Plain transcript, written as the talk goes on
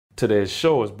Today's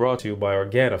show is brought to you by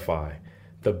Organifi,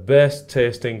 the best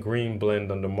tasting green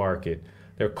blend on the market.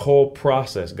 They're cold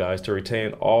processed, guys, to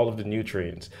retain all of the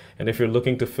nutrients. And if you're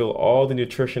looking to fill all the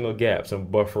nutritional gaps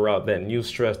and buffer out that new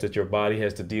stress that your body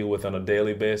has to deal with on a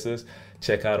daily basis,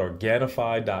 check out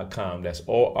Organifi.com. That's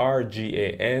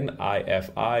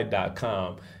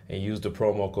Organifi.com, and use the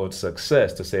promo code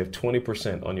SUCCESS to save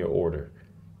 20% on your order.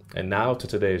 And now to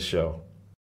today's show.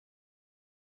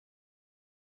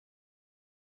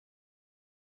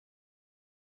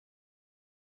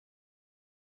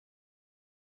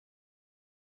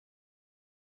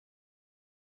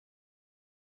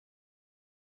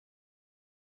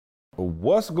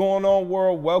 What's going on,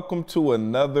 world? Welcome to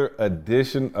another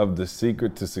edition of the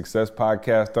Secret to Success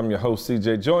podcast. I'm your host,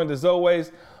 CJ, joined as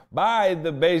always by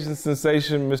the Bayesian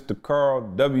sensation, Mr. Carl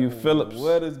W. Phillips.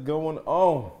 What is going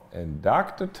on? And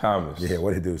Dr. Thomas. Yeah,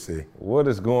 what it do, C? What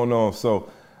is going on?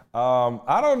 So,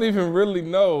 I don't even really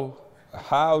know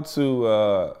how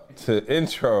to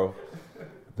intro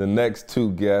the next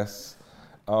two guests.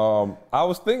 I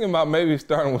was thinking about maybe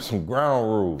starting with some ground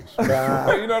rules. You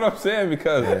know what I'm saying?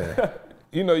 Because,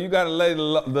 you know, you got to lay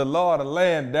the law of the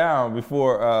land down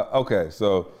before, okay,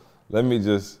 so let me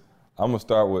just, I'm going to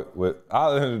start with,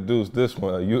 I'll introduce this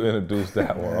one, you introduce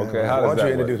that one, okay? How does that work? Why don't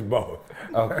you introduce both?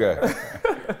 Okay.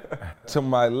 To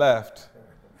my left,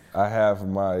 I have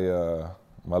my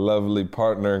lovely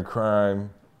partner in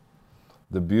crime,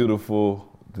 the beautiful,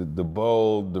 the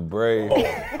bold, the brave.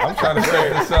 I'm trying to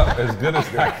set this up as good as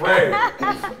I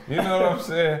can. You know what I'm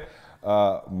saying?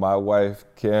 My wife,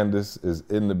 Candace, is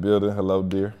in the building. Hello,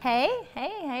 dear. Hey,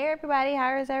 everybody.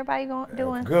 How is everybody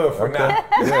doing? Good for now.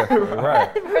 Yeah,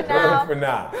 right. For now. Good for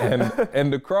now.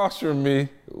 And across from me,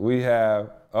 we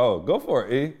have, go for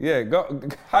it, E. Yeah, go.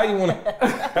 How you want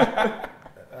to?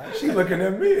 She looking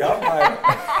at me. I'm like,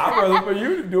 I'd rather for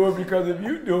you to do it because if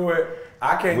you do it,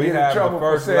 I can't get in trouble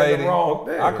for saying the wrong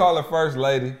thing. I call her First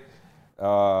Lady.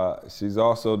 She's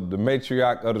also the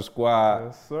matriarch of the squad.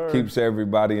 Yes, sir. Keeps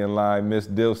everybody in line. Miss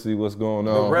Dilsey, what's going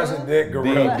on? The resident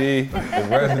gorilla. DD, the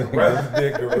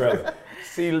resident gorilla.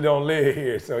 C don't live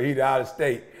here, so he's out of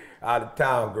state, out of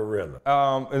town gorilla.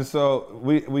 And so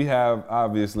we have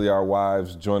obviously our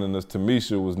wives joining us.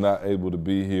 Tamisha was not able to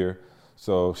be here.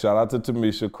 So shout out to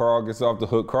Tamisha. Carl gets off the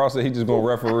hook. Carl said he's just gonna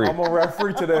referee. I'm gonna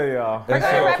referee today, y'all. We're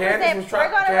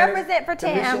gonna represent for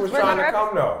Tam. Tamisha was trying to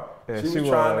come though. Yeah, she was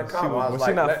trying to come. I was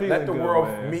like, let the world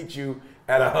meet you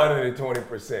at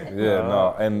 120%. Yeah,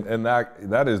 no, and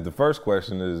that is the first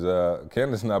question is,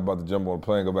 Candace not about to jump on a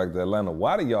plane and go back to Atlanta.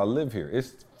 Why do y'all live here?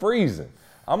 It's freezing.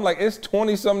 I'm like, it's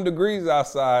 20-something degrees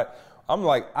outside. I'm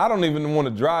like, I don't even want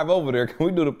to drive over there. Can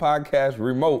we do the podcast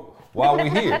remote while we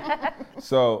here?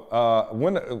 So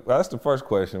that's the first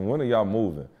question. When are y'all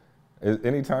moving? Is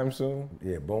anytime soon?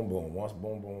 Yeah, boom, boom. Once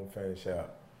boom, boom finish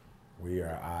up, we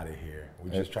are out of here.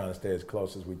 We're just trying to stay as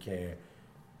close as we can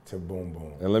to boom,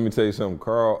 boom. And let me tell you something.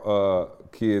 Carl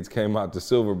kids came out to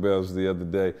Silver Bells the other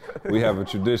day. We have a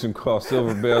tradition called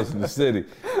Silver Bells in the city.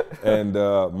 And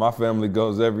my family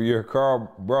goes every year.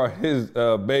 Carl brought his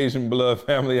Bayesian blood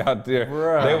family out there.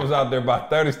 Right. They was out there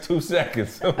about 32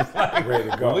 seconds. It was like,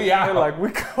 ready to go. We out. They're like, we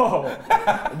called.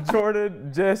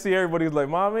 Jordan, Jesse, everybody was like,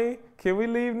 Mommy, can we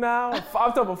leave now? I'm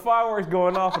talking about fireworks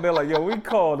going off, and they're like, yo, we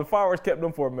called. The fireworks kept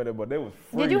them for a minute, but they was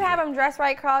freezing. Did you have them dressed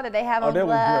right, Carl? Did they have on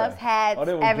gloves, hats,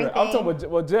 everything? I'm talking about,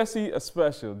 well, Jesse, a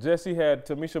special. Jesse had,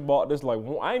 Tamisha bought this, like,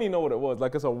 I didn't even know what it was.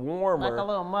 Like, it's a warmer. Like a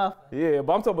little muff. Yeah,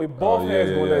 but I'm talking about both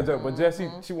hands going there, but Jesse,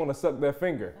 she want to suck that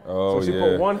finger. So she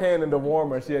put one hand in the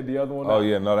warmer, and she had the other one out. Oh,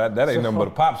 yeah, no, that ain't nothing but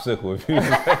a popsicle. If you know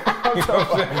what I'm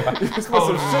saying? You put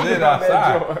some sugar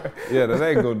outside. Yeah, that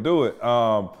ain't gonna do it.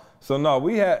 So no,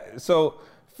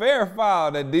 fair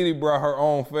foul that Didi brought her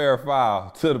own fair foul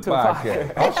to the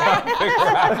podcast. I'm trying to figure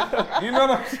out, you know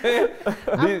what I'm saying?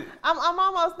 I'm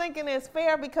almost thinking it's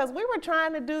fair because we were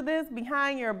trying to do this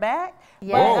behind your back.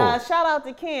 Yeah. But shout out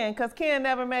to Ken, because Ken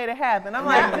never made it happen. I'm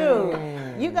like,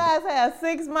 dude, you guys had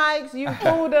 6 mics. You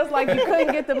fooled us like you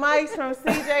couldn't get the mics from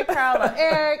CJ, Carl, or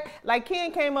Eric. Like,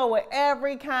 Ken came up with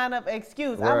every kind of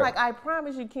excuse. Right. I'm like, I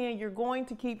promise you, Ken, you're going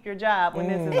to keep your job when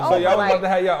this is over. So y'all was about to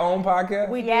have your own podcast?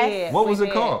 We did. What was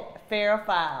it called? Fair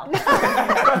foul.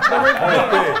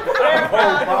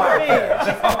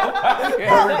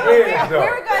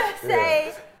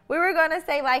 We were gonna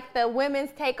say like the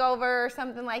women's takeover or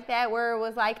something like that, where it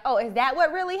was like, oh, is that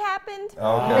what really happened?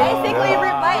 Okay. Basically,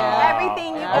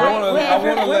 everything you guys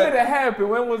said. When did it happen?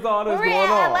 When was all this going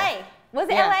on? LA. Was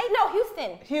it LA? No,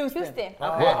 Houston. Houston. Okay.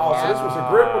 So this was a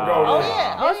grip ago. Oh,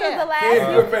 yeah. This was the last. Kids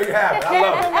could make it happen. I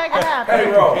love it.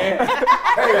 Hey, Ro.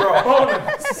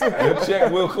 Your check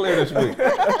will clear this week.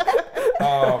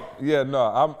 Yeah, no,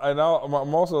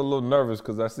 I'm also a little nervous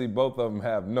because I see both of them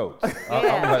have notes.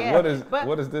 I'm like,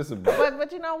 what is this about?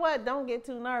 But you know what? Don't get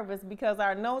too nervous because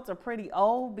our notes are pretty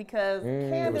old because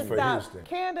Candace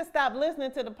stopped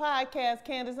listening to the podcast,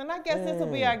 Candace, and I guess this will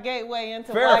be our gateway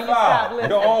into why you stopped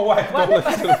listening. Your own wife don't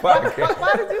listen to the podcast.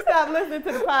 Why did you stop listening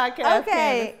to the podcast,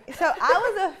 Okay, so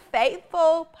I was a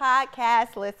faithful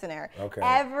podcast listener. Okay.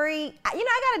 I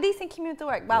got a decent commute to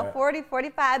work, about 40,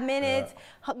 45 minutes,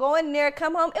 go in there,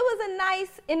 come home. It was a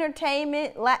nice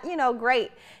entertainment,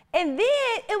 great. And then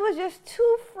it was just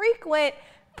too frequent.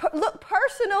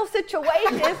 Personal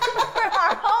situations for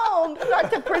our home start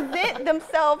to present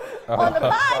themselves on the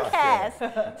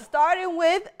podcast. Starting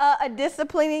with a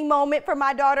disciplining moment for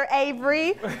my daughter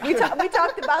Avery. We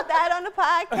talked about that on the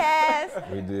podcast.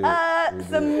 We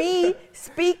did. Me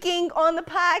speaking on the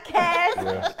podcast.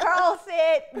 Yeah. Carl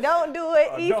said, "Don't do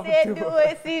it." He said, "Do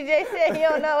it." CJ said he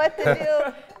don't know what to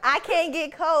do. I can't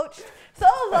get coached. So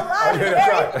it was a lot of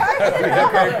very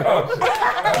personal.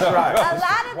 That's right. A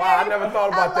lot of I never thought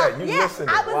about that. You listened.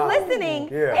 I was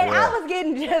listening, and I was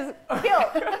getting just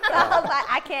killed. So I was like,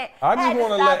 I can't. I just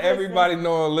want to let everybody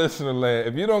know in listener land,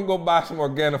 if you don't go buy some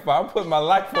Organifi, I'm putting my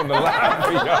life on the line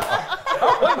for y'all.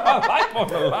 I'm putting my life on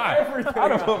the line. I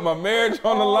done put my marriage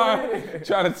on the line,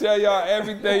 trying to tell y'all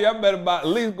everything. Y'all better at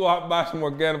least go out and buy some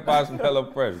Organifi, some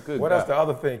HelloFresh. Good. What else? The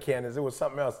other thing, Candace, it was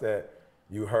something else that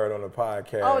you heard on the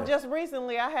podcast. Oh, just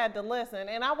recently I had to listen,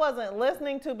 and I wasn't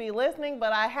listening to be listening,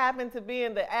 but I happened to be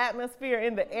in the atmosphere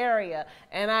in the area,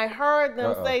 and I heard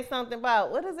them say something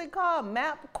about, what is it called,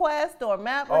 MapQuest or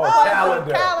Map?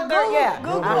 Calendar. Calendar,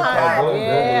 Google Alert.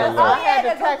 Yeah, so I had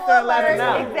to text her and let her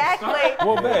know. Exactly.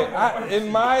 Well, babe, in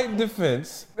my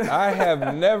defense, I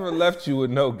have never left you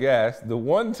with no gas. The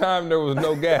one time there was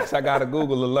no gas, I got a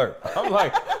Google alert. I'm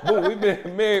like, boy, we've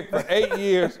been married for 8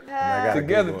 years,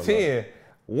 together 10.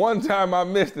 One time I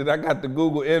missed it, I got the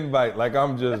Google invite, like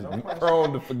I'm just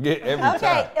prone to forget every time.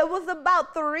 Okay, it was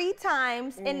about 3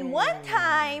 times, and one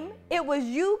time it was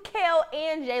you, Kel,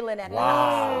 and Jalen at the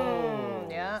house.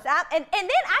 Yeah. So and then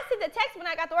I sent the text when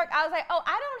I got to work. I was like, oh,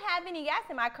 I don't have any gas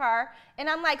in my car. And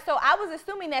I'm like, so I was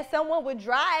assuming that someone would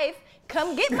drive,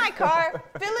 come get my car,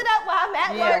 fill it up while I'm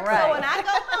at work. Right. So when I go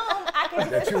home, I can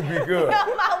That you'd be good. go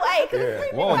on my way.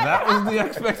 Yeah. Whoa, that was the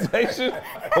expectation?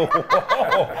 Whoa.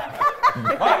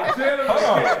 Hold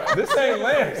on, this ain't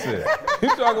Lansing.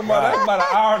 He's talking about that's about an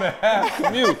hour and a half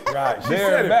commute. Right. She there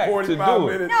said and it, back 45 to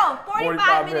minutes. No,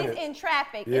 45 minutes minutes in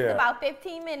traffic. Yeah. It's about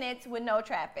 15 minutes with no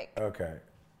traffic. Okay.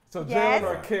 So Yes. Jalen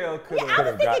or Kel could Yeah, I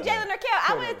was thinking gotten Jalen or Kel.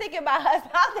 I wasn't thinking about us.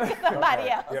 I was thinking somebody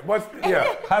else.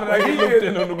 Yeah, How did I get looped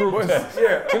in on the group text?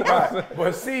 Yeah, right.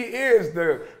 But he is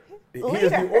the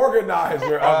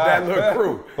organizer of that little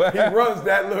crew. He runs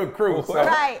that little crew, so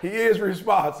Right. he is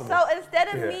responsible. So instead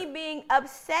of me being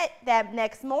upset that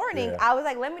next morning, I was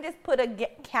like, let me just put a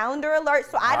calendar alert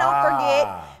so I don't forget.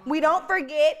 We don't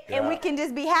forget, and we can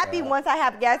just be happy once I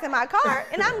have gas in my car,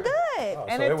 and I'm good.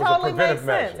 And So it it was a totally makes preventive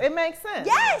sense. measure. It makes sense.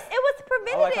 Yes, it was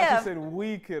I like how she preventative. said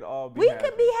we could all be We happy.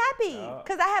 could be happy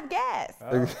because I have gas.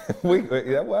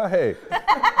 Well, hey.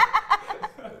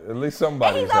 At least And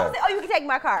somebody's he's always happy. like, oh, you can take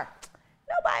my car.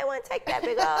 Nobody want to take that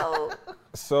big old.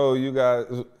 So you guys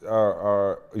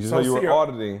are you So were see,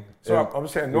 auditing. So and I'm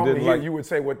saying you normally didn't here like- you would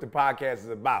say what the podcast is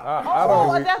about. I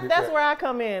don't. That's where I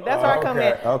come in. That's where I come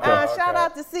in. Okay. Shout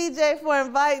out to CJ for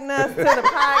inviting us to the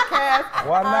podcast.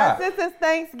 Why not? Since it's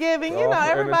Thanksgiving, All for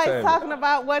everybody's entertainment. talking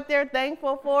about what they're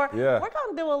thankful for. Yeah. We're going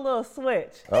to do a little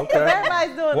switch. Okay.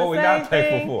 Everybody's doing What the we same not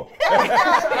thing. thankful for?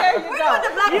 There you We're go. doing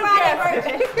the Black Friday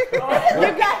version.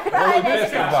 You got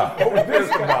Friday. What was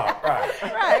this about?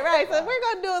 Right. Right. So we're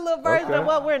going to do a little version of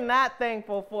what we're not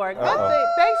thankful for.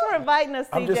 Thanks for inviting us,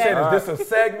 CJ. I'm just saying, is this a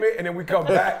segment, and then we come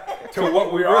back to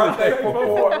what we are thankful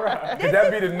for? Could that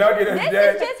be the nugget of the This day?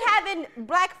 is just having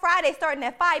Black Friday starting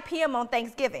at 5 p.m. on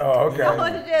Thanksgiving. Oh, okay. So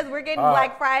it's just, we're getting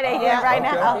Black Friday here right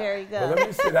now. There you Well, go. let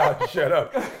me sit down and shut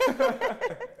up.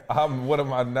 What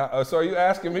am I not? So are you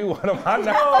asking me what am I not?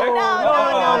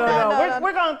 No.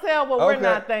 We're going to tell what we're Okay.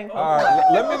 not thankful All for.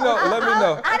 right. Let me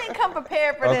know. I didn't come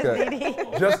prepared for this, Okay.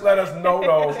 DD. Just let us know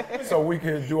those so we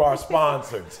can do our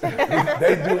sponsors.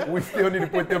 We still need to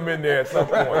put them in there at some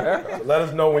point. So let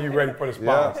us know when you're ready for the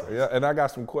sponsors. Yeah, and I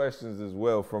got some questions as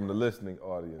well from the listening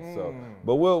audience. So,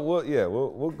 but we'll go. Yeah,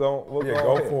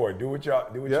 go for it. Do what you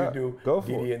do, Go for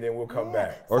Giddy, it. and then we'll come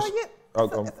back. Or So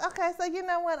Okay, so you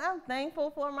know what? I'm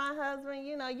thankful for my husband.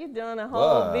 You know, you're doing a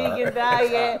whole vegan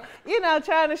diet, you know,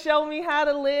 trying to show me how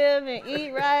to live and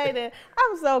eat right. And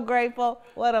I'm so grateful.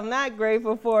 What I'm not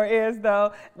grateful for is,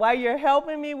 though, while you're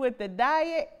helping me with the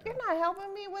diet, you're not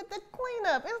helping me with the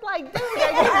cleanup. It's like, dude,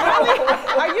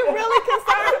 are you really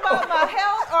concerned about my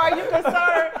health, or are you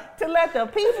concerned to let the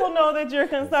people know that you're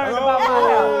concerned about my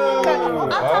health? I'm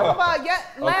talking about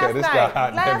last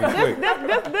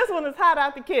night. This one is hot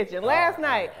out the kitchen. Last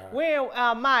night, we're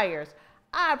in Myers.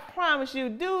 I promise you,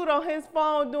 dude on his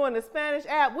phone doing the Spanish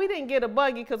app, we didn't get a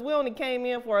buggy because we only came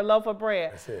in for a loaf of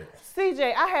bread. That's it.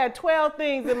 CJ, I had 12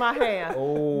 things in my hand.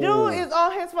 Dude is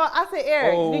on his phone. I said,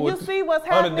 Eric, do you see what's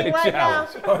happening right now?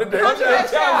 100-day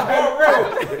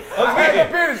challenge. I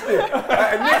hadn't finished it.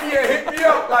 And Nikki had hit me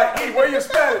up like, "Hey, where you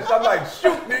Spanish?" I'm like,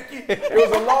 "Shoot, Nikki." It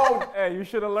was a long. Hey, you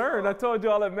should have learned. I told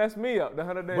y'all it messed me up. The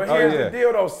 100-day But challenge. here's the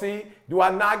deal, though. See, do I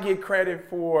not get credit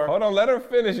for? Hold on, let her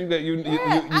finish. Did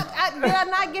I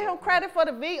not give him credit for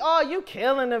the vegan? Oh, you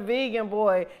killing the vegan,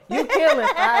 boy. You killing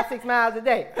 5-6 miles a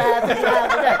day. 5-6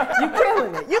 miles a day. You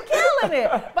killing it. You killing it.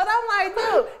 But I'm like,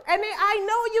 dude, and then I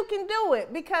know you can do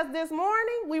it because this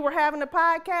morning we were having a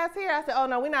podcast here. I said, oh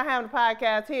no, we're not having a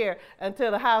podcast here until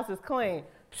the house is clean.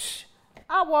 Psh.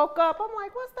 I woke up, I'm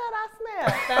like, what's that I smell?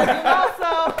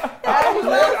 I did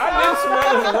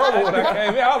smell the aroma when I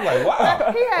came in. I was like,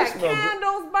 wow. He had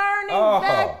candles burning,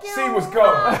 vacuum. See what's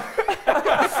going.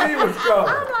 See what's going.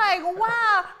 I'm like,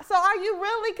 wow. So are you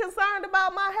really concerned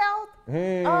about my health?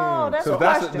 Oh, that's a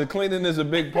question. The cleaning is a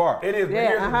big part. It is. But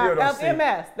here's the deal, though. Of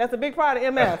MS. That's a big part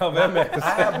of MS.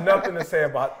 I have nothing to say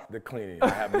about the cleaning. I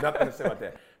have nothing to say about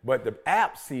that. But the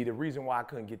app, see, the reason why I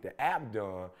couldn't get the app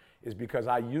done is because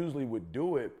I usually would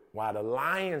do it while the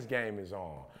Lions game is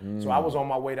on. So I was on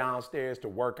my way downstairs to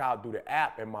work out, do the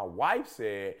app, and my wife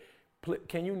said,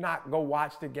 "Can you not go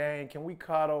watch the game? Can we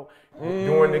cuddle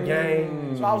during the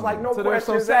game?" So I was like, no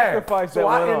questions asked. So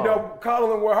I ended up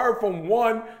cuddling with her from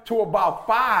 1 to about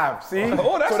 5. See?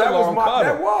 Oh, that's a long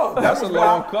cuddle. That's a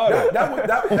long cuddle.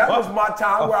 That was my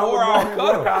time where I would really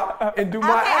work out and do my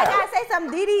app. I gotta say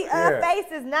something. Didi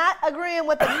face is not agreeing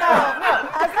with the no.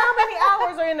 Because how many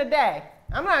hours are in a day?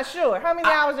 I'm not sure. How many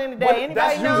hours in a day?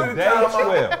 Anybody know?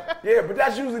 Yeah, but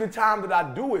that's usually the time that I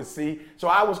do it, see? So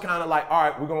I was kind of like, all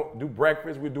right, we're going to do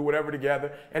breakfast, we'll do whatever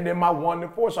together. And then my 1 to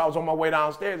 4, so I was on my way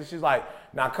downstairs, and she's like,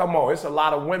 now come on, it's a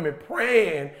lot of women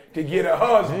praying to get a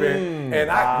husband. And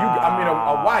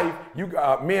a wife,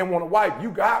 men want a wife,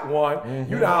 you got one.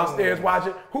 You downstairs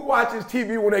watching. Who watches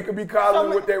TV when they could be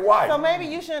cuddling with their wife? So maybe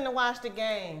you shouldn't have watched the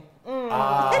game.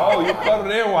 Oh, you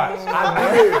cuddled and watched. I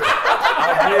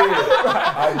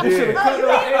did. You should have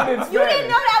cuddled and ended You didn't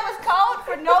know that was code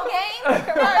for no game?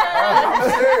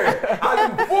 I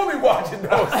didn't fully watch it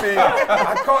though, see.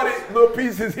 I caught it little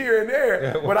pieces here and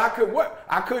there, but I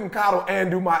couldn't cuddle and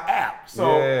do my app.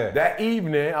 So that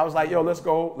evening, I was like, yo, let's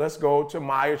go to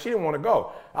Myers. She didn't want to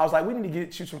go. I was like, we need to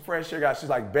get you some fresh air, guys. She's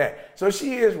like, bet. So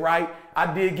she is right. I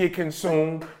did get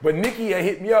consumed, but Nikki had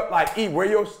hit me up like, E, where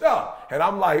your stuff? And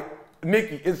I'm like,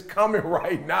 Nikki, it's coming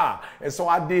right now. And so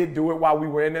I did do it while we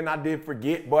were in there, and I did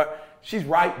forget, but she's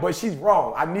right, but she's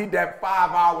wrong. I need that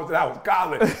 5 hours that I was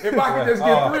calling. If I could just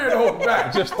get 3 of those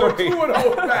back, just 3 or 2 of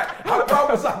those back, I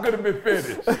promise I could have been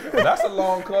finished. That's a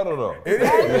long cuddle, though. It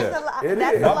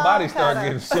is. My body started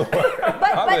getting sore.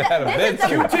 But this is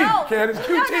QT, Candace,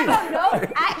 QT. No.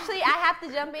 Actually, I have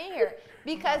to jump in here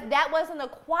because that wasn't a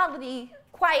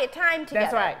quiet time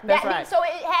together. That's right. So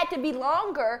it had to be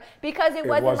longer because it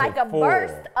wasn't like a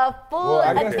burst of full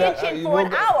attention for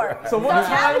an hour. So what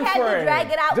time we had to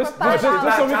drag it out for 5 hours.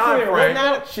 Just so we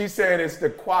clear, she said it's the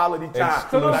quality time.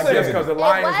 So I guess because the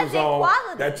Lions was on,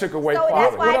 quality. that took away So quality.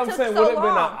 that's why What I'm saying, would it have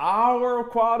been an hour of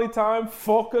quality time,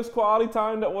 focused quality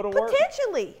time that would have worked?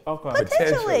 Potentially. Okay.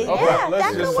 Potentially. Okay, Yeah, let's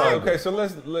that just could work. okay. So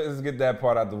let's get that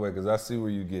part out the way because I see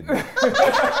where you getting. No.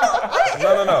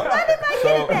 Why did I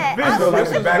get that? So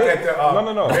this is back at the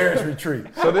No. marriage retreat.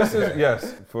 So this is,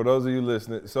 yes, for those of you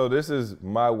listening, so this is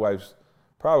my wife's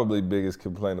probably biggest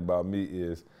complaint about me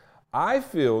is I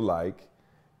feel like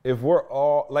if we're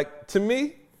all, like, to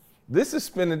me, this is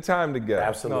spending time together.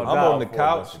 Absolutely. I'm on the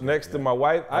couch next to my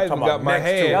wife. I even got my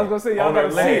hand. I was gonna say, y'all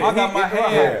gotta see it. I got my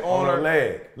hand on her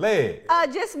leg.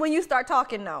 Just when you start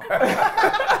talking, no.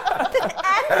 After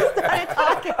you started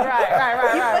talking. Right.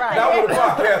 That was the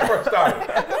podcast first started.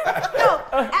 No,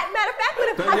 matter of fact, when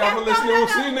the Thank y'all for listening. We'll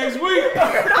see you next week.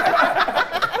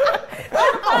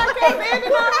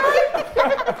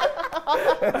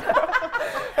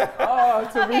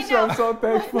 Tamisha, I'm so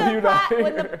thankful you're not here.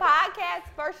 When the podcast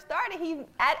first started, he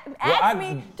asked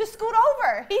me to scoot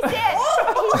over. He said,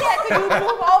 "Could you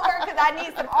move over because I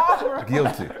need some arm room?"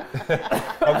 Guilty.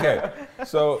 Okay,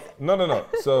 so no.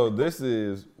 So this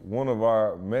is one of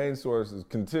our main sources,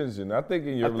 contingent. I think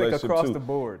in your relationship across too. the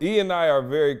board. E and I are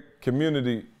very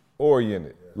community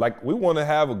oriented. Like we want to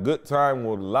have a good time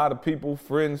with a lot of people,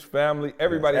 friends, family,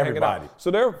 everybody hanging out.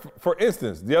 So there, for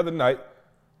instance, the other night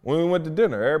when we went to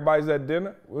dinner, everybody's at dinner.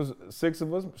 It was 6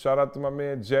 of us. Shout out to my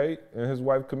man Jay and his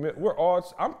wife Camille.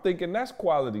 I'm thinking that's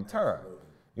quality time.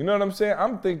 You know what I'm saying?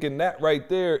 I'm thinking that right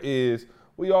there is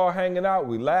we all hanging out,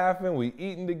 we laughing, we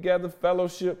eating together,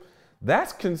 fellowship.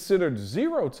 That's considered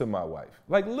 0 to my wife,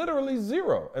 like literally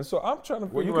 0. And so I'm trying to figure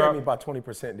out. Well, you gave me about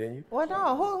 20%, didn't you? Well,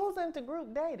 no, who's into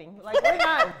group dating? Like, we're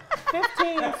not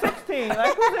 15 and 16.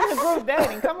 Like, who's into group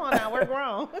dating? Come on now, we're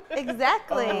grown.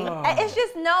 Exactly. It's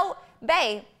just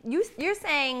babe, you're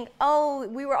saying, oh,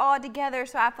 we were all together,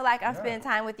 so I feel like I'm spending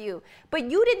time with you. But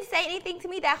you didn't say anything to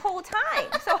me that whole time.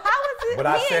 So how was it But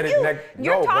me I said and it you? next.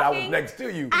 You're No, but I was talking- next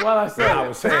to you. I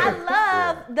said I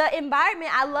love the environment.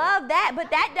 I love that,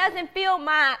 but that doesn't fill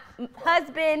my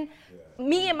husband,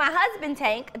 me and my husband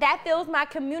tank. That fills my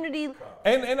community.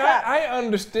 And I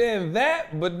understand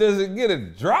that, but does it get a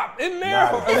drop in there?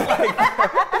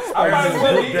 I might as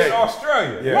well eat in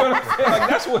Australia. You know what I'm saying? Like,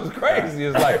 that's what's crazy.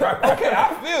 It's like, okay,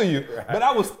 I feel you, but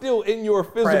I was still in your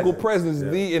physical presence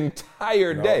the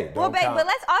entire day. Well, babe, but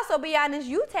let's also be honest.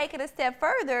 You take it a step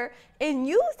further, and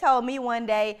you told me one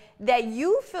day that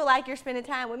you feel like you're spending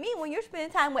time with me when you're spending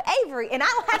time with Avery, and I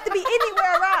don't have to be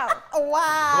anywhere around.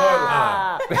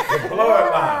 Wow.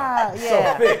 Bloodline.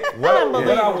 Yeah. So thick. What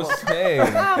I was saying,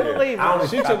 I believe it.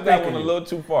 she took that one a little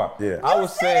too far. Yeah. I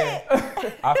was saying,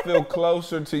 I feel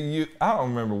closer to you. I don't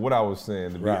remember what I was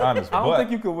saying, to be honest. I don't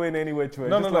think you could win any which way.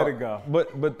 Just let it go.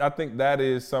 But I think that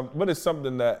is something. But it's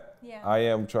something that I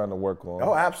am trying to work on.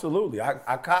 Oh, absolutely.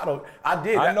 I coddled. I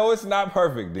did. I know it's not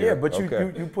perfect, dear. Yeah, but you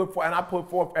put forth, and I put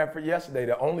forth effort yesterday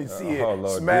to only see it Lord,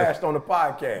 smashed on the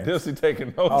podcast. Dilsey taking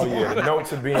notes. Oh yeah, the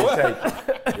notes are being taken.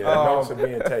 Yeah, the notes are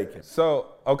being taken. So,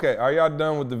 okay, are y'all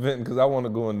done with the venting? Because I want to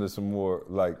go into some more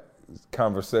like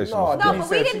conversations. No, No, but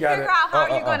we didn't figure out how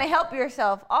you're going to help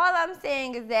yourself. All I'm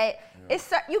saying is that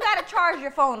you got to charge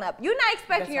your phone up. You're not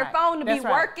expecting your phone to be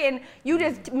working. You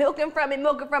just milking from it.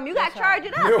 You got to charge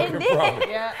it up. Milking and then, from it.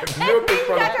 Yeah. and then you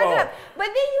from got to the charge it phone. up. But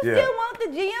then you still want the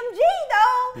GMG,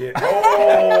 though. Yeah.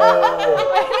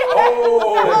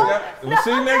 We'll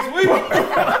see you next week.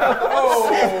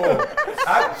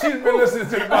 She's been listening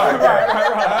to the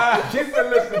podcast. She's been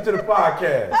listening to the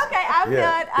podcast. Okay, I'm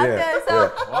done. I'm done.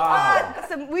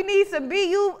 So we need some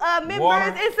BU members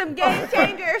Water. and some game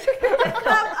changers to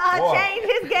come change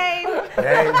his game.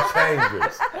 Game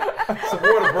changers. Some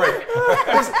water break.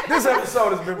 This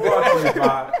episode has been brought to you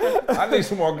by. I need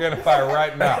some Organifi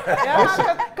right now.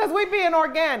 Yeah, because we being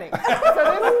organic. So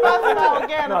this is sponsored by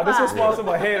Organifi. No, this is sponsored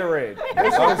by Haterade.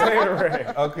 This one's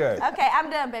Haterade. Okay. Okay, I'm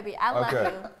done, baby. I love you.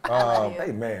 I love you.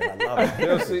 Hey man, I love it.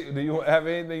 Dilsey, do you have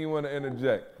anything you want to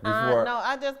interject before? No,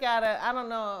 I just I don't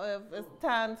know if it's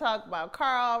time to talk about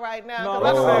Carl right now. No, 'cause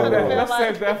I don't wanna let's feel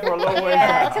save that for a little way.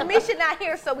 Yeah, Tamisha not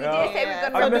here, so we did say we're I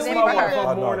gonna miss do my it wife for on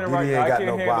her. more than right Didi now. ain't I got can't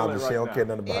no handle Bible. it She right don't now. care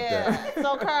nothing about that. Yeah.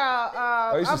 So Carl,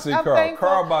 I used to see I'm Carl. thankful-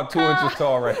 Carl about 2 inches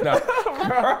tall right now.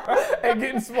 And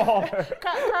getting smaller.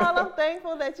 Carl, I'm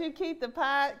thankful that you keep the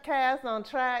podcast on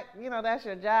track. You know, that's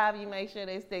your job. You make sure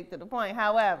they stick to the point.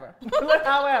 However,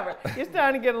 you're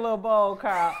starting to get a little bold,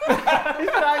 Carl. You're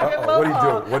starting to get a little What'd he do?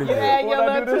 bold. What'd he You do? add your What'd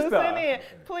I little do this 2 cents time? in.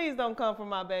 Please don't come for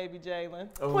my baby,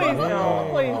 Jalen. Please don't.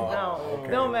 Please don't.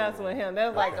 Don't mess with him.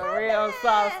 That's like a real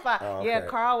soft spot. Yeah,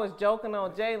 Carl was joking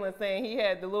on Jalen saying he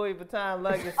had the Louis Vuitton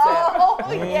luggage set. Oh,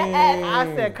 yes.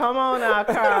 I said, come on now,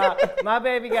 Carl. My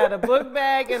baby got a book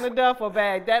bag and a duffel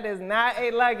bag. That is not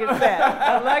a luggage set.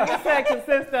 A luggage set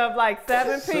consists of like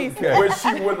 7 pieces. Which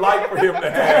she would like for him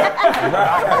to have.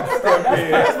 I got to step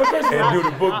in and do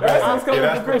the book bag.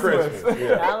 That's for Christmas.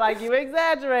 Yeah. I like you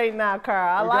exaggerating now,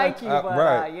 Carl. I like you, but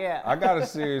right. yeah. I got a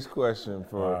serious question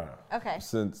for Okay.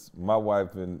 since my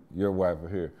wife and your wife are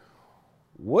here.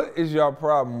 What is y'all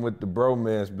problem with the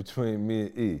bromance between me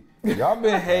and E? Y'all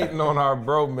been hating on our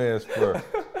bromance for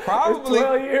probably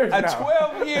 12 years now.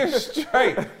 12 years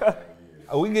straight.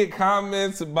 We get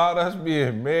comments about us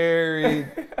being married,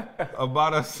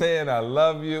 about us saying I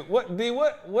love you. What D?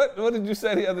 What did you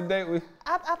say the other day?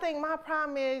 I think my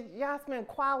problem is y'all spend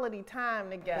quality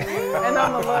time together, and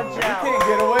I'm a little jealous. Can't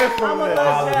get away from I'm a this.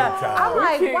 little jealous. I'm We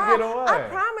like, can't wow. get away. I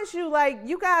promise promise you, like,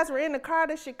 you guys were in the car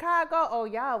to Chicago. Oh,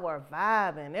 y'all were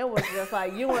vibing. It was just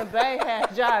like you and Bay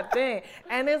had y'all thing.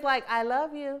 And it's like, I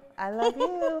love you. I love you.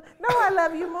 No, I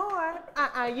love you more.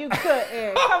 You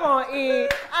couldn't. Come on, E.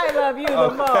 I love you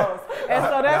the most. And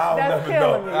so that's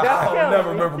killing me. That's killing me. I don't never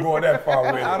remember going that far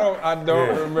with it. I don't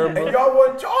remember. And y'all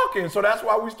wasn't talking, so that's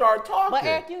why we started talking. But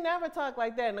Eric, you never talk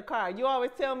like that in the car. You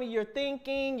always tell me you're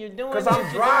thinking, you're doing this. Because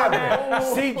I'm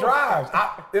driving. C drives.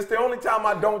 It's the only time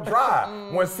I don't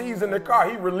drive. When C's in the car,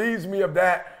 he relieves me of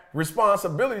that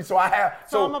responsibility. So I have.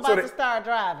 So I'm about to start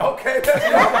driving. Okay,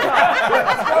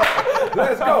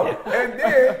 let's go. And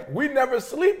then we never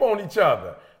sleep on each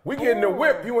other. We get in the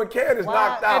whip. You and Candace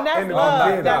knocked out. And that's and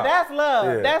love. That's love.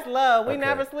 Yeah. That's love. We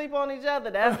never sleep on each other.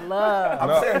 That's love.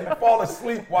 I'm saying you fall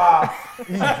asleep while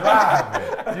he's driving.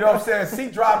 You know what I'm saying? C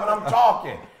driving, I'm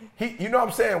talking. You know what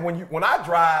I'm saying? When I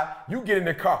drive, you get in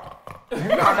the car. You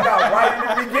knocked out right in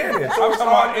the beginning. So it's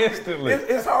hard instantly.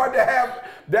 It's hard to have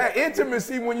that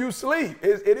intimacy when you sleep.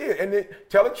 It is. And then,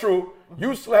 tell the truth,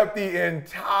 you slept the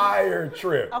entire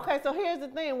trip. Okay, so here's the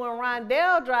thing. When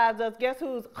Rondell drives us, guess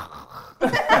who's? But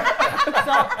when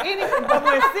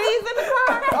C's in the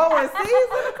car, when C's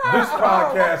in the car. This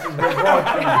podcast has been brought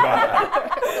to you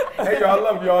by. Hey, y'all, I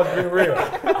love y'all. It's been real.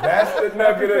 That's the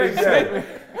nugget of the day.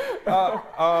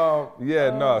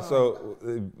 So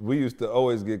we used to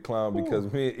always get clowned because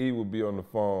me and E would be on the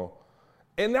phone.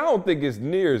 And I don't think it's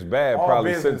near as bad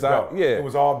probably since it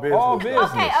was all business. All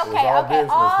business. Okay. All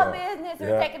business.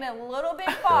 We're taking it a little bit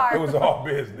far. It was all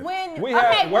business. When we we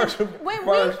first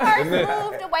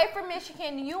moved away from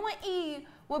Michigan, you and E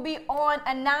would be on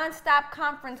a non-stop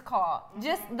conference call.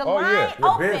 Just the line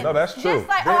open. No, that's true. Just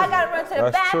like, I gotta run to the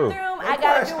bathroom. I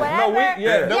gotta do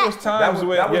whatever. There was times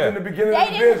where that was in the beginning of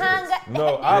the business.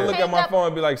 I look at my phone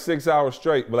and be like 6 hours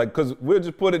straight, but like, cause we'll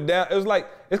just put it down. It was like,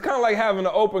 it's kind of like having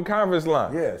an open conference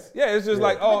line. Yes. Yeah, it's just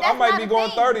like, I might be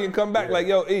going 30 and come back like,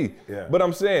 yo, E. Yeah. But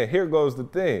I'm saying, here goes the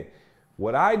thing.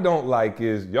 What I don't like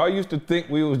is y'all used to think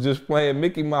we was just playing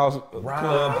Mickey Mouse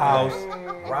Clubhouse.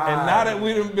 And now that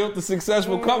we done built a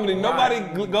successful company, nobody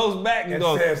goes back and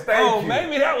goes, says, "Thank you."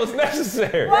 Maybe that was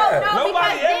necessary. Well,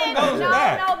 Nobody ever goes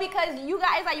back. No, because you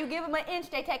guys, like, you give them an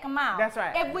inch, they take a mile. That's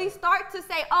right. If we start to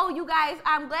say, oh, you guys,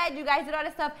 I'm glad you guys did all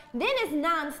this stuff, then it's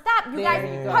nonstop. You guys,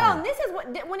 hold on, this is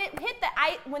when it hit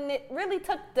when it really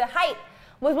took the height.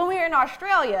 Was when we were in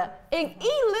Australia, and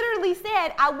E literally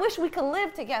said, I wish we could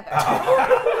live together. Not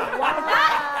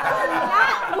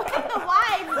with the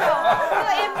wives, though.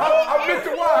 I meant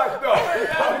the wives, though.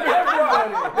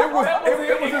 It was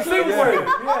insinuated.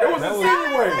 It was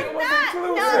insinuated.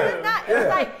 No, it's not. It's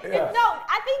like, no,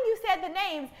 I think you said the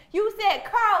names. You said,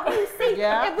 Carl, we see,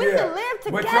 if we could live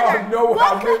together, y'all know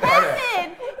what could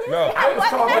happen? No, I was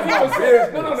talking about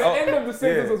business. No, the end of the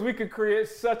sentence was we could create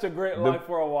such a great life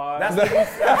for a while. That's what I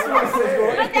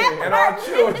said. And our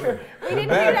children. The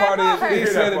bad part is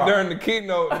he said it during the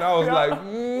keynote, and I was like,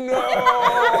 no.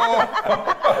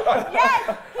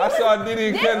 Yes. I saw Diddy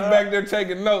and Ken back there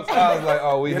taking notes. I was like,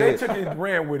 oh, we They did. took it and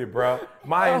ran with it, bro.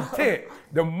 My intent,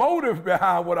 the motive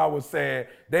behind what I was saying,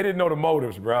 they didn't know the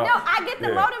motives, bro. No, I get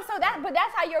the motive, but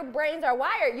that's how your brains are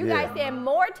wired. You guys said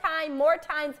more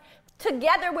times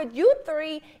together with you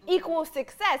three equals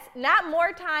success, not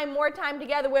more time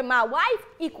together with my wife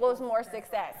equals more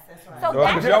success. That's right. So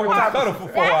that's y'all the want part. to cuddle for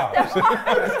 4 hours.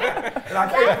 And I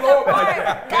can't blow up like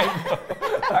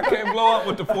that. I can't blow up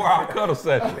with the 4-hour cuddle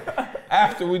session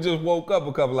after we just woke up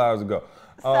a couple hours ago.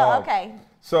 Okay.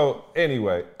 So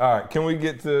anyway, all right, can we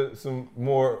get to some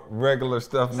more regular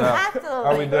stuff now? Absolutely.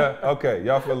 Are we done? Okay,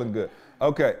 y'all feeling good.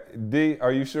 Okay, D,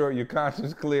 are you sure your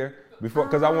conscience clear? Before,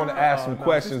 because I want to ask some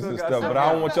questions and stuff, but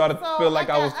I don't want y'all to feel like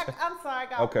I was. I'm sorry, I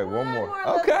got Okay, one more.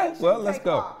 little Okay, thing. well, Shouldn't let's take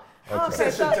go. long. Okay.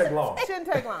 It shouldn't take long. Shouldn't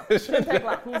take long. Shouldn't take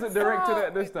long. Who's it directed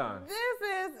at this time? This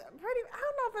is pretty, I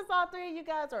don't know if it's all three of you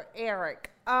guys or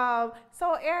Eric.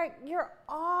 So Eric, you're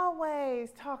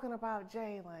always talking about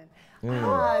Jalen.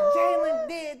 Jalen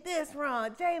did this wrong.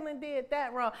 Jalen did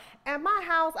that wrong. At my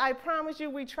house, I promise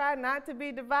you, we try not to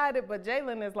be divided, but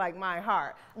Jalen is like my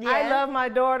heart. I love my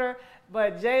daughter,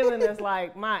 but Jalen is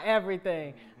like my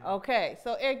everything. Okay,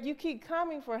 so Eric, you keep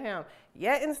coming for him.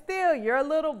 Yet and still, you're a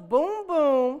little boom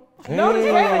boom. Notice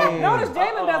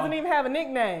Jalen doesn't even have a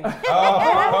nickname. Boom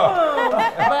boom.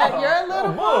 But you're a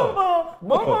little boom boom.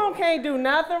 Boom boom can't do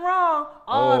nothing wrong.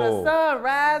 The sun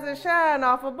rise and shine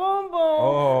off of boom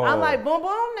boom. I'm like, boom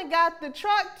boom, they got the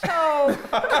truck towed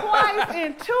twice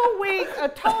in 2 weeks, a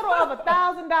total of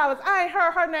 $1,000. I ain't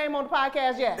heard her name on the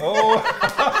podcast yet. I ain't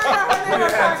heard her name on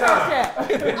the podcast yet.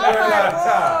 I'm like,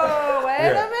 whoa, wait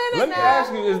a minute Let me now.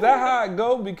 ask you, is that how it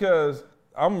go? Because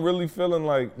I'm really feeling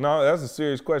like, no, that's a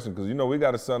serious question because, we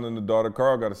got a son and a daughter.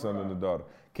 Carl got a son and a daughter.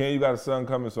 Ken, you got a son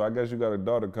coming, so I guess you got a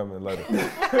daughter coming later.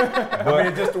 I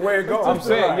mean, just the way it goes. I'm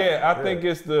saying, I think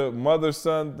it's the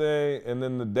mother-son thing and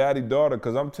then the daddy-daughter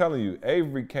because I'm telling you,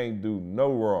 Avery can't do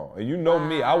no wrong. And you know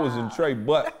me, I was in Trey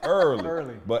Butt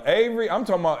early. But Avery, I'm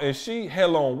talking about, and she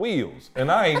hell on wheels.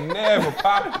 And I ain't never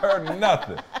popped her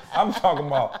nothing. I'm talking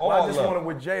about all I just of wanted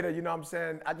with Jada, you know what I'm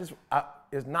saying?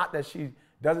 It's not that she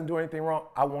doesn't do anything wrong.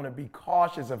 I want to be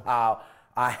cautious of how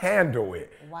I handle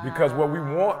it. Wow. Because what we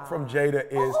want from Jada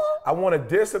is, I want to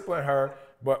discipline her,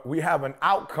 but we have an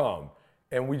outcome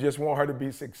and we just want her to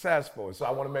be successful. So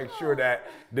I want to make sure that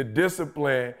the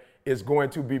discipline is going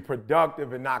to be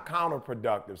productive and not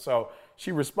counterproductive. So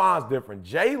she responds different.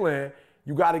 Jalen,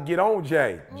 you got to get on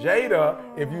Jay. Jada,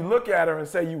 if you look at her and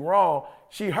say you wrong,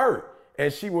 she hurt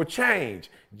and she will change.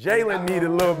 Jalen need a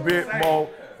little bit more.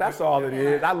 That's all it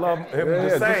is. I love him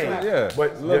the same.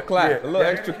 But a little clap, a little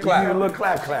extra clap. You need a little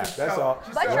clap. That's all.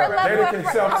 But your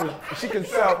level she can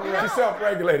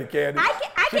self-regulated, Candy.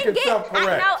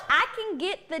 I can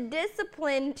get the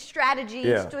discipline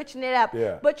strategy, switching it up.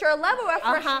 Yeah. But your level of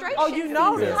frustration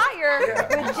is higher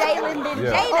with Jalen than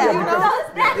Jada.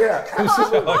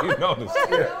 You know this.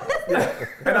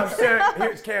 And I'm saying,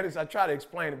 here's Candace, I try to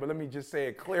explain it, but let me just say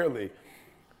it clearly.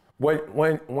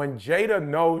 When Jada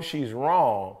knows she's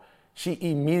wrong, she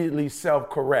immediately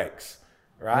self-corrects,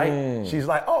 right? She's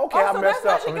like, oh, okay, I messed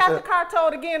up. So that's why she got the car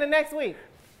towed again the next week.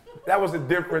 That was a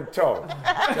different toe.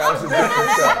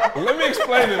 Let me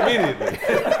explain it immediately.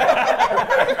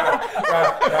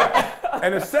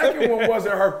 And the second one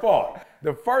wasn't her fault.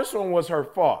 The first one was her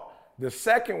fault. The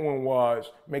second one was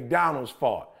McDonald's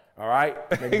fault. All right?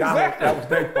 McDonald's, that was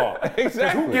their fault.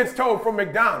 Exactly. Who gets told from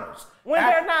McDonald's? When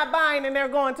they're not buying and they're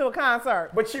going to a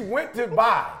concert. But she went to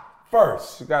buy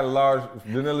first. She got a large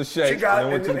vanilla shake She got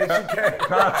and then went to the she came.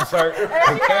 concert and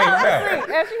came back.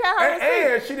 And she had her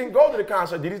receipt. And she didn't go to the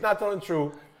concert. Didi's not telling the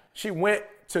truth. She went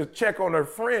to check on her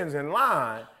friends in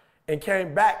line and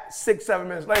came back 6-7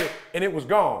 minutes later, and it was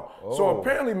gone. So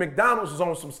apparently McDonald's was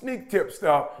on some sneak tip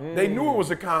stuff. They knew it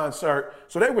was a concert,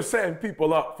 so they were setting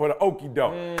people up for the okie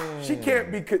doke. She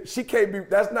can't be,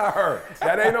 that's not her.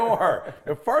 That ain't on her.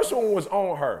 The first one was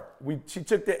on her. She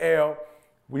took the L,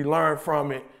 we learned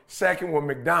from it. Second one,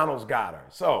 McDonald's got her.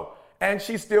 So, and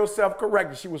she still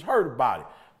self-corrected. She was hurt about it.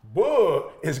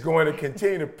 Boog is going to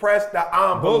continue to press the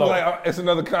envelope. Boog like, it's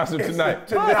another concert tonight.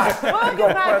 Boog is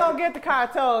not going to get the car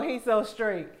towed. He's so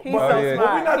straight. He's so smart.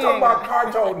 But we're not talking about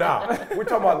car towed now. We're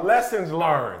talking about lessons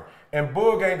learned. And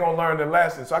Boog ain't going to learn the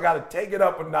lesson. So I got to take it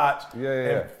up a notch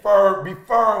and be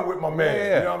firm with my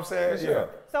man. You know what I'm saying? Yeah.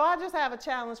 So I just have a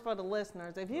challenge for the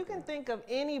listeners. If you can think of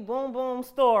any Boom Boom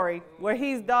story where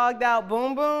he's dogged out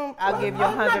Boom Boom, I'll give you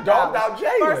 $100. Dogged out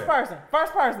Jalen.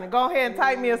 First person. Go ahead and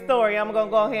type me a story. I'm going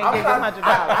to go ahead and give you $100.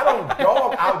 I don't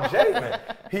dog out Jalen.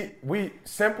 We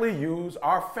simply use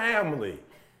our family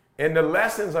and the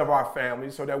lessons of our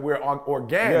family so that we're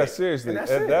organic. Yeah, seriously.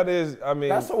 That is, I mean.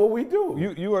 That's what we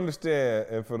do. You understand,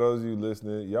 and for those of you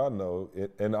listening, y'all know,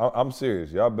 and I'm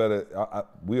serious. Y'all better,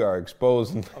 we are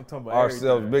exposing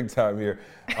ourselves big time here.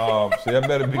 So y'all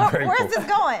better be grateful. Where's this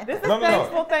going? This is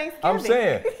Thankful Thanksgiving. I'm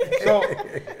saying, so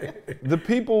the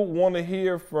people want to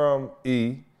hear from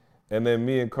E, and then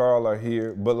me and Carl are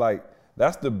here, but like,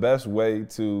 that's the best way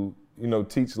to,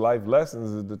 teach life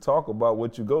lessons is to talk about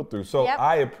what you go through. So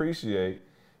I appreciate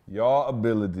your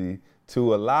ability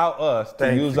to allow us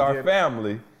to use our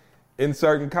family in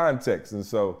certain contexts. And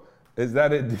so, is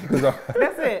that it?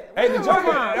 That's it. Hey, I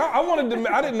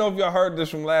didn't know if y'all heard this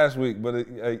from last week, but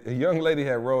a young lady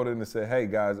had wrote in and said, hey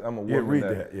guys, I'm a woman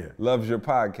that loves your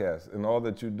podcast and all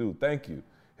that you do. Thank you.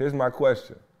 Here's my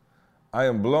question. I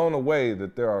am blown away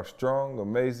that there are strong,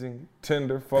 amazing,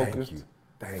 tender, focused,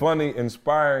 funny,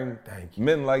 inspiring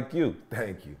men like you.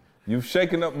 Thank you. You've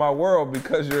shaken up my world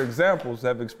because your examples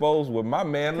have exposed what my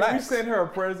man lacks. Can we send her a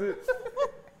present?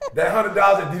 That $100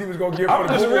 that Didi was gonna give for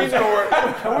the Google store,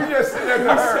 and we just sitting there to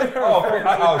her.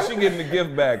 Oh, she getting the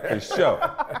gift back for sure.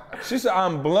 She said,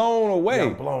 I'm blown away. Yeah,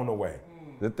 I'm blown away.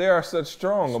 That there are such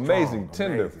strong, amazing,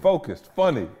 tender, focused,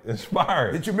 funny,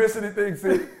 inspiring. Did you miss anything,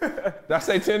 Sid? Did I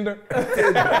say tender?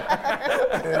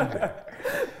 Tender.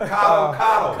 Cuddle.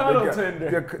 Cuddle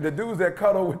tender. The dudes that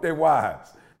cuddle with their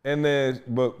wives. And then,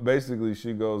 but basically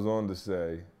she goes on to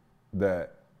say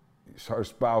that her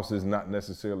spouse is not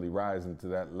necessarily rising to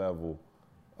that level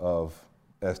of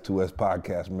S2S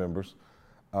podcast members.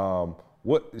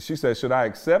 What she said, should I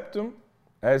accept him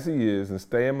as he is and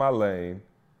stay in my lane,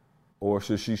 or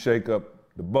should she shake up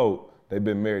the boat? They've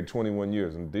been married 21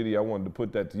 years. And Didi, I wanted to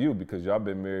put that to you because y'all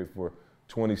been married for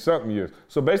 20-something years.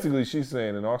 So basically she's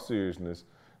saying, in all seriousness,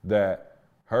 that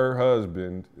her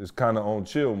husband is kind of on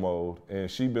chill mode, and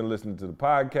she been listening to the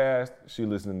podcast, she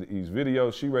listening to E's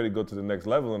videos, she ready to go to the next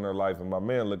level in her life, and my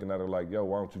man looking at her like, yo,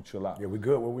 why don't you chill out? Yeah, we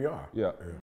good where we are. Yeah.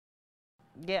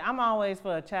 Yeah, I'm always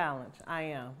for a challenge. I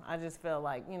am. I just feel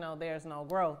like, you know, there's no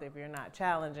growth if you're not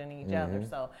challenging each other.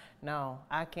 So, no,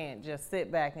 I can't just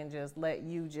sit back and just let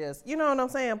you just, you know what I'm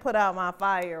saying, put out my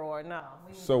fire or no.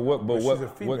 So what do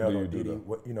you do though?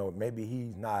 What, you know, maybe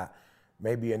he's not,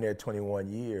 maybe in their 21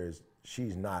 years,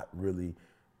 she's not really,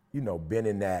 you know, been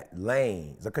in that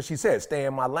lane. Because she said, stay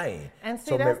in my lane. And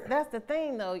see, so that's the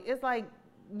thing though. It's like,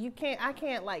 I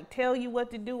can't like tell you what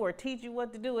to do or teach you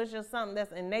what to do. It's just something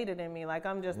that's innate in me. Like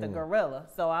I'm just a gorilla.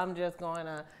 So I'm just going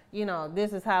to, you know,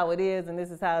 this is how it is and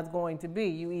this is how it's going to be.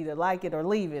 You either like it or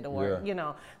leave it or, you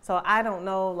know. So I don't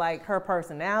know like her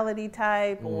personality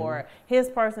type or his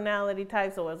personality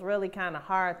type. So it's really kind of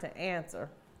hard to answer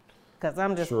because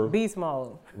I'm just beast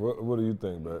mode. What do you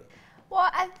think, Beth? Well,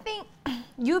 I think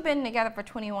you've been together for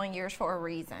 21 years for a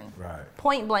reason. Right.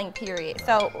 Point blank, period.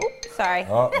 So, oops, sorry. You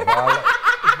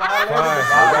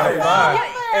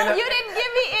didn't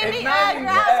give me any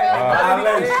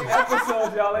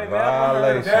episodes y'all ain't never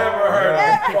heard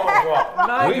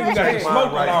of. We even got the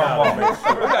smoke alarm off.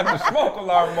 We got the smoke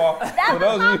alarm off. For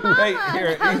those of you who hate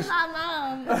hearing East.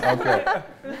 Okay.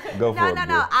 Go for it.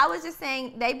 No. I was just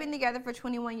saying they've been together for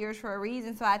 21 years for a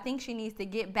reason. So I think she needs to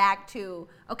get back to,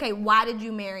 okay, why did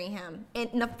you marry him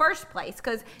in the first place?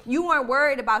 Because you weren't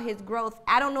worried about his growth.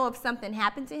 I don't know if something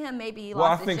happened to him. Maybe he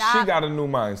lost his job. I think she got a new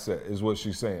mindset, is what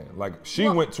she's saying. Like she's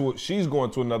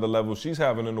going to another level. She's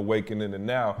having an awakening, and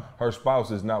now her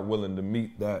spouse is not willing to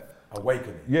meet that.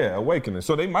 Awakening. Yeah, awakening.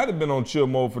 So they might have been on chill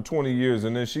mode for 20 years,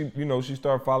 and then she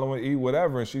started following E,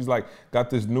 whatever, and she's like got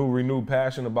this renewed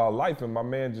passion about life, and my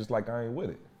man just like, I ain't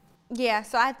with it. Yeah,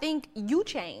 so I think you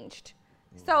changed.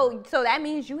 So that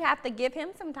means you have to give him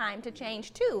some time to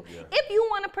change too. Yeah. If you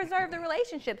want to preserve the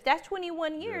relationships, that's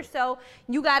 21 years. Yeah. So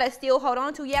you got to still hold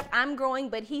on to, yep, I'm growing,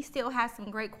 but he still has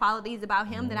some great qualities about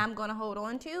him that I'm going to hold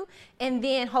on to. And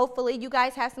then hopefully you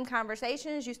guys have some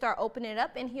conversations, you start opening it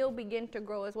up, and he'll begin to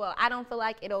grow as well. I don't feel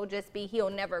like it'll just be he'll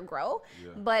never grow,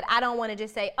 but I don't want to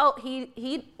just say, oh, he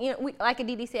you know, like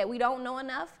Aditi said, we don't know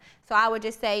enough. So I would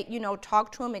just say, you know,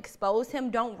 talk to him, expose him,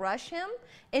 don't rush him,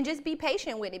 and just be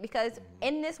patient with it, because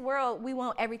in this world, we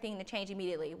want everything to change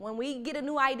immediately. When we get a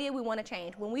new idea, we want to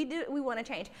change. When we do, we want to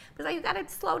change. But like, you got to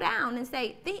slow down and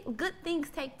say, good things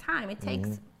take time. It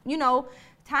takes, you know,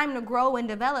 time to grow and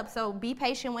develop. So be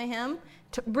patient with him,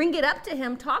 to bring it up to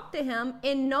him, talk to him,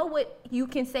 and know what you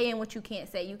can say and what you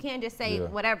can't say. You can't just say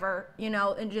whatever, you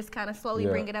know, and just kind of slowly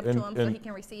bring it up to him so he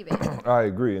can receive it. I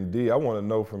agree. And D, I want to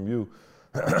know from you,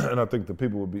 and I think the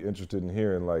people would be interested in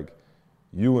hearing, like,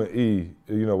 you and E,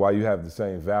 you know, while you have the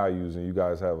same values and you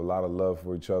guys have a lot of love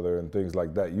for each other and things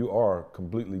like that, you are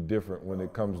completely different when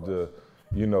it comes to,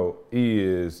 you know, E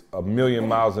is a million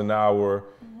miles an hour.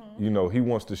 You know, he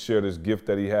wants to share this gift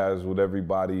that he has with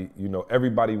everybody. You know,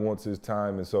 everybody wants his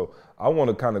time. And so I want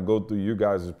to kind of go through you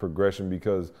guys' progression,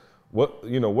 because what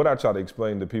I try to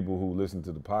explain to people who listen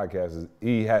to the podcast is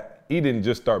E didn't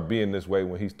just start being this way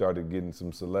when he started getting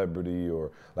some celebrity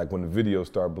or like when the videos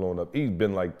started blowing up. He's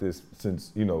been like this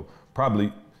since, you know,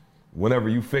 probably whenever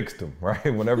you fixed him,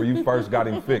 right? Whenever you first got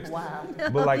him fixed. Wow.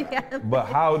 But like, but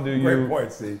how do you? Great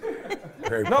point, C.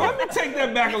 Let me take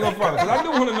that back a little further, because I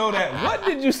do want to know that. What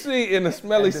did you see in a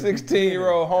smelly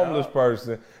 16-year-old homeless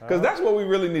person? Because that's what we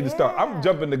really need to start. I'm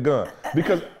jumping the gun,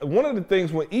 because one of the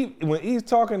things when E's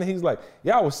talking, he's like,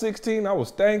 yeah, I was 16, I was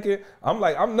stanking. I'm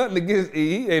like, I'm nothing against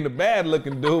E. He ain't a bad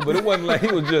looking dude, but it wasn't like he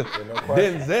was just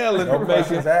Denzel in the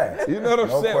making. You know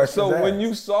what I'm saying? So when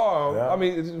you saw him, I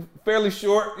mean, it's fairly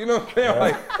short, you know what I'm saying?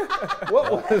 Like, what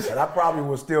was? And I probably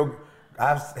was still,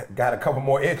 I've got a couple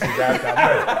more inches after I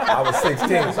met him. I was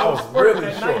 16, so I was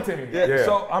really short. Yeah.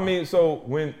 So, I mean, so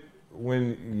when,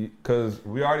 because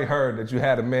we already heard that you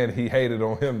had a man he hated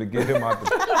on him to get him out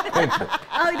the picture.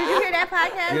 Oh, did you hear that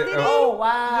podcast, Didi? Oh,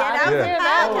 wow. Yeah,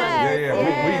 that was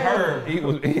the podcast. We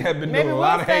heard he had been doing a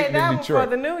lot of hating in Detroit. For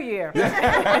the new year.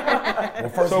 Well,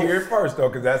 first hear it first, though,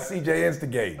 because that's CJ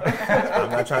instigate. I'm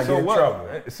not trying to get in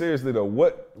trouble. Seriously, though,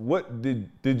 what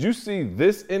did you see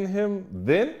this in him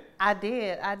then? I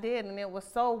did, and it was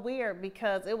so weird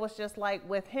because it was just like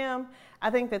with him, I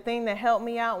think the thing that helped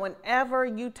me out, whenever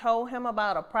you told him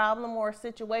about a problem or a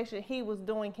situation, he was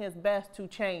doing his best to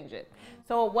change it.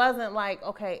 So it wasn't like,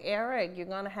 okay, Eric, you're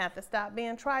gonna have to stop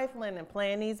being trifling and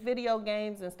playing these video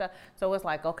games and stuff. So it's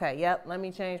like, okay, yep, let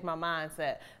me change my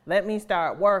mindset. Let me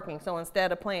start working. So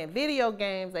instead of playing video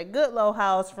games at Goodlow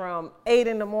House from 8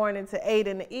 in the morning to 8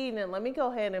 in the evening, let me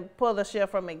go ahead and pull a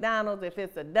shift from McDonald's. If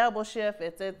it's a double shift,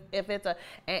 and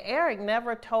Eric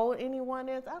never told anyone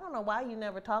this. I don't know why you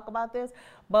never talk about this,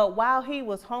 but while he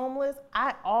was homeless,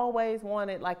 I always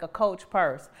wanted like a Coach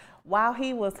purse. While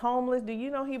he was homeless, do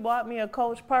you know he bought me a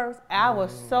Coach purse? I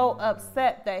was so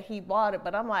upset that he bought it,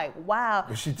 but I'm like, wow.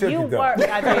 But she took you it though. work.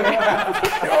 I did.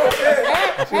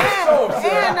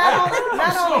 and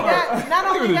not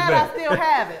only that, I still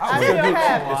have it. I still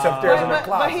have it. It's upstairs in the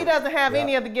closet. But he doesn't have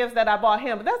any of the gifts that I bought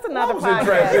him. But that's another was in podcast.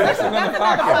 transition. That's another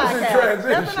podcast.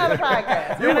 That's another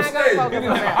podcast. You We're were not gonna focus staying.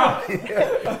 on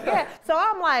that. Yeah. So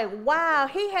I'm like, wow,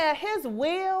 he had his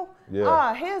will.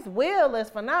 Yeah. His will is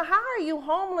phenomenal. How are you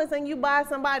homeless and you buy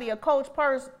somebody a Coach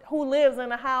purse who lives in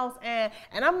a house and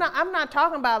I'm not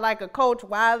talking about like a Coach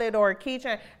wallet or a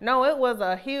keychain. No, it was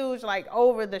a huge like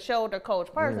over the shoulder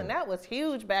Coach purse and that was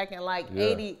huge back in like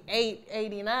 88,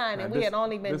 89 and we had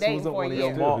only been dating for a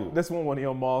year. This one of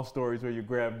your mall stories where you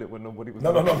grabbed it when nobody was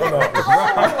No. looking.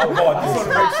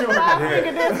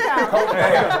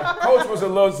 Coach was a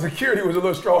little, security was a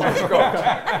little stronger than Coach.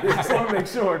 Just want to make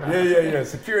sure. Now. Yeah.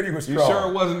 Security was strong. You sure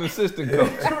it wasn't assistant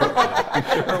coach? You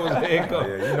sure it was head coach?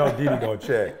 Yeah, you know Didi gonna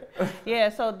check. Yeah,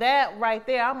 so that right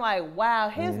there, I'm like, wow,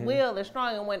 his will is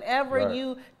strong. And whenever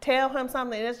you tell him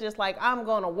something, it's just like, I'm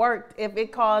going to work if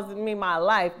it causes me my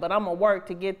life, but I'm going to work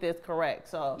to get this correct.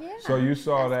 So, So you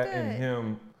saw that in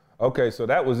him. Okay, so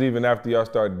that was even after y'all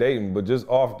started dating, but just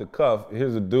off the cuff,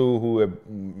 here's a dude who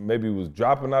maybe was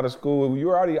dropping out of school. You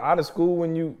were already out of school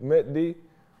when you met D?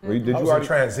 Or did I you was already in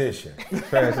transition.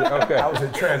 Okay. I was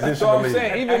in transition. So I'm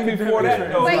saying, even before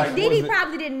that, though, But like, Didi was it-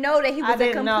 probably didn't know that he was a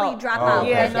didn't know. complete dropout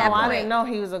Yeah, at that no, I point. didn't know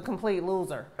he was a complete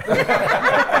loser.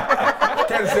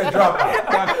 Kansas said drop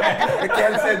out.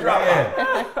 Kansas said drop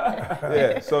out.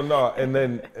 Yeah, so no, and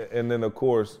then of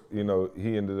course, you know,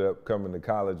 he ended up coming to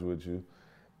college with you.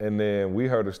 And then we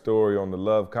heard a story on the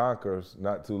Love Conquers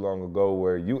not too long ago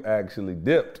where you actually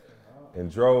dipped and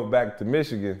drove back to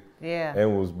Michigan. Yeah.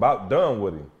 And was about done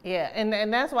with him. Yeah,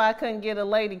 and that's why I couldn't get a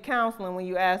lady counseling when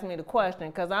you asked me the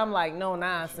question, because I'm like, no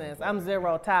nonsense. I'm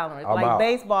zero tolerance. I'm out.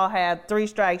 Baseball had 3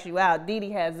 strikes, you out. Didi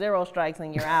has 0 strikes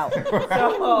and you're out.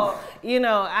 So, you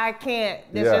know, I can't.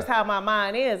 It's just how my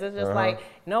mind is. It's just like,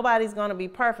 nobody's going to be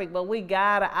perfect, but we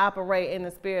got to operate in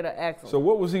the spirit of excellence. So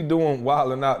what was he doing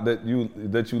wilding out that you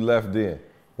left in?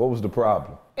 What was the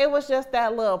problem? It was just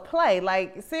that little play.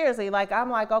 Like, seriously, like, I'm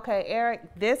like, okay, Eric,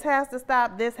 this has to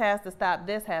stop, this has to stop,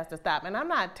 this has to stop. And I'm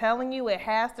not telling you it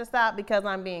has to stop because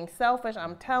I'm being selfish.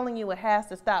 I'm telling you it has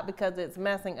to stop because it's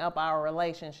messing up our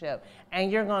relationship.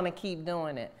 And you're going to keep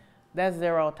doing it. That's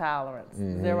 0 tolerance.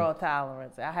 0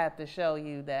 tolerance. I have to show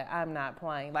you that I'm not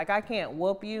playing. Like, I can't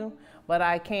whoop you, but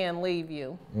I can leave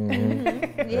you. He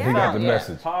got the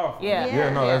message. Powerful. Yeah,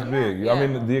 no, that's big. I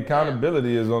mean, the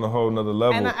accountability is on a whole nother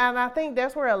level. And I think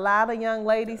that's where a lot of young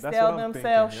ladies That's sell what I'm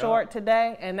themselves thinking, short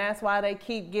today, and that's why they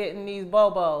keep getting these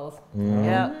bobos.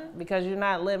 Yep, because you're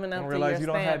not living up And to your realize you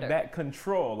don't have standard. that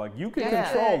control. Like you can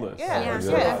Yeah. control this.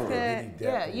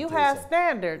 Yeah, you have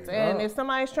standards, and if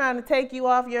somebody's trying to take you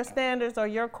off your standards or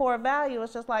your core value,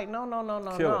 it's just like no.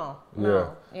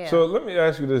 Yeah. So let me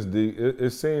ask you this, D.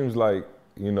 It seems like,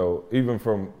 you know, even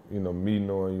from, you know, me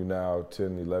knowing you now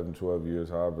 10, 11, 12 years,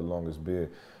 however long it's been,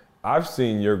 I've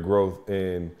seen your growth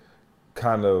in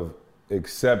kind of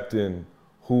accepting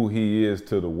who he is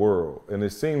to the world. And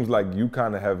it seems like you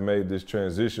kind of have made this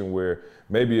transition where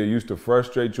maybe it used to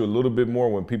frustrate you a little bit more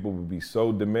when people would be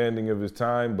so demanding of his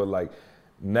time, but like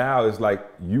now it's like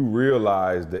you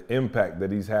realize the impact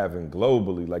that he's having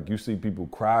globally. Like you see people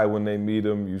cry when they meet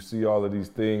him, you see all of these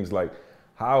things. Like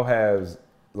how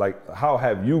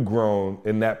have you grown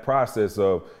in that process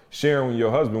of sharing your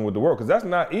husband with the world? Because that's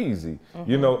not easy,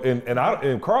 you know.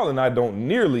 And Carl and I don't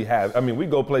nearly have. I mean, we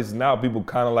go places now. People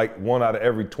kind of like 1 out of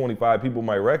every 25 people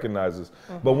might recognize us.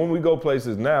 But when we go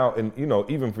places now, and you know,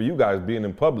 even for you guys being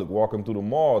in public, walking through the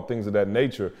mall, things of that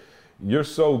nature, you're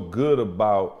so good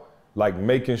about like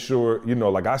making sure, you know,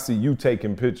 like I see you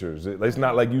taking pictures. It's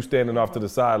not like you standing off to the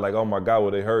side like, oh my God,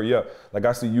 will they hurry up? Like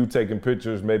I see you taking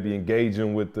pictures, maybe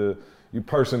engaging with the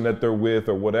person that they're with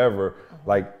or whatever.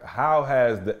 Like how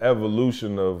has the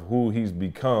evolution of who he's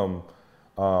become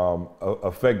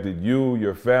affected you,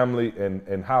 your family,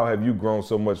 and how have you grown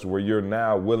so much where you're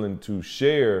now willing to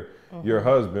share your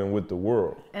husband with the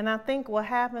world. And I think what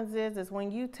happens is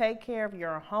when you take care of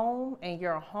your home and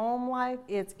your home life,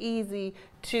 it's easy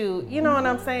to, you know what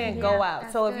I'm saying, go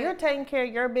out. So if you're taking care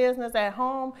of your business at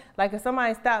home, like if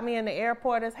somebody stopped me in the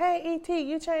airport and says, hey, E.T.,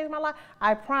 you changed my life,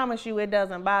 I promise you it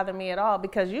doesn't bother me at all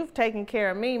because you've taken care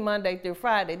of me Monday through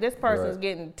Friday. This person's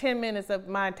getting 10 minutes of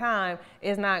my time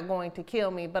is not going to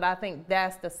kill me, but I think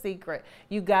that's the secret.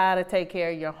 You got to take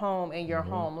care of your home and your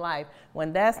home life.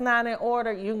 When that's not in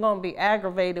order, you're going to be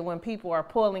aggravated when people are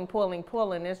pulling.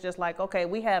 It's just like, okay,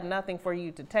 we have nothing for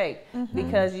you to take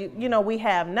because, you know, we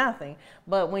have nothing.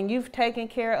 But when you've taken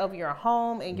care of your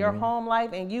home and your home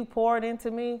life and you poured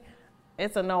into me,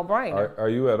 it's a no-brainer. Are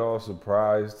you at all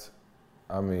surprised,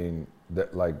 I mean,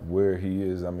 that like where he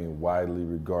is, I mean, widely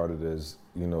regarded as,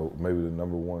 you know, maybe the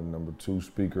number 1, number 2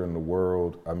 speaker in the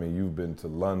world? I mean, you've been to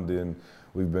London,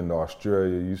 we've been to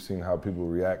Australia, you've seen how people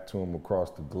react to him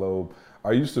across the globe.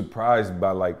 Are you surprised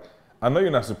by, like, I know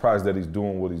you're not surprised that he's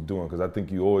doing what he's doing, because I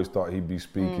think you always thought he'd be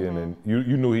speaking and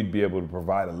you knew he'd be able to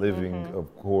provide a living,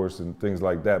 of course, and things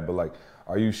like that. But like,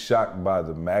 are you shocked by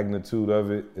the magnitude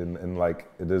of it? And like,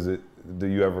 do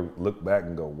you ever look back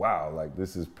and go, wow, like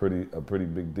this is a pretty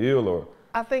big deal? Or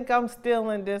I think I'm still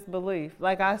in disbelief.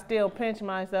 Like, I still pinch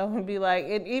myself and be like,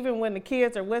 and even when the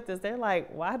kids are with us, they're like,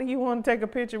 why do you want to take a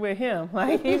picture with him?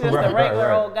 Like, he's just a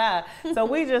regular old guy. So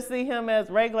we just see him as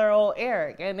regular old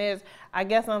Eric. And I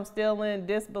guess I'm still in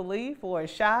disbelief or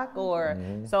shock, or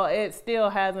so it still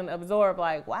hasn't absorbed,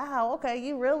 like, wow, okay,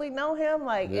 you really know him?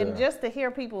 Like, and just to hear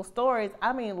people's stories,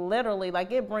 I mean, literally,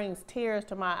 like, it brings tears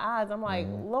to my eyes. I'm like,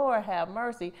 Lord have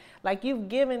mercy. Like, you've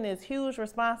given this huge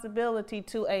responsibility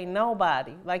to a nobody.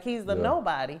 Like, he's the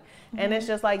nobody. And it's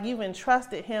just like you've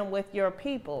entrusted him with your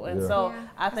people. And so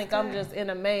I think I'm just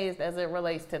amazed as it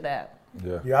relates to that.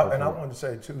 Yeah, and I wanted to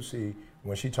say too, see,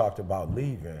 when she talked about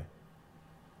leaving,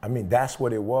 I mean, that's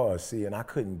what it was, see, and I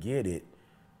couldn't get it,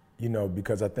 you know,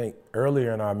 because I think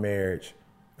earlier in our marriage,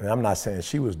 and I'm not saying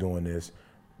she was doing this,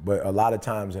 but a lot of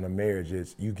times in a marriage,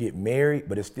 it's you get married,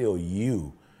 but it's still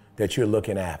you that you're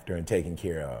looking after and taking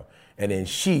care of. And then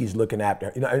she's looking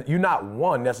after, you know, you're not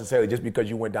one necessarily just because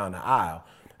you went down the aisle.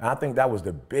 And I think that was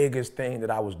the biggest thing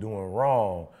that I was doing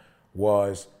wrong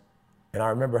was, and I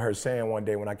remember her saying one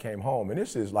day when I came home, and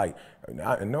this is like,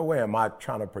 in no way am I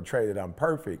trying to portray that I'm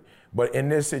perfect, but in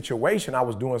this situation, I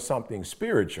was doing something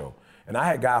spiritual. And I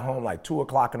had got home like 2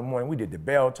 o'clock in the morning. We did the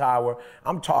bell tower.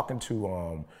 I'm talking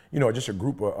to, you know, just a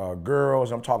group of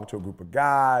girls. I'm talking to a group of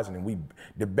guys, and then we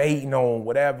debating on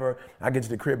whatever. I get to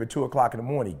the crib at 2 o'clock in the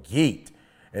morning, geeked.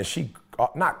 And she,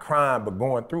 not crying, but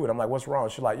going through it. I'm like, what's wrong?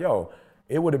 She's like, yo,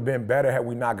 it would have been better had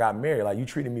we not got married. Like, you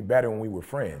treated me better when we were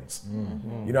friends.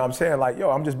 You know what I'm saying? Like, yo,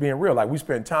 I'm just being real. Like, we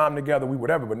spent time together, we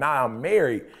whatever, but now I'm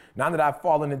married. Now that I've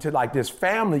fallen into like this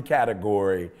family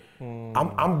category,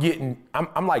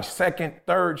 I'm like second,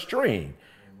 third string.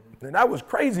 And that was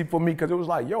crazy for me because it was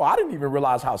like, yo, I didn't even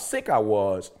realize how sick I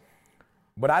was,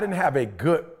 but I didn't have a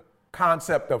good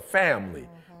concept of family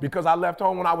because I left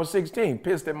home when I was 16,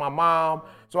 pissed at my mom.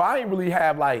 So I didn't really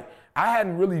have like, I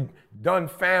hadn't really done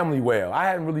family well. I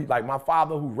hadn't really, like my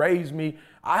father who raised me,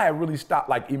 I had really stopped,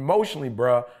 like emotionally,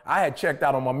 bruh, I had checked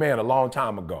out on my man a long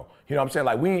time ago. You know what I'm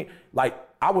saying? Like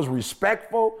I was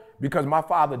respectful because my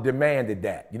father demanded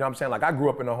that. You know what I'm saying? Like I grew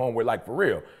up in a home where, like, for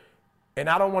real. And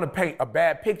I don't want to paint a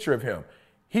bad picture of him.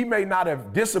 He may not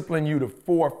have disciplined you the 4th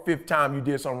or 5th time you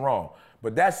did something wrong.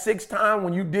 But that 6th time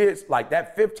when you did, like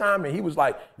that 5th time, and he was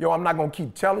like, yo, I'm not going to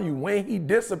keep telling you. When he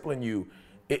disciplined you,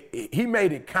 he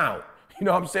made it count. You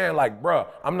know what I'm saying? Like, bruh,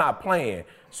 I'm not playing.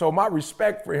 So my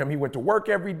respect for him, he went to work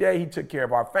every day. He took care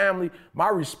of our family. My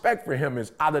respect for him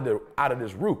is out of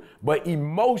this roof. But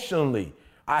emotionally,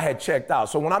 I had checked out.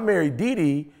 So when I married Dee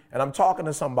Dee and I'm talking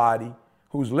to somebody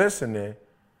who's listening,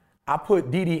 I put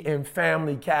Dee Dee in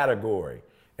family category.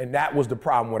 And that was the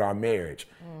problem with our marriage.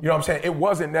 You know what I'm saying? It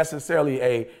wasn't necessarily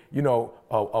a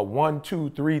 1, 2,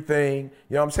 3 thing.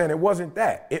 You know what I'm saying? It wasn't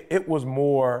that. It was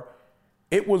more,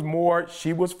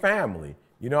 she was family.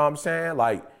 You know what I'm saying?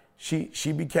 Like,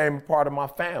 she became a part of my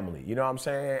family. You know what I'm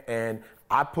saying? And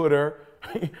I put her,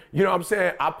 you know what I'm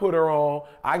saying? I put her on,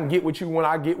 I can get with you when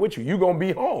I get with you. You gonna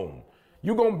be home.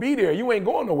 You gonna be there. You ain't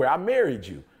going nowhere. I married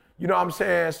you. You know what I'm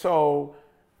saying? So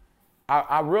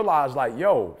I realized, like,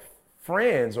 yo,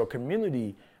 friends or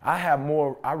community,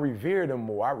 I revere them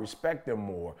more. I respect them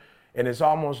more. And it's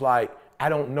almost like, I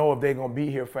don't know if they're gonna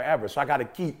be here forever. So I gotta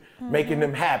keep making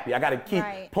them happy. I gotta keep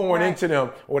pouring into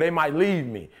them or they might leave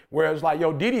me. Whereas like,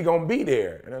 yo, Dee Dee gonna be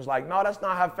there. And it's like, no, that's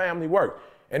not how family works.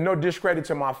 And no discredit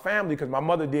to my family because my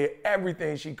mother did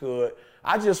everything she could.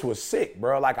 I just was sick,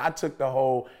 bro. Like I took the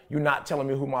whole, you not telling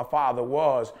me who my father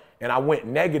was and I went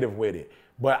negative with it.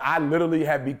 but I literally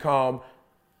have become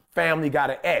family got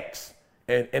an X.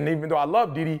 And even though I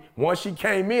love Didi, once she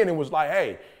came in and was like,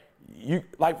 hey, you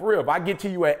like for real, if I get to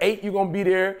you at 8, you're gonna be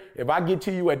there. If I get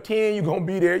to you at 10, you're gonna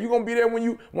be there. You're gonna be there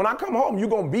when I come home, you're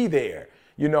gonna be there.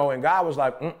 You know, and God was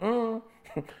like,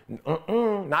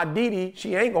 not Didi,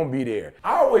 she ain't gonna be there.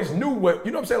 I always knew what,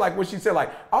 you know what I'm saying? Like what she said, like,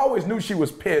 I always knew she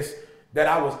was pissed that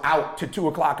I was out to 2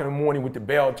 o'clock in the morning with the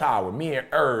bell tower, me and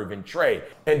Irv and Trey.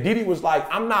 And Didi was like,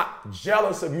 I'm not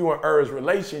jealous of you and Irv's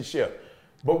relationship,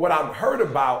 but what I've heard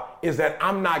about is that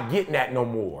I'm not getting that no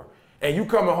more. And you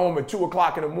coming home at 2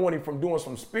 o'clock in the morning from doing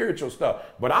some spiritual stuff.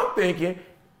 But I'm thinking,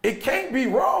 it can't be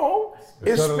wrong.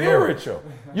 It's spiritual.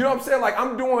 You know what I'm saying? Like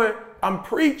I'm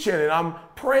preaching and I'm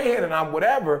praying and I'm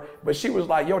whatever. But she was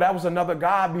like, yo, that was another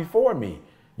God before me.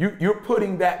 You're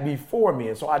putting that before me.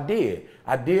 And so I did.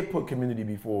 I did put community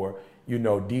before, you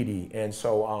know, Didi. And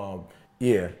so,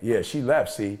 yeah, she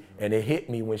left, see. And it hit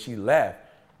me when she left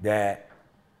that,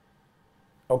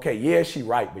 okay, yeah, she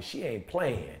right, but she ain't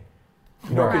playing.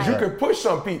 You know, because you could push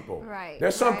some people. Right.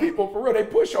 There's some people, for real, they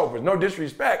pushovers, no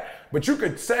disrespect. But you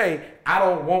could say, I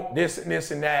don't want this and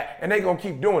this and that, and they gonna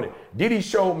keep doing it. Didi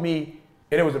showed me,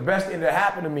 and it was the best thing that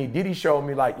happened to me, Didi showed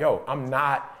me like, yo, I'm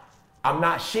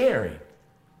not sharing.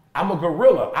 I'm a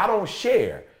gorilla, I don't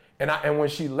share. And when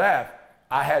she left,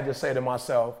 I had to say to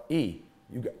myself, you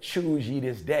got, choose ye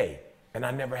this day. And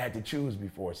I never had to choose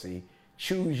before, see?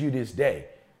 Choose you this day.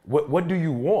 What do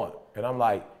you want? And I'm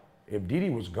like, if Didi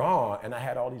was gone and I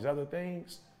had all these other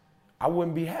things, I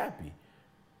wouldn't be happy.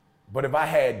 But if I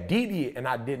had Didi and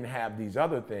I didn't have these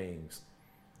other things,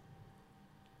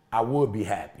 I would be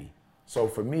happy. So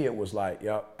for me, it was like,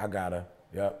 I gotta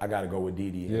go with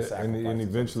Didi. And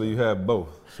eventually you have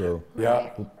both. So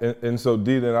and so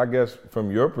Didi, I guess from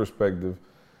your perspective,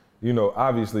 you know,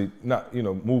 obviously not, you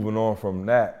know, moving on from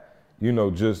that, you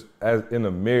know, just as in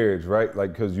a marriage, right?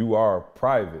 Like, cause you are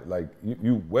private, like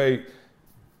you way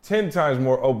 10 times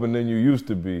more open than you used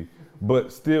to be,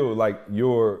 but still like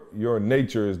your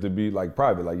nature is to be like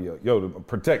private, like yo, to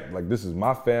protect, like this is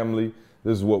my family,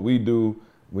 this is what we do,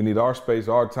 we need our space,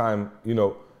 our time, you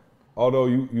know, although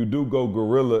you do go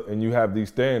gorilla and you have these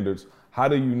standards, how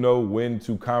do you know when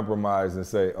to compromise and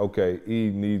say, okay,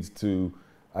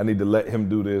 I need to let him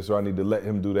do this or I need to let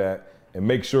him do that and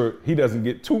make sure he doesn't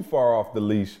get too far off the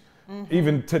leash.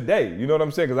 Even today, you know what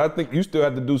I'm saying? Because I think you still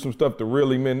have to do some stuff to reel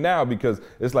him in now because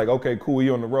it's like, okay, cool, he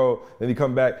on the road. Then he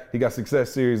come back, he got Success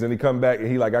Series, and he come back and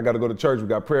he like, I got to go to church. We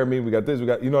got prayer meeting, we got this, we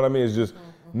got, you know what I mean? It's just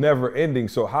never ending.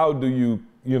 So how do you,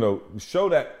 you know, show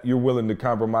that you're willing to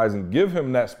compromise and give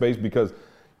him that space? Because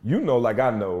you know, like I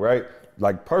know, right?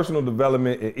 Like personal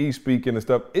development and e-speaking and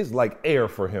stuff, it's like air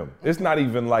for him. It's not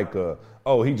even like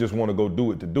he just want to go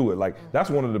do it to do it. Like that's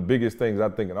one of the biggest things I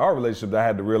think in our relationship that I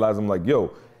had to realize. I'm like,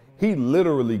 yo, he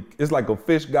literally, it's like a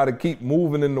fish got to keep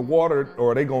moving in the water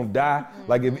or they gonna die.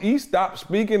 Like if he stopped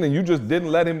speaking and you just didn't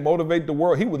let him motivate the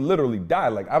world, he would literally die.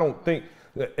 Like I don't think,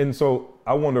 and so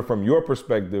I wonder from your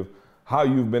perspective, how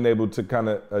you've been able to kind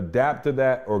of adapt to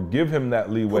that or give him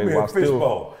that leeway while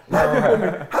still.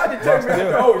 How'd you take me to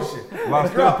the ocean?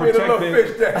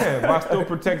 While still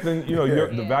protecting, you know,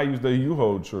 the values that you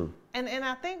hold true. And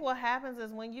I think what happens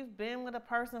is when you've been with a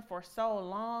person for so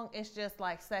long, it's just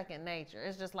like second nature.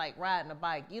 It's just like riding a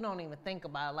bike. You don't even think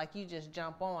about it. Like you just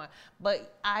jump on.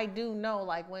 But I do know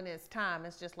like when it's time,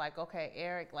 it's just like, okay,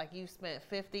 Eric, like you spent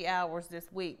 50 hours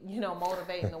this week, you know,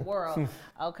 motivating the world.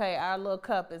 Okay, our little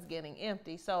cup is getting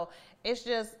empty. So it's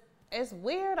just, it's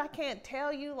weird. I can't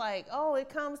tell you like, oh, it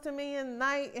comes to me in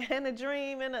night in a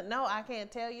dream. No, I can't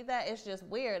tell you that. It's just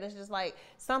weird. It's just like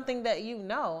something that you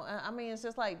know. I mean, it's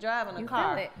just like driving a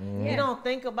car. You don't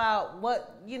think about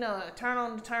what, you know, turn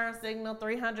on the turn signal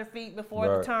 300 feet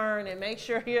before the turn and make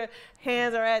sure your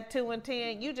hands are at 2 and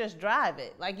 10. You just drive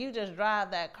it. Like you just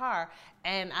drive that car.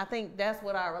 And I think that's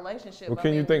what our relationship. Well,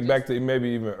 can you think back to maybe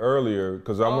even earlier?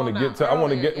 Because I want to get to,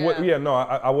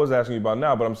 I was asking you about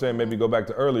now, but I'm saying maybe go back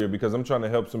to earlier because I'm trying to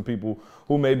help some people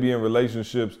who may be in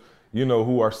relationships, you know,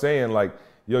 who are saying like,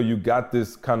 yo, you got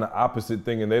this kind of opposite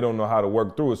thing and they don't know how to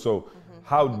work through it. So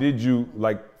how did you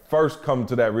like first come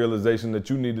to that realization that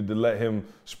you needed to let him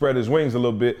spread his wings a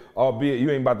little bit, albeit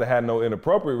you ain't about to have no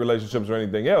inappropriate relationships or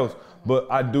anything else, but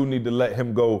I do need to let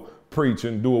him go preach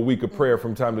and do a week of prayer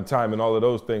from time to time and all of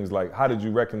those things. Like, how did you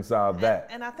reconcile that?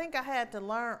 And I think I had to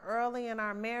learn early in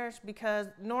our marriage because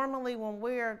normally when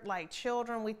we're like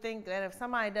children, we think that if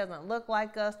somebody doesn't look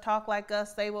like us, talk like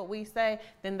us, say what we say,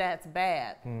 then that's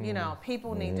bad. You know,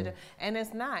 people need to do, and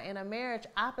it's not. In a marriage,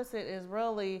 opposite is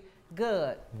really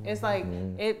good. It's like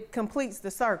it completes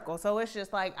the circle. So it's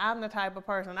just like, I'm the type of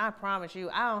person, I promise you,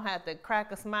 I don't have to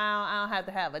crack a smile. I don't have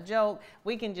to have a joke.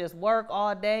 We can just work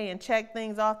all day and check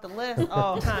things off the list.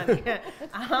 Oh, honey,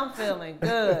 I'm feeling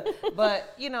good.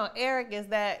 But, you know, Eric is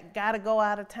that got to go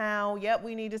out of town. Yep,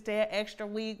 we need to stay an extra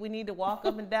week. We need to walk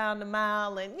up and down the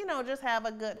mile and, you know, just have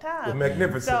a good time. The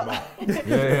magnificent mile.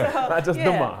 So, not just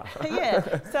the mile.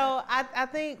 So I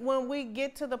think when we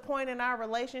get to the point in our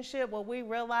relationship where we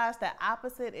realize that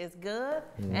opposite is good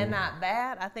and not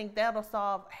bad, I think that'll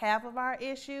solve half of our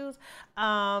issues.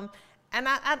 And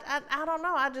I don't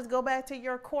know. I just go back to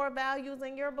your core values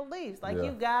and your beliefs. Like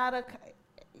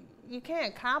you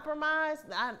can't compromise.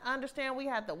 I understand we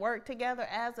have to work together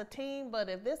as a team, but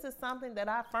if this is something that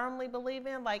I firmly believe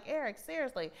in, like Eric,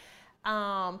 seriously,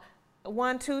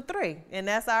 1, 2, 3, and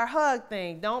that's our hug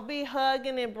thing. Don't be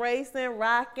hugging, embracing,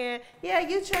 rocking. Yeah,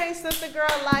 you changed Sister Girl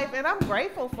life, and I'm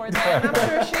grateful for that, and I'm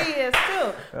sure she is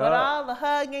too. But all the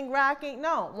hugging, rocking,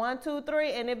 no, 1, 2,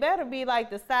 3, and it better be like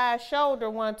the side shoulder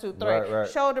 1, 2, 3, right.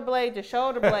 Shoulder blade to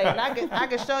shoulder blade. And I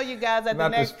can show you guys at the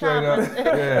next conference.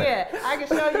 I can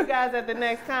show you guys at the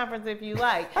next conference if you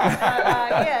like.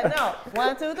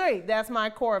 1, 2, 3. That's my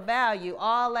core value.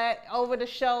 All that over the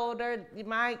shoulder.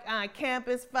 My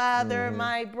campus father.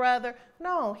 My brother.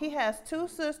 No, he has 2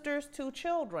 sisters, 2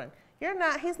 children.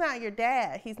 He's not your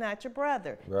dad. He's not your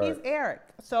brother. Right. He's Eric.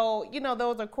 So, you know,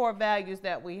 those are core values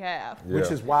that we have. Yeah.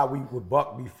 Which is why we were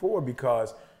buck before,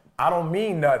 because I don't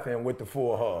mean nothing with the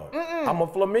full hug. I'm a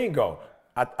flamingo.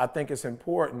 I think it's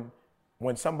important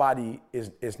when somebody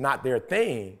is not their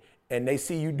thing and they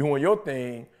see you doing your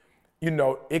thing, you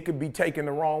know, it could be taken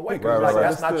the wrong way.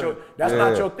 That's not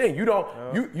your thing. You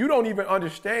don't even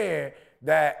understand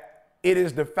that it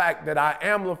is the fact that I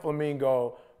am the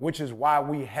flamingo, which is why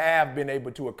we have been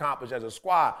able to accomplish as a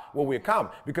squad what we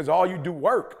accomplished. Because all you do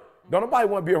work. Don't nobody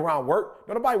want to be around work.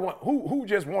 Don't nobody want who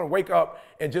just want to wake up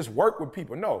and just work with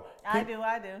people. No. I do.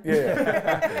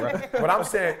 Yeah. But I'm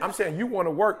saying you want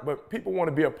to work, but people want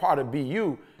to be a part of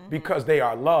BU because they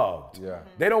are loved. Yeah.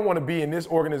 They don't want to be in this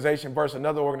organization versus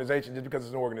another organization just because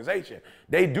it's an organization.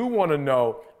 They do want to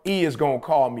know E is going to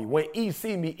call me. When E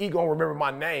see me, E going to remember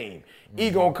my name. E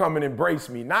going to come and embrace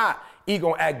me. Not E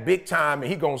going to act big time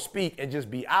and he going to speak and just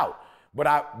be out.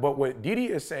 But what Didi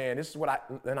is saying, this is what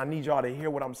I need y'all to hear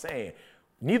what I'm saying.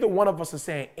 Neither one of us is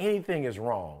saying anything is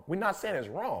wrong. We're not saying it's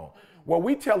wrong. What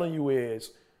we're telling you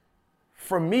is,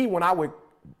 for me, when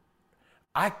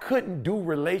I couldn't do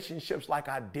relationships like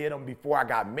I did them before I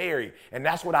got married. And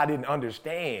that's what I didn't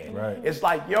understand. Right. It's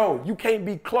like, yo, you can't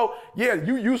be close. Yeah,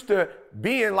 you used to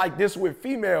being like this with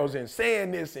females and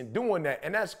saying this and doing that.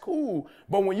 And that's cool.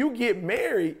 But when you get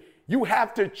married, you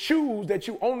have to choose that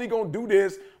you only gonna do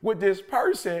this with this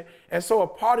person. And so a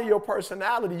part of your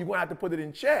personality, you're gonna have to put it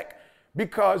in check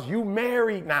because you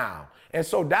married now. And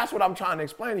so that's what I'm trying to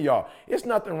explain to y'all. It's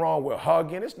nothing wrong with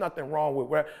hugging. It's nothing wrong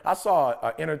with I saw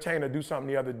an entertainer do something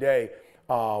the other day.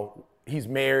 He's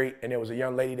married, and there was a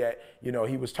young lady that, you know,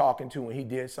 he was talking to, and he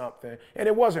did something, and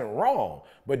it wasn't wrong.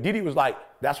 But Didi was like,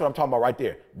 that's what I'm talking about right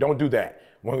there. Don't do that.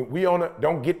 When we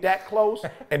don't get that close,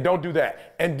 and don't do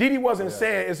that. And Didi wasn't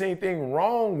saying there's anything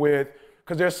wrong with,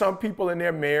 because there's some people in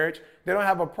their marriage, they don't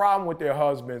have a problem with their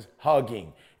husbands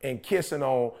hugging and kissing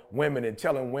on women and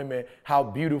telling women how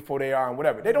beautiful they are and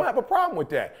whatever. They don't have a problem with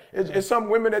that. It's some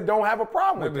women that don't have a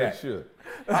problem with that. Maybe they should.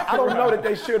 I don't know that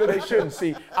they should or they shouldn't.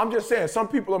 See, I'm just saying some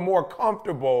people are more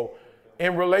comfortable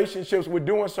in relationships with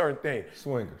doing certain things.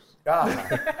 Swingers.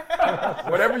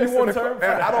 Whatever you want to call it.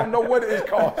 I don't know what it is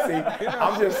called. See,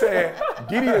 I'm just saying,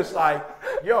 Didi is like,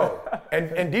 yo,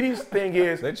 and Didi's thing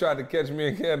is. They tried to catch me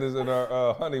and Candace in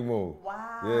our honeymoon.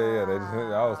 Wow. Yeah.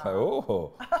 I was like,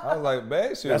 oh. I was like,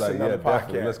 man. She was like, yeah,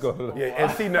 definitely. Let's go. Yeah,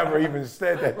 and she never even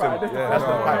said that to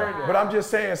me. But I'm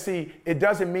just saying, see, it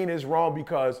doesn't mean it's wrong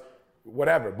because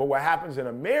whatever. But what happens in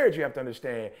a marriage, you have to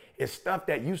understand, is stuff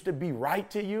that used to be right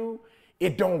to you,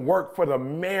 it don't work for the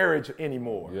marriage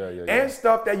anymore. And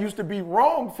stuff that used to be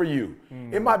wrong for you.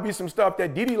 It might be some stuff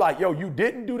that Didi like, yo, you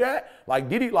didn't do that. Like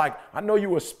Didi, like, I know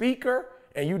you a speaker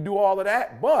and you do all of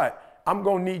that, but I'm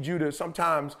gonna need you to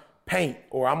sometimes paint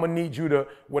or I'm gonna need you to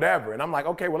whatever. And I'm like,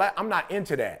 okay, well, I'm not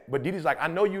into that. But Didi's like, I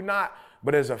know you're not,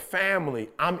 but as a family,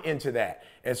 I'm into that.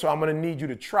 And so I'm gonna need you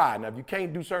to try. Now, if you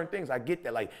can't do certain things, I get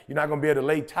that. Like, you're not gonna be able to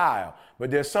lay tile,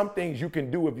 but there's some things you can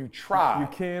do if you try. You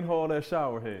can hold that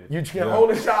shower head. You can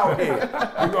hold a shower head. You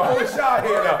can hold a shower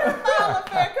head up.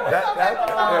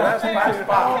 That's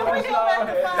foul.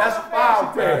 That's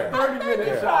foul fair.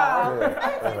 30-minute shower.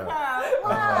 Wow,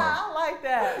 I like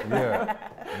that. Yeah.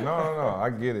 No. I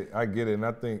get it. And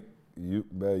I think you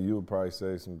would probably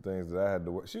say some things that I had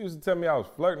to work. She used to tell me I was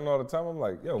flirting all the time. I'm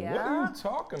like, yo, what are you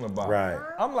talking about? Right.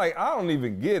 I'm like, I don't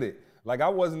even get it. Like, I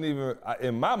wasn't even,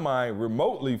 in my mind,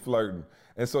 remotely flirting.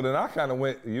 And so then I kind of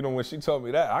went, when she told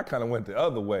me that, I kind of went the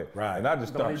other way. Right. And I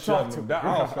just started shutting them down.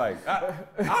 I was like,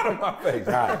 out of my face.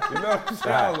 Right. You know what I'm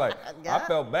saying? I was like, I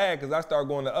felt bad because I started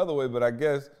going the other way, but I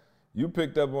guess you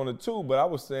picked up on it too, but I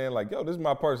was saying like, yo, this is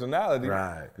my personality.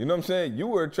 Right. You know what I'm saying? You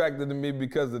were attracted to me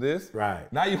because of this.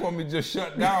 Right. Now you want me to just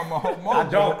shut down my whole mojo. I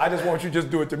don't. I just want you to just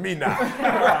do it to me now.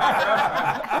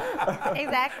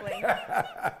 Exactly.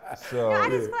 So, I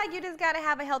just feel like you just got to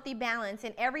have a healthy balance,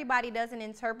 and everybody doesn't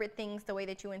interpret things the way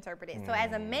that you interpret it. So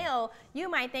as a male, you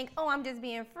might think, oh, I'm just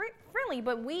being friendly,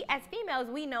 but we as females,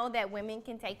 we know that women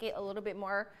can take it a little bit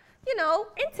more,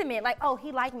 intimate. Like, oh,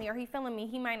 he liked me or he feeling me.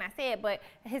 He might not say it, but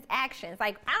his actions.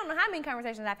 Like, I don't know how many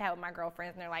conversations I've had with my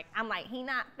girlfriends, and they're like, I'm like, he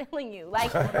not feeling you.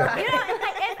 Like, and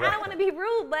I don't want to be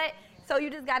rude, but so you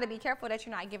just got to be careful that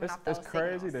you're not giving off those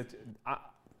signals. It's crazy that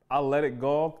I'll let it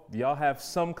go. Y'all have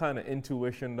some kind of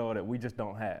intuition though that we just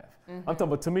don't have. I'm talking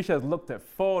about Tamisha has looked at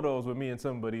photos with me and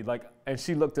somebody and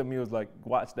she looked at me and was like,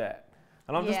 watch that.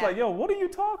 And I'm just like, yo, what are you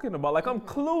talking about? Like, I'm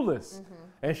clueless.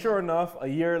 And sure enough, a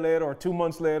year later or 2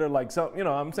 months later, like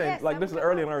I'm saying, like this is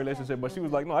early in our relationship, but she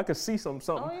was like, no, I could see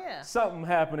something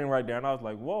happening right there. And I was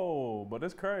like, whoa, but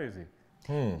it's crazy.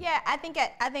 Yeah, I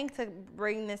think to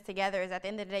bring this together is at the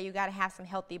end of the day, you got to have some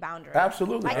healthy boundaries.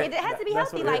 Absolutely. Like it has to be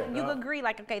healthy. Like you Yeah. agree,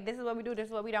 like, okay, this is what we do, this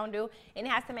is what we don't do, and it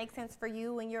has to make sense for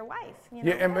you and your wife.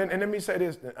 Yeah, and let me say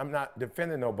this: I'm not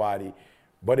defending nobody,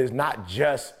 but it's not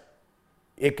just.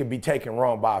 It could be taken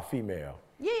wrong by a female.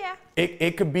 Yeah.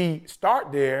 It could be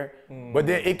start there, but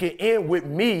then it could end with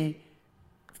me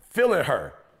feeling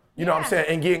her. You know what I'm saying?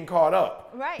 And getting caught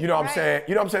up. Right. You know what I'm saying?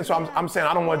 You know what I'm saying? So I'm saying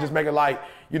I don't want to just make it like,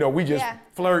 we just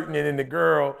flirting and then the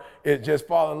girl is just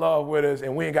fall in love with us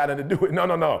and we ain't got nothing to do with it.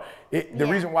 No. The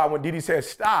reason why when Didi said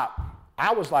stop,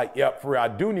 I was like, yep, for real, I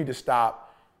do need to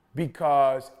stop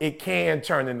because it can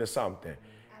turn into something.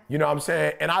 You know what I'm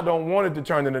saying? And I don't want it to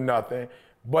turn into nothing.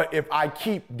 But if I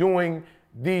keep doing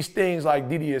these things like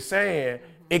Didi is saying,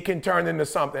 it can turn into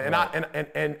something. And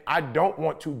I don't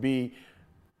want to be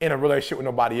in a relationship with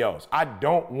nobody else. I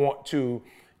don't want to,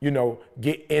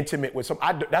 get intimate with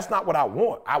that's not what I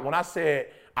want. When I said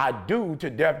I do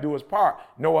to death do us part,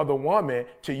 no other woman,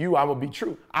 to you I will be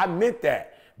true. I meant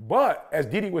that. But as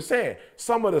Didi was saying,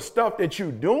 some of the stuff that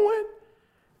you're doing,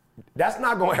 that's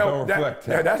not going to help. That's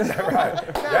not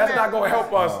right. That's not going to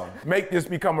help us make this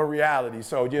become a reality.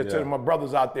 So just to my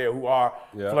brothers out there who are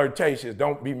flirtatious,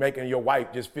 don't be making your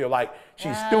wife just feel like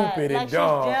she's stupid and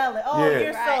dumb. She's jealous. Oh,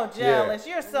 you're so jealous.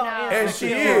 You're so And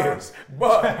she is,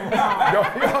 but you know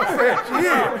what I'm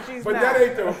saying? She is, but that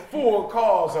ain't the full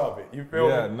cause of it. You feel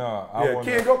me? Yeah,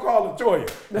 Kid, go call LaToya.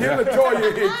 Get LaToya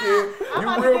here, kid.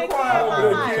 You real quiet over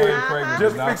there, kid.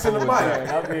 Just fixing the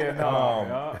mic.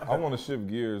 I want to shift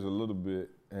gears a little bit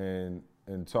and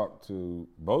talk to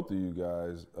both of you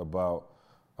guys about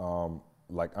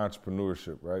like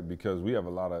entrepreneurship, right? Because we have a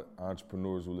lot of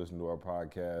entrepreneurs who listen to our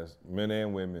podcast, men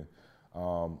and women,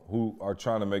 who are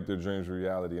trying to make their dreams a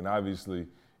reality. And obviously,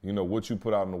 what you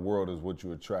put out in the world is what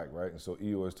you attract, right? And so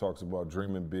E always talks about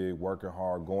dreaming big, working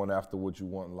hard, going after what you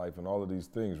want in life and all of these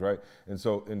things, right? And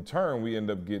so in turn, we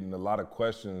end up getting a lot of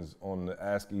questions on the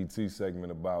Ask ET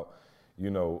segment about,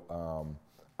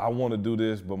 I want to do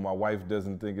this, but my wife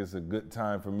doesn't think it's a good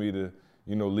time for me to,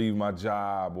 leave my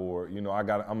job, or,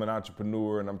 I'm an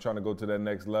entrepreneur and I'm trying to go to that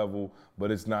next level,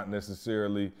 but it's not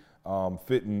necessarily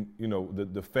fitting,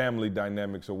 the family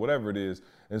dynamics or whatever it is.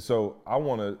 And so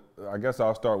I guess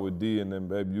I'll start with D, and then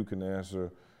babe, you can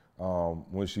answer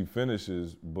when she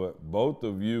finishes. But both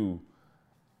of you,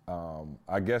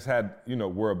 I guess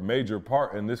were a major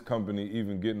part in this company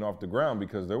even getting off the ground,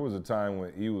 because there was a time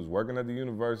when he was working at the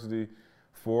university,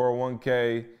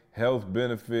 401k, health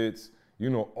benefits,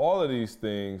 all of these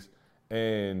things.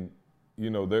 And,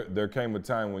 there came a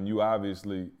time when you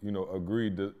obviously,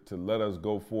 agreed to let us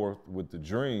go forth with the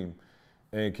dream.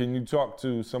 And can you talk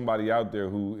to somebody out there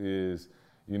who is,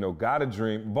 got a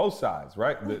dream, both sides,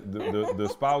 right? The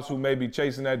spouse who may be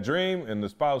chasing that dream, and the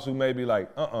spouse who may be like,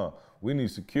 we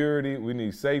need security, we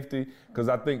need safety. Because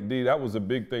I think, D, that was a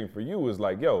big thing for you, is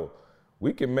like, yo,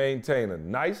 we can maintain a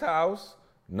nice house,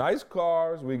 nice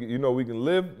cars, we can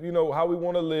live, how we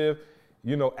want to live,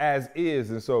 as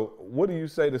is. And so what do you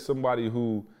say to somebody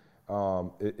who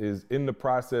is in the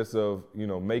process of,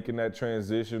 making that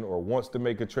transition or wants to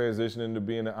make a transition into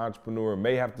being an entrepreneur,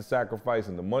 may have to sacrifice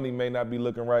and the money may not be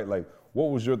looking right. Like,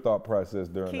 what was your thought process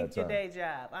during that time? Keep your day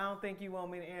job. I don't think you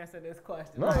want me to answer this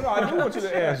question. No, I do want you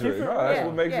to answer it. No, that's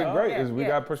what makes it great is we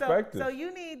got perspective. So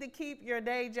you need to keep your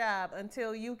day job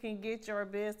until you can get your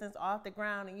business off the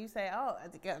ground and you say, oh,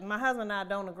 my husband and I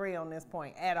don't agree on this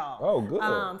point at all. Oh, good.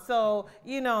 So,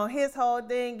 his whole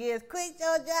thing is quit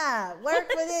your job, work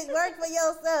for this, work for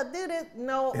yourself, do this.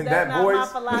 No, that's not my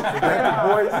philosophy.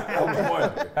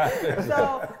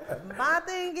 So my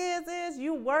thing is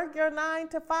you work your 9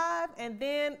 to 5 and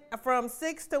then from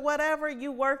 6 to whatever,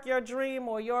 you work your dream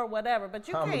or your whatever. But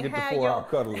you can't have your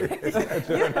cuddling. you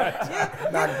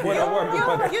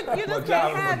just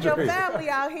can't have your family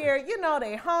out here,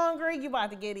 they hungry, you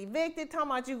about to get evicted, talking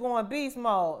about you going beast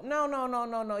mode. No.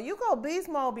 You go beast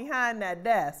mode behind that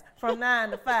desk from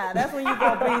 9 to 5. That's when you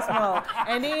go beast mode.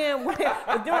 And then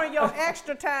during your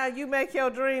extra time, you make your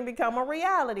dream become a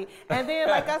reality. And then,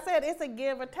 like I said, it's a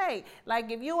give or take. Like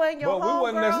if you and your homegirl. But we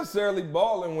wasn't necessarily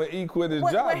balling when E quit his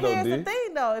job, but though, here's the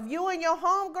thing, though. If you and your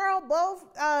homegirl both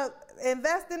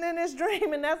investing in his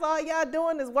dream and that's all y'all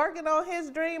doing is working on his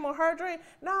dream or her dream,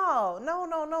 no.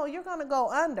 You're going to go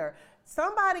under.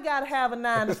 Somebody got to have a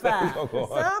 9 to 5.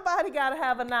 Somebody got to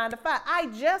have a 9 to 5. I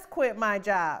just quit my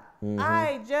job.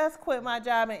 I just quit my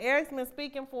job. And Eric's been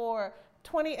speaking for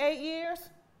 28 years.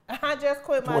 I just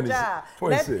quit my job.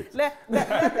 26. Let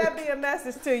that be a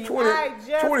message to you. I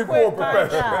just quit my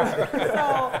job.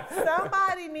 So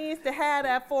somebody needs to have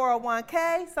that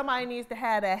 401k. Somebody needs to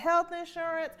have that health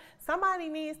insurance. Somebody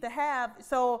needs to have,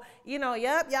 y'all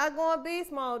going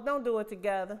beast mode. Don't do it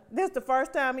together. This is the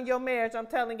first time in your marriage I'm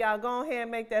telling y'all, go ahead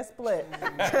and make that split.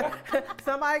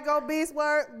 Somebody go beast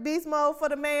mode for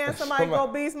the man. Somebody go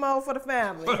beast mode for the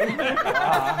family. You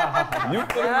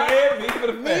for the man, me for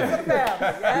the family. Me for the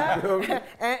family, yeah.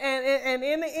 And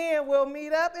in the end, we'll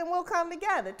meet up and we'll come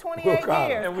together. 28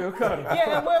 years. And we'll cuddle.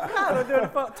 Yeah, and we'll cuddle.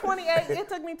 28. It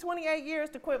took me 28 years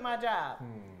to quit my job.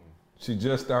 She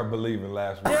just started believing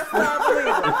last week. Just started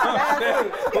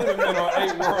believing. Put him in on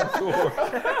 8 world tour.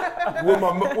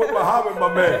 with Muhammad, my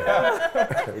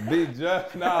man. Be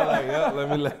just now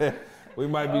like, we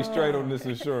might be straight on this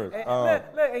insurance.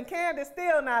 Look, and Candace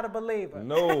still not a believer.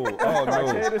 No, no.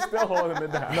 Candace still holding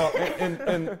it down. No,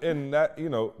 and that,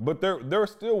 but there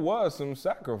still was some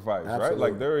sacrifice, Absolutely. right?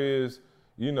 Like there is,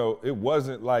 it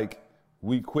wasn't like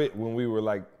we quit when we were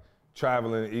like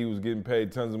traveling and he was getting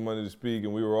paid tons of money to speak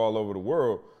and we were all over the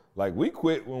world. Like we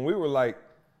quit when we were like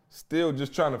still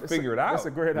just trying to figure it out. That's a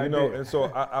great idea. And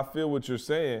so I feel what you're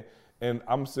saying, and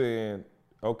I'm saying,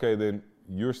 okay, then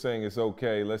you're saying it's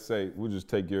okay. Let's say we'll just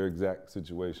take your exact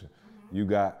situation. You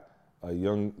got a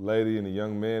young lady and a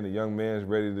young man. The young man's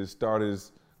ready to start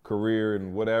his career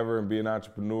and whatever and be an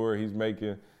entrepreneur. He's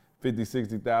making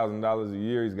 $50,000, $60,000 a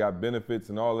year. He's got benefits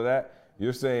and all of that.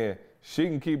 You're saying she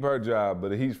can keep her job,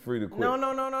 but he's free to quit. No.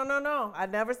 I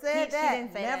never said that. She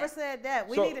didn't say never that. said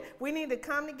that. So- We need to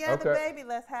come together, baby.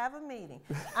 Let's have a meeting.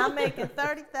 I'm making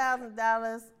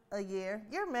 $30,000 a year.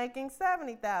 You're making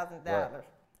 $70,000. Right.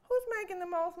 Who's making the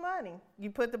most money? You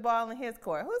put the ball in his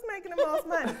court. Who's making the most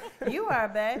money? You are,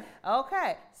 babe.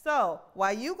 Okay. So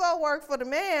while you go work for the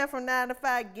man from 9 to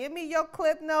 5, give me your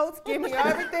clip notes. Give me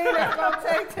everything that's gonna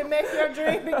take to make your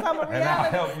dream become a reality. And I'll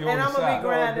help you on and the I'm gonna side. be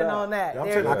grinding on that. I'm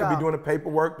There saying you I could go. be doing the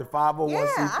paperwork, the 501c3.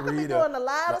 Yeah, I could be doing a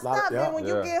lot of stuff. Then when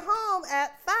you Yeah. get home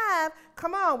at 5,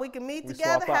 come on, we can meet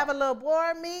together, swap have out. a little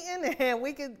board meeting, and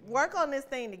we could work on this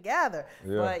thing together.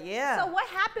 Yeah. But yeah, So what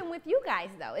happened with you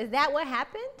guys though? Is that what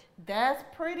happened? that's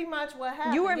pretty much what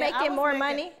happened. You were I making was more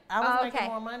money? I was Oh, making okay.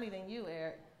 more money than you,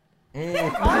 Eric. I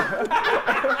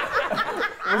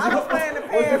was playing the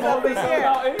pants up in here.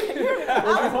 I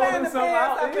was playing the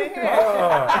pants up in here.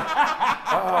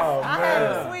 I had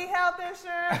the sweet health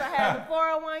insurance. I had the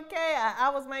 401k. I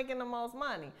was making the most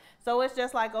money. So it's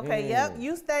just like, okay, yep,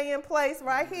 you stay in place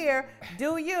right here.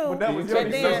 Do you? But that was your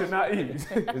and decision, then, not Eve's.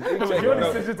 It was your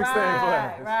decision to stay in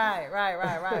class.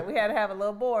 Right. We had to have a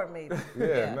little board meeting.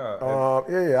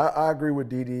 I agree with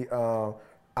Dee Dee.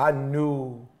 I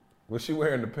knew. Was she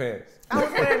wearing the pants? I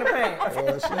was wearing the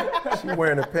pants. She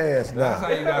wearing the pants now. That's how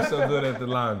you got so good at the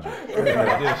laundry.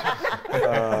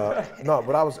 No,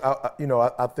 but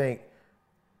I think,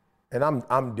 and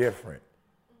I'm different.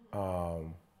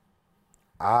 I'm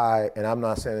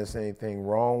not saying there's anything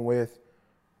wrong with.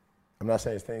 I'm not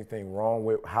saying there's anything wrong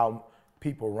with how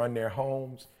people run their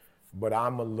homes, but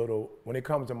when it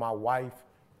comes to my wife,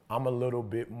 I'm a little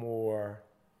bit more.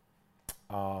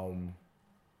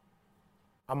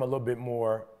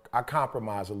 I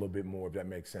compromise a little bit more, if that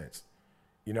makes sense.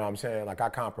 You know what I'm saying? Like I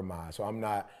compromise. So I'm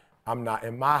not I'm not,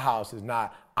 in my house is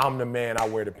not, I'm the man, I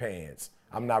wear the pants.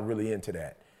 I'm not really into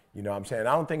that. You know what I'm saying?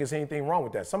 I don't think there's anything wrong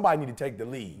with that. Somebody need to take the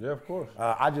lead. Yeah, of course.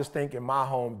 I just think in my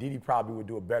home, Didi probably would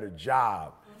do a better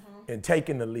job in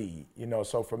taking the lead. You know,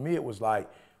 so for me, it was like,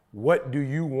 what do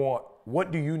you want?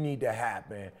 What do you need to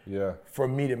happen for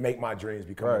me to make my dreams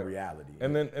become a reality?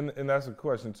 And then, and that's a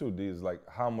question too, D, is like,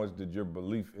 how much did your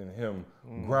belief in him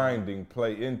grinding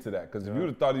play into that? Because if you would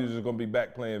have thought he was just gonna be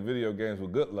back playing video games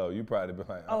with Goodlow, you probably be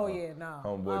like, oh yeah, no,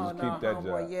 homeboy, just keep that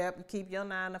homeboy, job. Yep, keep your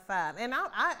 9 to 5. And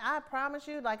I promise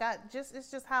you, like it's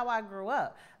just how I grew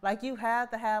up. Like you have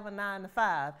to have a 9 to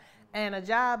 5. And a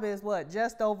job is what?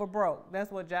 Just over broke.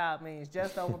 That's what job means,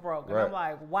 just over broke. And I'm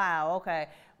like, wow, okay.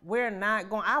 We're not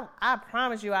going, I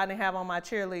promise you I didn't have on my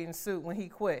cheerleading suit when he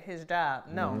quit his job.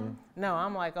 No, no,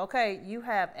 I'm like, okay, you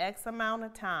have X amount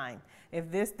of time.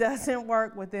 If this doesn't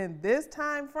work within this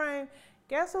time frame,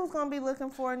 guess who's gonna be looking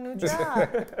for a new job?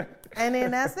 And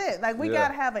then that's it. Like we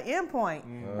gotta have an end point.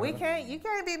 You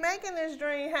can't be making this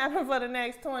dream happen for the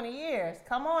next 20 years.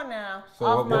 Come on now,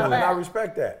 off my back. And I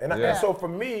respect that. And so for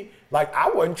me, like I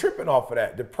wasn't tripping off of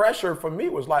that. The pressure for me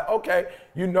was like, okay,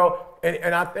 you know,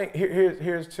 and I think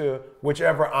here's to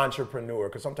whichever entrepreneur,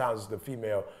 because sometimes it's the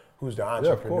female who's the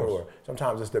entrepreneur.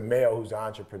 Sometimes it's the male who's the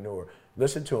entrepreneur.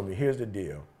 Listen to me, here's the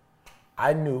deal.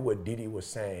 I knew what Didi was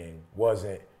saying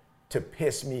wasn't to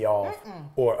piss me off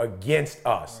or against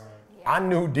us. I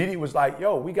knew Didi was like,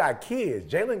 yo, we got kids.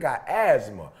 Jalen got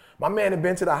asthma. My man had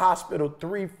been to the hospital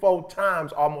 3-4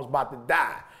 times, almost about to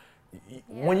die.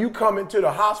 When you come into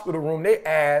the hospital room, they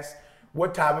ask,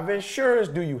 what type of insurance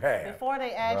do you have? Before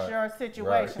they ask your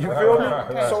situation. You feel me?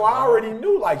 So I already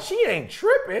knew, like, she ain't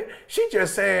tripping. She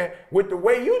just saying, with the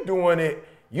way you doing it,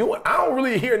 I don't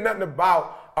really hear nothing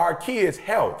about our kids'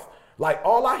 health. Like,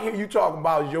 all I hear you talking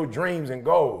about is your dreams and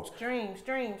goals. Dreams.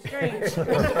 That's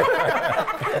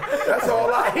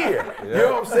all I hear. You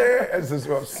know what I'm saying? It's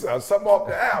just something off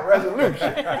the app,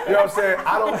 resolution. You know what I'm saying?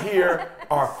 I don't hear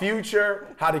our future,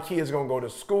 how the kids gonna go to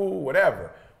school,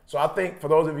 whatever. So I think for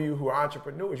those of you who are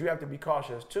entrepreneurs, you have to be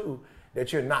cautious too,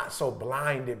 that you're not so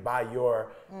blinded by your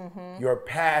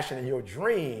passion and your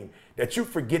dream that you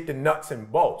forget the nuts and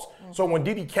bolts. So when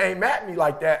Didi came at me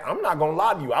like that, I'm not gonna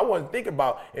lie to you, I wasn't thinking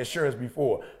about insurance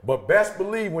before, but best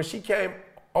believe when she came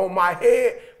on my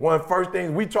head, one of the first things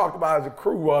we talked about as a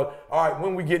crew was, all right,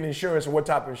 when we getting insurance and what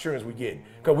type of insurance we getting?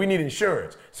 Because we need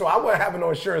insurance. So I wasn't having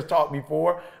no insurance talk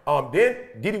before. Then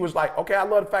Didi was like, okay, I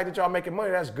love the fact that y'all making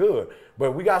money, that's good.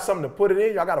 But we got something to put it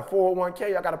in, y'all got a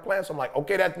 401k, y'all got a plan. So I'm like,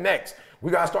 okay, that's next.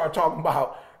 We gotta start talking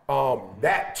about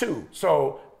that too.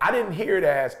 So I didn't hear it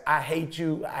as, I hate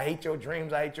you, I hate your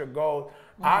dreams, I hate your goals.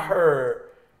 I heard,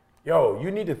 yo, you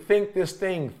need to think this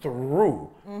thing through.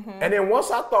 And then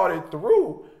once I thought it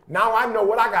through, now I know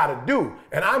what I gotta do.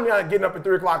 And I'm not getting up at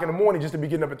 3 o'clock in the morning just to be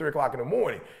getting up at 3 o'clock in the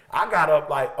morning. I got up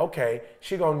like, okay,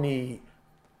 she gonna need,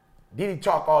 Didi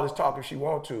talk all this talk if she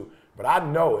want to, but I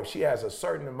know if she has a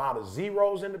certain amount of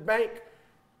zeros in the bank,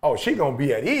 oh, she gonna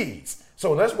be at ease.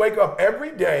 So let's wake up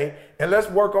every day and let's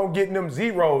work on getting them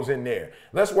zeros in there.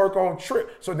 Let's work on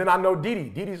trip. So then I know Didi.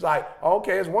 Didi's like,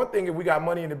 okay, it's one thing if we got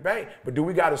money in the bank, but do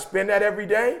we got to spend that every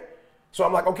day? So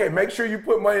I'm like, okay, make sure you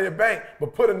put money in the bank,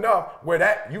 but put enough where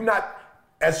that you not,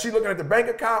 as she looking at the bank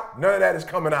account, none of that is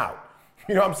coming out.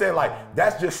 You know what I'm saying? Like,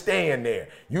 that's just staying there.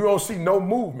 You don't see no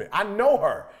movement. I know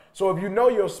her. So if you know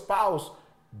your spouse,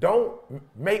 don't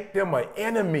make them an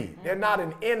enemy. They're not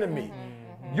an enemy.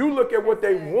 You look at what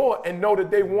they want and know that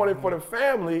they want it for the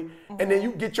family, and then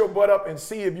you get your butt up and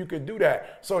see if you could do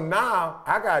that. So now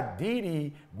I got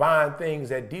Didi buying things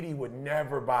that Didi would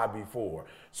never buy before.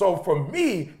 So for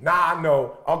me, now I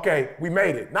know, okay, we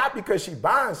made it. Not because she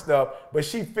buying stuff, but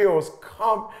she feels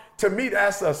to me,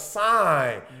 that's a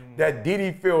sign that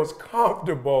Didi feels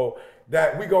comfortable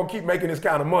that we gonna keep making this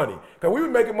kind of money. Because we were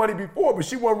making money before, but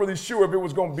she wasn't really sure if it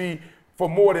was gonna be for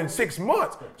more than 6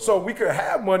 months. So we could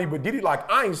have money, but Didi like,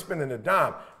 I ain't spending a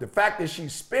dime. The fact that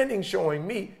she's spending showing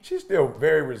me she's still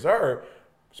very reserved,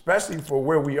 especially for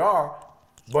where we are.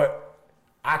 But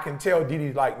I can tell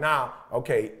Didi like now,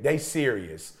 okay, they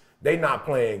serious. They not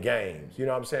playing games. You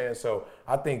know what I'm saying? So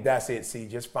I think that's it, C,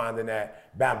 just finding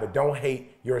that balance. But don't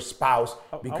hate your spouse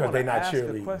because they're not cheerleading. I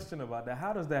ask a question about that.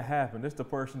 How does that happen? This the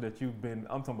person that you've been,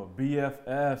 I'm talking about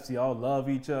BFFs, y'all love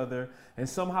each other, and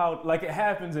somehow, like it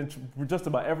happens in just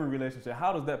about every relationship.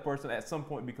 How does that person at some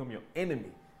point become your enemy?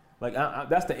 Like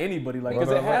that's to anybody. Like, because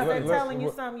it happens. They're telling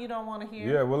you something you don't want to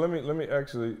hear. Yeah, well, let me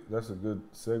actually, that's a good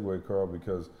segue, Carl,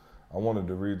 because I wanted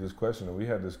to read this question, and we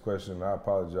had this question, and I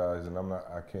apologize, and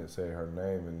I can't say her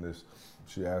name in this.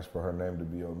 She asked for her name to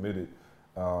be omitted.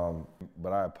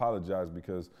 But I apologize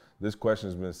because this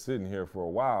question's been sitting here for a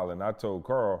while, and I told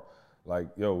Carl, like,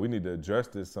 yo, we need to address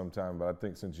this sometime. But I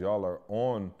think since y'all are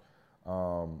on,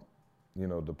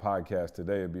 the podcast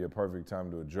today, it'd be a perfect time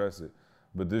to address it.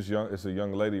 But it's a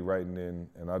young lady writing in,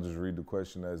 and I'll just read the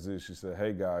question as is. She said,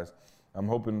 "Hey guys, I'm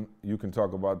hoping you can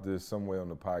talk about this some way on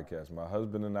the podcast. My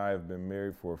husband and I have been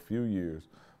married for a few years,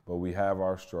 but we have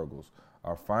our struggles.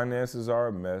 Our finances are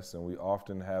a mess, and we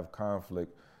often have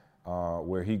conflict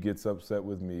where he gets upset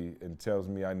with me and tells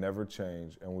me I never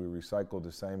change, and we recycle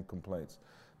the same complaints.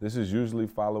 This is usually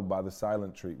followed by the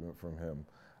silent treatment from him.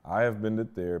 I have been to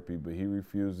therapy, but he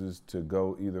refuses to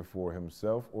go either for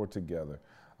himself or together.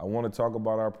 I want to talk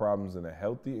about our problems in a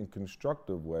healthy and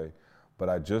constructive way, but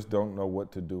I just don't know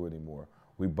what to do anymore.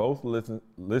 We both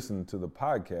listen to the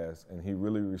podcast, and he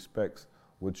really respects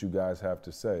what you guys have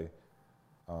to say."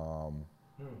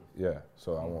 Yeah,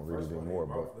 so I won't read it anymore.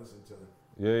 But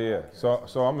yeah. So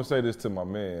I'm gonna say this to my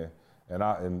man,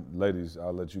 and ladies,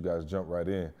 I'll let you guys jump right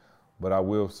in. But I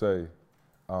will say,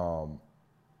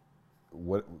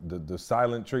 what the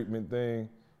silent treatment thing,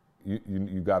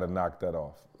 you got to knock that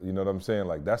off. You know what I'm saying?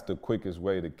 Like, that's the quickest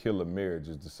way to kill a marriage,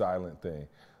 is the silent thing.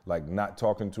 Like, not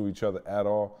talking to each other at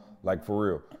all. Like, for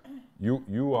real,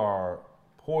 you are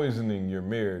poisoning your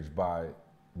marriage by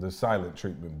the silent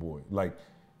treatment, boy. Like,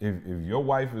 if your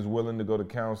wife is willing to go to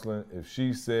counseling, if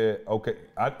she said, okay,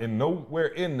 and nowhere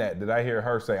in that did I hear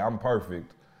her say, I'm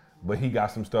perfect, but he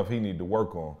got some stuff he need to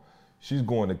work on. She's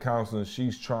going to counseling,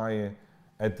 she's trying.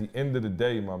 At the end of the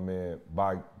day, my man,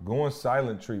 by going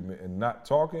silent treatment and not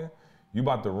talking, you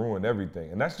about to ruin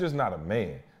everything. And that's just not a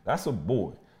man, that's a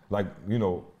boy. Like,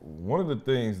 one of the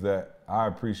things that I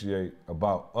appreciate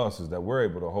about us is that we're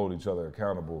able to hold each other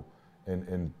accountable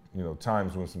in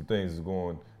times when some things is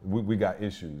going, we got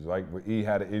issues. Like, when E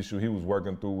had an issue he was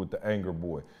working through with the anger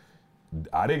boy.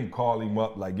 I didn't call him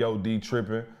up like, yo, D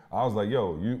tripping. I was like,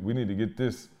 yo, we need to get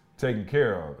this taken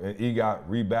care of. And E got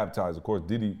rebaptized. Of course,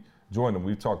 Diddy joined him.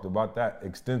 We talked about that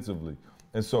extensively.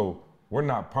 And so we're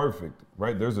not perfect,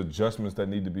 right? There's adjustments that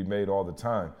need to be made all the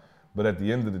time. But at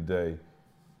the end of the day,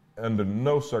 under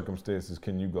no circumstances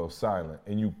can you go silent.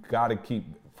 And you gotta keep,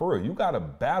 for real, you gotta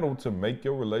battle to make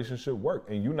your relationship work.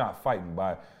 And you're not fighting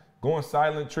by going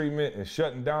silent treatment and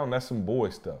shutting down. That's some boy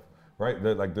stuff, right?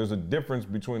 There's a difference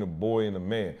between a boy and a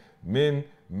man. Men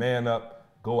man up,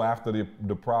 go after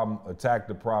the problem, attack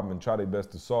the problem, and try their best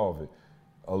to solve it.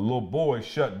 A little boy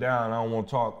shut down, I don't want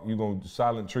to talk, you going to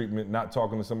silent treatment, not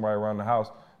talking to somebody around the house,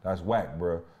 that's whack,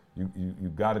 bro.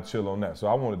 You got to chill on that. So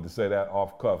I wanted to say that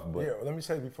off cuff. But yeah, let me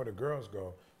say before the girls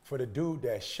go, for the dude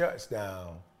that shuts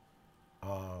down,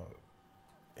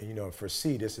 and for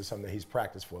C, this is something that he's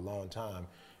practiced for a long time.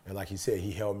 And like he said,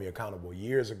 he held me accountable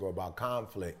years ago about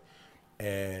conflict.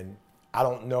 And I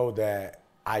don't know that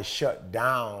I shut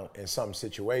down in some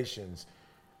situations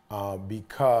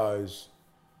because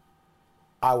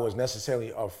I was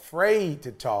necessarily afraid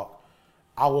to talk.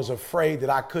 I was afraid that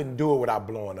I couldn't do it without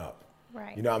blowing up.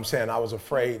 Right. You know what I'm saying? I was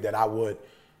afraid that I would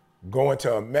go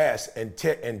into a mess and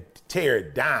tear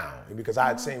it down. Because I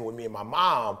had seen with me and my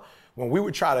mom, when we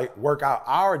would try to work out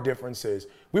our differences,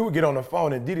 we would get on the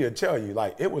phone and Didi would tell you,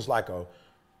 like, it was like I'm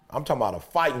talking about a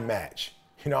fighting match.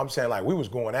 You know what I'm saying? Like, we was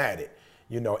going at it,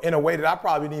 in a way that I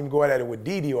probably didn't even go at it with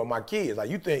Didi or my kids. Like,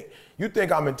 you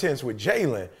think I'm intense with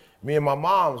Jalen. Me and my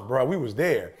mom's, bro, we was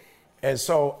there. And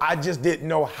so I just didn't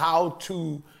know how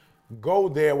to go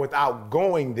there without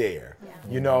going there,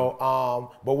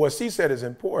 But what C said is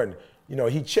important.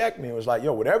 He checked me and was like,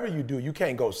 yo, whatever you do, you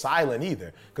can't go silent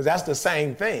either, because that's the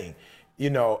same thing.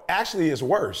 Actually it's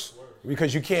worse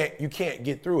because you can't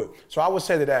get through it. So I would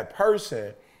say to that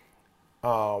person,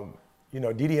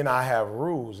 Didi and I have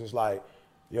rules. It's like,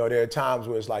 there are times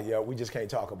where it's like, we just can't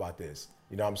talk about this.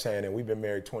 You know what I'm saying? And we've been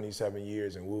married 27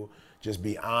 years, and we'll just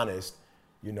be honest,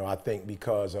 I think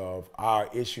because of our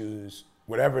issues,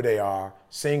 whatever they are,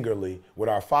 singularly, with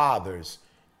our fathers,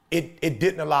 it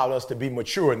didn't allow us to be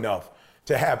mature enough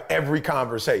to have every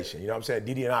conversation. You know what I'm saying?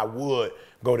 Didi and I would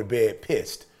go to bed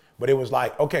pissed. But it was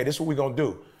like, okay, this is what we're going to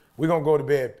do. We're going to go to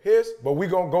bed pissed, but we're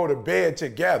going to go to bed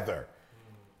together.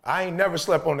 I ain't never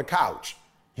slept on the couch.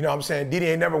 You know what I'm saying? Didi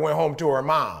ain't never went home to her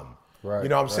mom. Right, you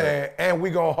know what I'm saying? And we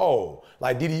gonna hold.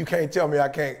 Like, Didi, you can't tell me I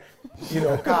can't,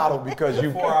 coddle because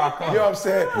you know what I'm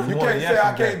saying? You can't say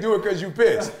I can't do it because you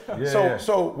pissed.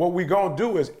 So what we gonna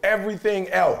do is everything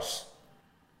else,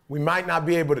 we might not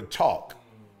be able to talk,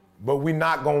 but we're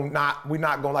not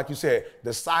gonna, like you said,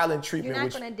 the silent treatment. You're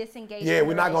not gonna disengage. Yeah,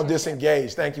 we're not gonna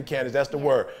disengage. Thank you, Candace, that's the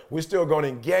word. We're still gonna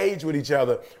engage with each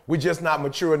other. We're just not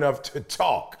mature enough to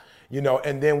talk.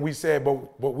 And then we said,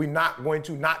 but we're not going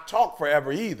to not talk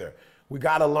forever either. we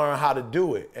got to learn how to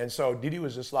do it. And so Didi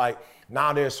was just like,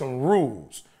 now there's some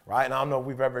rules, right? And I don't know if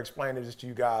we've ever explained this to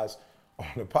you guys on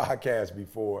the podcast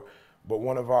before, but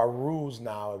one of our rules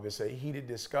now, if it's a heated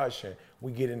discussion,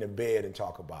 we get into bed and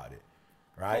talk about it,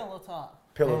 right? Pillow talk.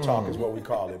 Pillow talk is what we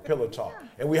call it, pillow talk.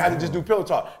 And we had to just do pillow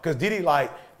talk. Because Didi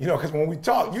like, you know, because when we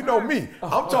talk, you know me,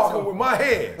 I'm talking with my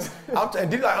hands.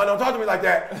 And Didi like, oh, don't talk to me like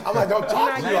that. I'm like, don't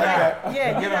talk to me like that.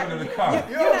 Yeah, Get under the car.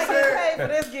 You know what I'm saying? paid for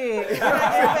this gig. You're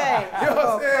not getting paid. You know what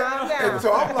I'm saying? Calm down. And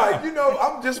so I'm like, you know,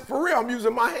 I'm just for real. I'm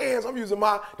using my hands. I'm using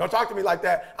my, don't talk to me like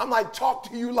that. I'm like, talk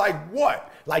to you like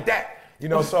what? Like that. You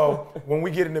know, so when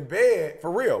we get into bed,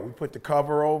 for real, we put the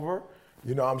cover over.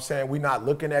 You know what I'm saying? We're not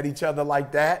looking at each other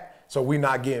like that. So we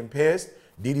not getting pissed.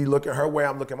 Didi looking her way,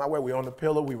 I'm looking my way. We on the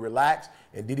pillow, we relax.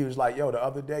 And Didi was like, yo, the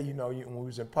other day, you know, when we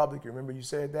was in public, you remember you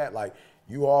said that? Like,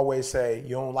 you always say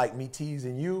you don't like me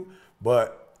teasing you,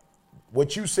 but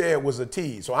what you said was a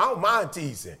tease. So I don't mind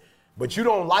teasing, but you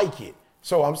don't like it.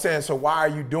 So I'm saying, so why are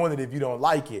you doing it if you don't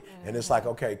like it? And it's like,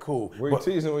 okay, cool. Were you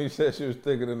teasing when you said she was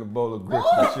thicker than a bowl of grits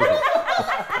and shit?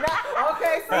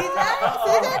 Okay, CJ,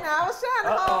 now I was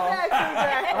trying to hold back,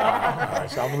 CJ. All right,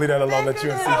 so I'm gonna leave that alone. Let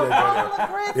you and CJ go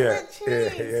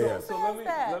there. So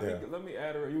let me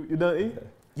add her. You done eating?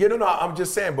 Yeah, no, I'm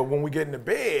just saying, but when we get into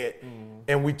bed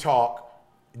and we talk,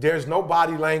 there's no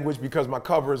body language because my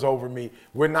cover is over me.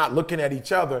 We're not looking at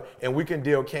each other, and we can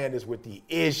deal, Candace, with the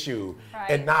issue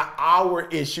and not our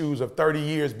issues of 30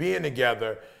 years being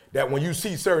together. That when you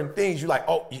see certain things, you're like,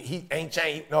 oh, he ain't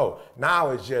changed. No, now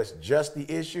it's just the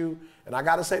issue. And I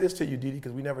got to say this to you, Didi,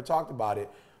 because we never talked about it.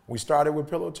 We started with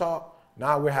pillow talk.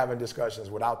 Now we're having discussions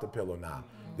without the pillow now.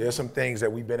 There's some things that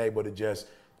we've been able to just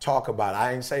talk about.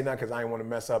 I ain't say nothing because I ain't want to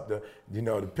mess up the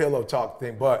pillow talk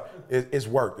thing, but it's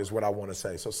worked is what I want to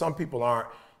say. So some people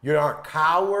you aren't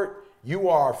coward. You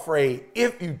are afraid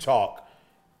if you talk,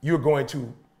 you're going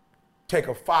to take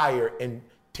a fire and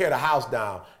tear the house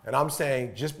down. And I'm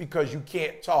saying just because you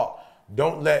can't talk,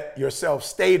 don't let yourself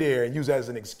stay there and use it as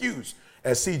an excuse.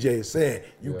 As CJ is saying,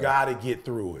 you got to get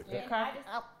through it. Yeah,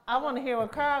 I want to hear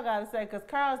what Carl got to say because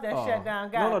Carl's that shut down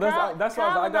guy. No, that's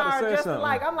why I got to say just something.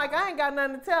 Like, I'm like, I ain't got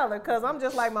nothing to tell her because I'm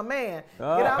just like my man. Get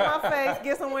out my face,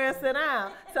 get somewhere and sit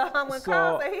down. So when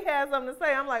Carl said he has something to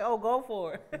say, I'm like, oh, go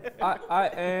for it. I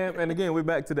am, and again, we're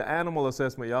back to the animal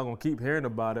assessment. Y'all gonna keep hearing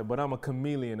about it, but I'm a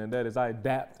chameleon, and that is I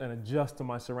adapt and adjust to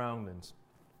my surroundings.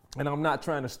 And I'm not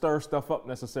trying to stir stuff up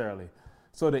necessarily.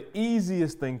 So the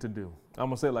easiest thing to do, I'm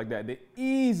gonna say it like that, the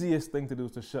easiest thing to do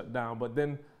is to shut down, but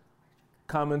then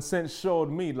common sense showed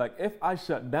me, like, if I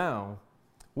shut down,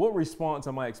 what response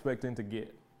am I expecting to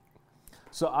get?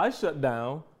 So I shut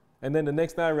down, and then the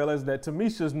next thing I realized that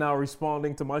Tamisha's now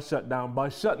responding to my shutdown by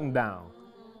shutting down.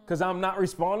 Because I'm not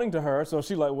responding to her, so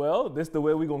she's like, well, this is the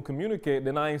way we're gonna communicate,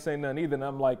 then I ain't saying nothing either, and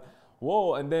I'm like,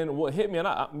 whoa, and then what hit me, and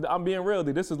I'm being real,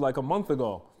 this is like a month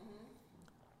ago.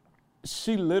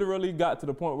 She literally got to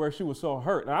the point where she was so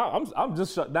hurt. And I'm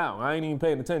just shut down. I ain't even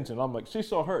paying attention. I'm like, she's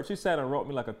so hurt. She sat and wrote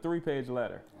me like a 3-page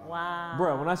letter. Wow.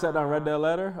 Bro, when I sat down and read that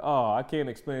letter, I can't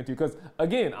explain it to you. Because,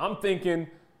 again, I'm thinking,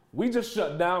 we just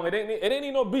shut down. It ain't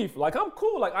even no beef. Like, I'm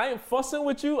cool. Like, I ain't fussing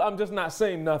with you. I'm just not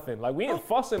saying nothing. Like, we ain't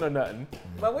fussing or nothing.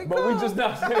 But we just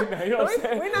not saying that. You know what I'm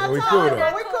saying? We not talking,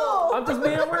 but we cool. I'm just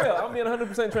being real. I'm being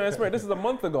 100% transparent. This is a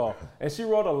month ago. And she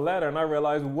wrote a letter, and I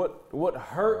realized what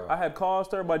hurt I had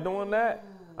caused her by doing that.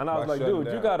 And I was like, dude,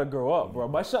 you got to grow up, bro,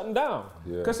 by shutting down.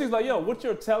 Because she's like, yo, what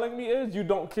you're telling me is you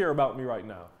don't care about me right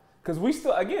now. Because we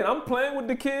still, again, I'm playing with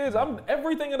the kids.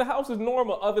 Everything in the house is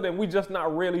normal other than we just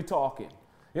not really talking.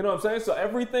 You know what I'm saying? So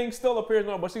everything still appears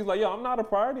normal. But she's like, yo, I'm not a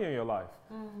priority in your life.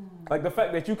 Like the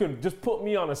fact that you can just put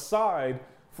me on a side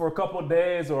for a couple of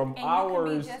days or hours.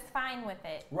 And you could be just fine with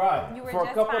it. Right. You were for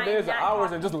just a couple of days or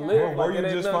hours and just live. Were you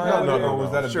just fine? No,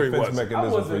 was that a defense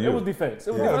mechanism for you? It was defense.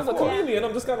 It was defense. As a chameleon,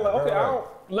 I'm just kind of like, okay,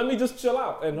 let me just chill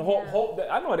out and hope that,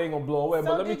 I know it ain't going to blow away,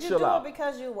 but let me chill out. So did you do it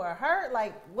because you were hurt?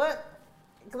 Like what?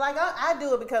 Like I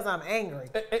do it because I'm angry.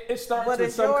 It starts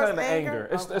with some kind of anger.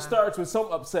 It starts with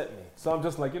something upset me. So I'm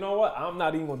just like, you know what? I'm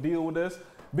not even going to deal with this.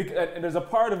 And there's a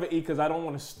part of it, because I don't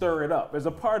want to stir it up. There's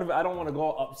a part of it, I don't want to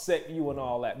go upset you and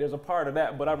all that. There's a part of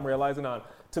that, but I'm realizing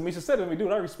Tamisha said to me,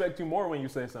 dude, I respect you more when you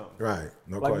say something. Right,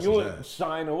 no like questions you asked.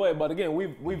 shine away. But again,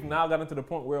 we've now gotten to the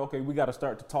point where, okay, we got to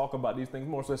start to talk about these things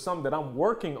more. So it's something that I'm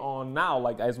working on now,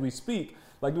 like as we speak.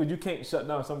 Like, dude, you can't shut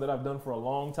down something that I've done for a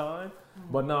long time.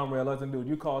 But now I'm realizing, dude,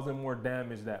 you're causing more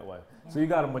damage that way. So you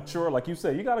got to mature, like you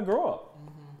said, you got to grow up.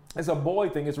 It's a boy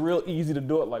thing. It's real easy to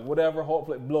do it. Like whatever,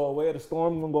 hopefully it blow away. The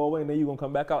storm's gonna go away, and then you're gonna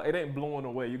come back out. It ain't blowing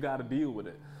away. You gotta deal with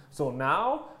it. So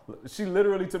now, she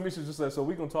just said, so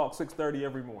we gonna talk 6:30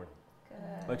 every morning.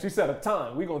 Good. Like she set a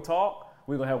time. We gonna talk.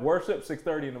 We're going to have worship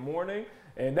 6:30 in the morning.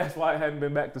 And that's why I hadn't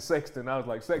been back to Sexton. I was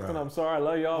like, Sexton, I'm sorry, I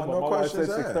love y'all, but my wife said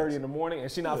 6:30 in the morning, and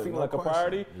she not feeling like a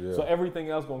priority. So everything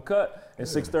else going to cut. And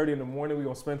 6:30 in the morning, we're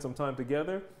going to spend some time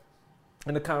together.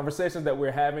 And the conversations that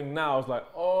we're having now is like,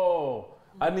 oh,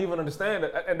 I didn't even understand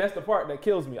it. And that's the part that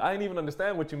kills me. I didn't even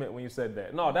understand what you meant when you said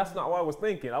that. No, that's not what I was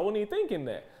thinking. I wasn't even thinking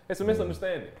that. It's a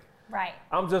misunderstanding. Right.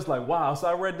 I'm just like, wow. So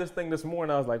I read this thing this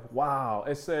morning. I was like, wow.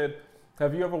 It said,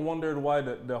 have you ever wondered why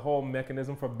the whole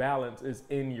mechanism for balance is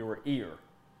in your ear?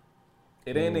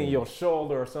 It ain't in your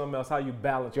shoulder or something else, how you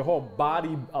balance. Your whole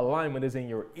body alignment is in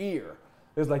your ear.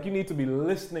 It's like you need to be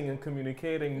listening and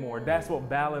communicating more. That's what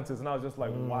balance is. And I was just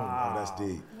like, wow. Oh, that's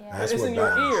deep. Yeah. That's it's what in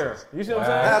your ear. Is. You see what I'm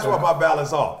saying? That's why my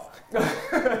balance off.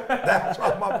 That's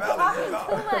why my balance is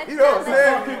off. much. You know what I'm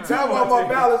saying? That's why my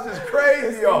balance is crazy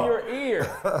It's in off. your ear.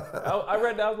 I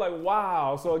read that. I was like,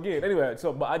 wow. So again, anyway,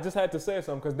 but I just had to say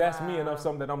something because that's me and that's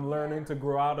something that I'm learning to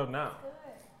grow out of now.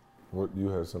 What you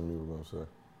had something you were gonna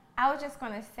say? I was just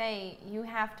going to say, you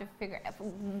have to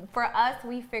for us,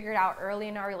 we figured out early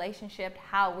in our relationship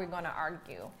how we're going to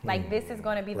argue. Like, this is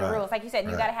going to be the rules. Like you said,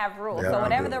 you got to have rules. So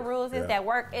whatever the rules is that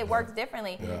work, it works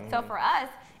differently. So for us,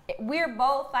 we're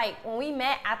both like, when we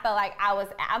met, I felt like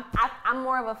I'm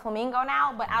more of a flamingo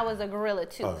now, but I was a gorilla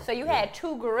too. So you had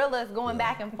two gorillas going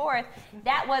back and forth.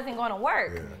 That wasn't going to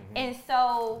work. And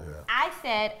so I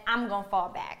said, I'm going to fall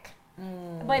back.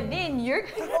 But then you're.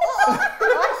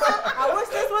 I wish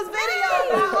this was video,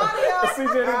 not audio.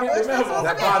 CJ didn't get the memo.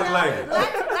 That body language.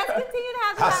 Let's continue to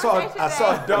have the conversation. I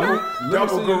saw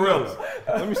double gorillas.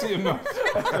 Let me see your notes.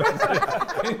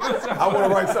 I want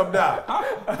to write something down. Go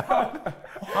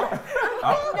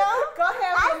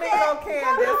ahead, Flamingo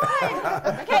Candace.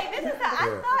 Okay, this is how I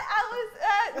thought I was.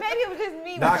 Maybe it was just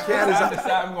me. Now, Candace, I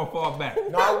decided I'm gonna fall back.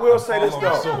 no, I will say this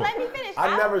No, though. let me finish.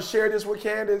 I never shared this with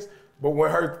Candace, but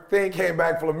when her thing came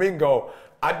back, Flamingo,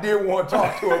 I did want to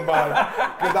talk to her about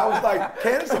it. Because I was like,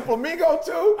 Candace a Flamingo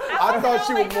too? I thought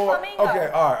she was more. Flamingo. Okay,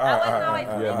 all right. I wasn't always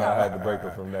Yeah, Flamingo. I had to break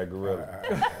her from that gorilla.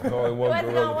 There's only It one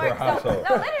wasn't gorilla gonna per work. So, household.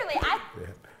 no, literally,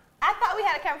 I thought we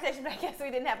had a conversation, but I guess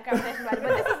we didn't have a conversation about it.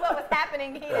 But this is what was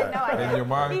happening. He didn't know. In your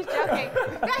mind? He's joking.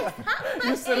 Guys, stop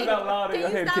You said it out loud in your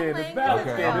head, Candace. playing Balance,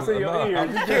 with Candace, in your ear.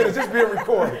 Candace, just being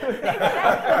recorded.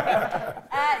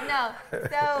 No.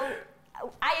 So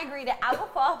I agree that I will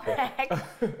fall back,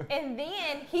 and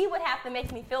then he would have to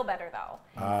make me feel better, though.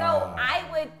 So I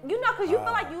would, because you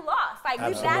feel like you lost. Like,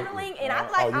 you battling, and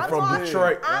I'm like, you I'm from lost.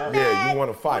 Detroit? I'm Yeah, mad, you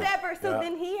want to fight. whatever. So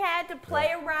then he had to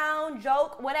play around,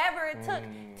 joke, whatever it took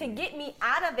to get me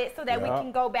out of it so that we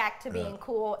can go back to being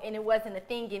cool, and it wasn't a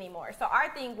thing anymore. So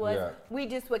our thing was we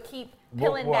just would keep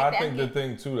peeling back I think the that.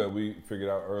 thing too that we figured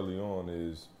out early on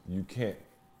is you can't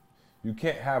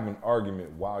have an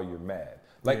argument while you're mad.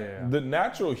 Like the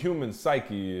natural human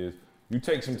psyche is you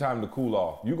take some time to cool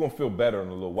off. You're gonna feel better in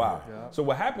a little while. So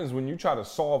what happens when you try to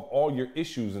solve all your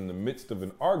issues in the midst of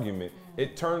an argument,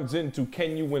 it turns into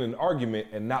can you win an argument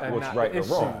and not what's right or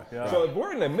wrong. So if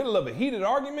we're in the middle of a heated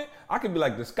argument, I could be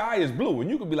like the sky is blue and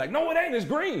you could be like, no, it ain't, it's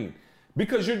green.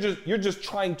 Because you're just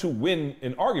trying to win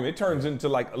an argument. It turns into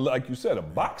like you said, a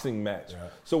boxing match.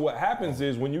 So what happens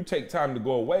is when you take time to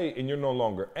go away and you're no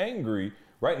longer angry,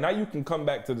 right now you can come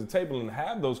back to the table and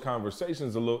have those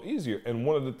conversations a little easier. And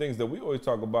one of the things that we always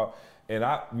talk about, and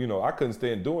I couldn't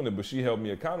stand doing it, but she held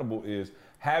me accountable, is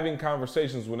having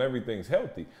conversations when everything's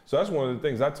healthy. So that's one of the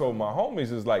things I told my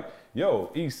homies is like,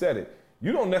 yo, E said it.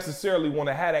 You don't necessarily want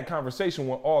to have that conversation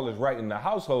when all is right in the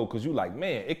household because you're like,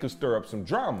 man, it could stir up some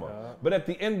drama. But at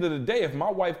the end of the day, if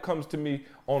my wife comes to me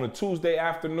on a Tuesday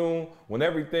afternoon when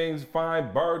everything's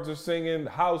fine, birds are singing, the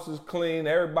house is clean,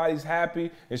 everybody's happy,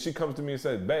 and she comes to me and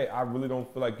says, babe, I really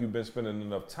don't feel like you've been spending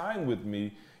enough time with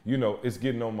me. It's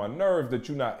getting on my nerves that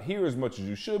you're not here as much as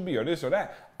you should be or this or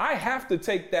that. I have to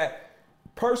take that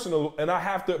personal and I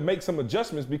have to make some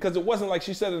adjustments because it wasn't like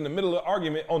she said in the middle of the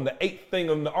argument on the 8th thing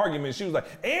of the argument, she was like,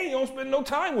 and you don't spend no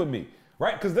time with me,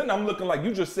 right? Because then I'm looking like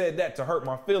you just said that to hurt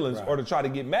my feelings or to try to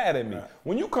get mad at me.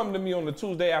 When you come to me on the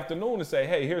Tuesday afternoon and say,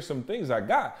 hey, here's some things I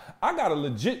got to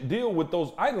legit deal with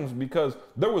those items because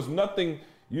there was nothing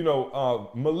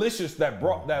malicious that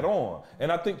brought that on.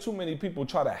 And I think too many people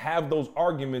try to have those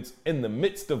arguments in the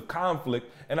midst of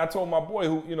conflict. And I told my boy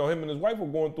who, him and his wife were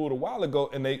going through it a while ago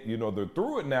and they, they're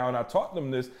through it now. And I taught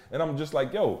them this and I'm just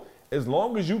like, yo, as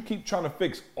long as you keep trying to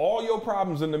fix all your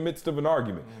problems in the midst of an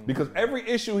argument, because every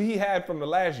issue he had from the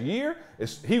last year,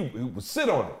 he would sit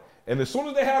on it. And as soon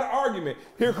as they had an argument,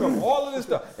 here comes all of this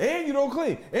stuff. And you don't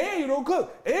clean, and you don't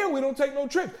cook, and we don't take no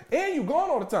trips, and you gone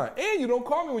all the time, and you don't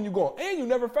call me when you gone, and you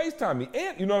never FaceTime me,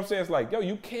 and you know what I'm saying? It's like, yo,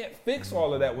 you can't fix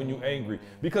all of that when you're angry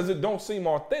because it don't seem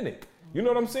authentic. You know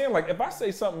what I'm saying? Like, if I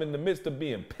say something in the midst of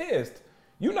being pissed,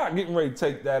 you're not getting ready to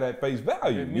take that at face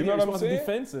value. You know what I'm saying?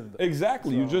 Defensive.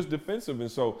 Exactly. You're just defensive. And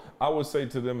so I would say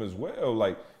to them as well,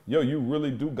 like, yo, you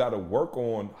really do got to work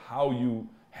on how you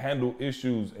handle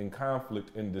issues and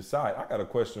conflict and decide. I got a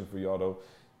question for y'all, though.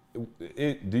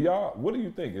 What do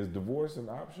you think? Is divorce an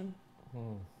option?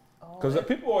 Because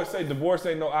people always say divorce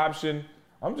ain't no option.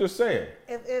 I'm just saying.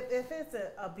 If it's an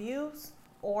abuse,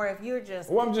 or if you're just...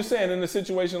 Well, I'm just saying, in a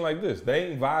situation like this, they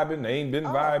ain't vibing, they ain't been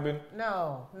vibing.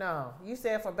 No. You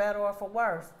said for better or for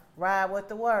worse. Ride with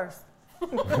the worst.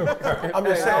 I'm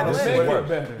just saying this is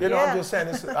what, I'm just saying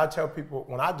this. I tell people,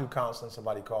 when I do counseling,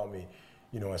 somebody call me,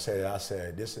 and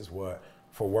said, this is what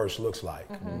for worse looks like.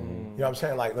 You know what I'm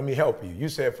saying? Like, let me help you. You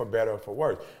said for better or for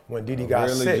worse. When Didi got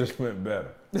sick. Really just meant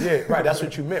better. Yeah, right, that's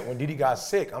what you meant. When Didi got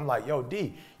sick, I'm like, yo,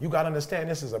 D, you got to understand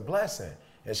this is a blessing.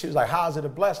 And she was like, how is it a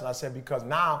blessing? I said, because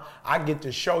now I get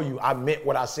to show you I meant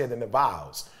what I said in the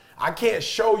vows. I can't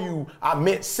show you I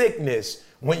meant sickness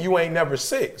when you ain't never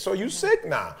sick. So you sick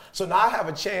now. So now I have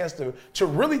a chance to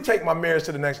really take my marriage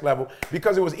to the next level,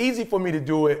 because it was easy for me to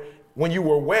do it when you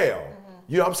were well.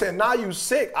 You know what I'm saying? Now you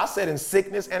sick. I said in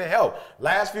sickness and in health.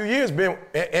 Last few years been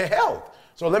in health.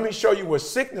 So let me show you what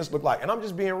sickness look like. And I'm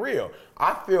just being real.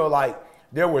 I feel like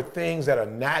there were things that are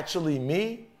naturally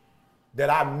me that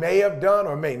I may have done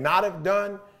or may not have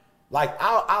done. Like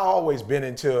I always been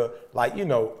into, like,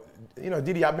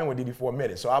 Didi, I've been with Didi for a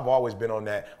minute, so I've always been on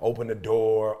that open the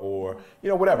door or,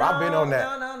 whatever. I've been on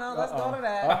that. No, let's go to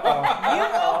that. You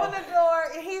open the door.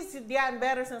 He's gotten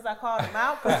better since I called him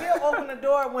out, because he'll open the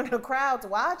door when the crowd's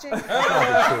watching. That's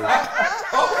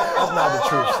not the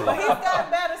truth, see. But he's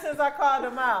gotten better since I called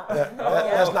him out.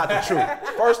 That's not the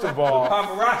truth. First of all.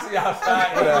 Paparazzi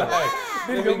outside.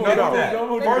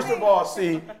 First of all,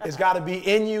 see, it's got to be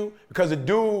in you, because the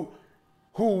dude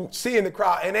who seeing the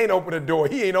crowd and ain't open the door,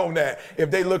 he ain't on that if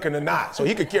they looking or not. So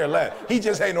he could care less. He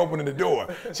just ain't opening the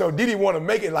door. So did he want to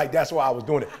make it like that's why I was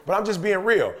doing it? But I'm just being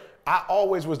real. I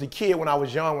always was the kid when I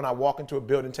was young, when I walk into a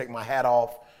building, take my hat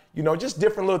off, just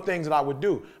different little things that I would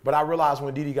do. But I realized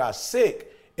when Didi got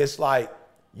sick, it's like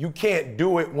you can't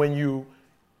do it when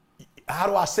how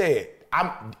do I say it?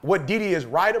 What Didi is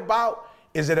right about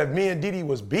is that if me and Didi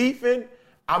was beefing,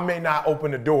 I may not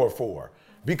open the door for her,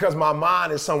 because my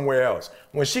mind is somewhere else.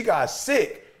 When she got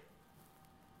sick,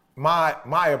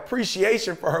 my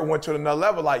appreciation for her went to another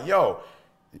level. Like, yo,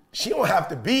 she don't have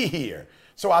to be here.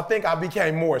 So I think I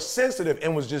became more sensitive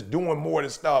and was just doing more of the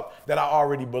stuff that I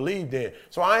already believed in.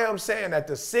 So I am saying that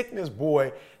the sickness,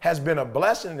 boy, has been a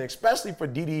blessing, especially for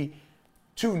Didi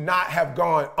to not have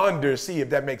gone under, see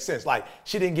if that makes sense. Like,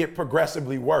 she didn't get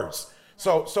progressively worse.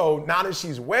 So now that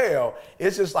she's well,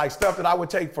 it's just like stuff that I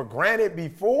would take for granted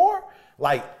before.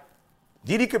 Like,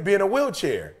 Didi could be in a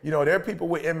wheelchair. There are people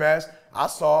with MS. I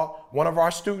saw one of our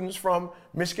students from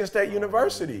Michigan State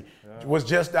University was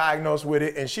just diagnosed with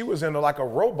it, and she was in like a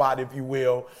robot, if you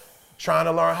will, trying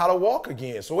to learn how to walk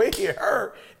again. So it hit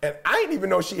her, and I didn't even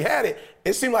know she had it.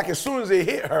 It seemed like as soon as it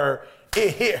hit her,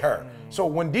 it hit her. So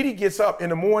when Didi gets up in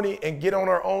the morning and get on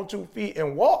her own 2 feet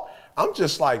and walk, I'm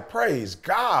just like, praise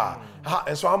God.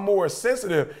 And so I'm more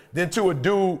sensitive than to a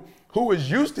dude who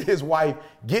is used to his wife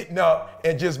getting up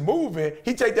and just moving.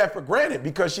 He take that for granted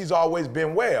because she's always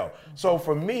been well. So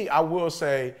for me, I will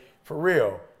say, for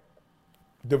real,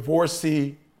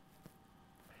 divorcee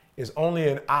is only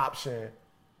an option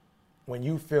when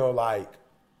you feel like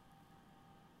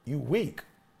you weak,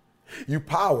 you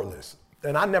powerless.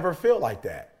 And I never feel like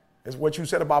that. It's what you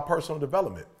said about personal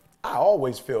development. I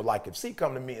always feel like if C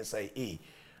come to me and say, E,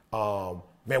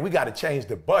 man, we got to change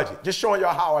the budget. Just showing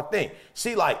y'all how I think.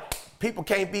 See, like, people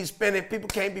can't be spending, people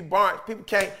can't be burnt, people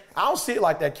can't. I don't see it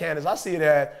like that, Candace. I see it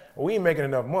as, well, we ain't making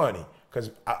enough money.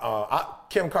 Because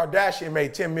Kim Kardashian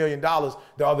made $10 million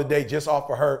the other day just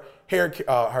off of her hair,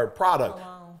 her product. Oh,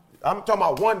 wow. I'm talking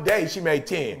about one day she made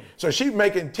 10. So she's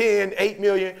making 10, 8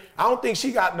 million. I don't think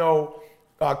she got no,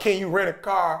 can you rent a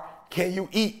car, can you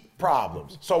eat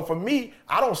problems. So for me,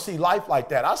 I don't see life like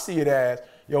that. I see it as,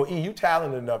 yo, E, you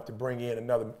talented enough to bring in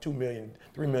another $2 million,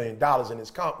 $3 million in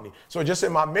this company. So just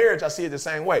in my marriage, I see it the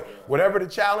same way. Whatever the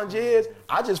challenge is,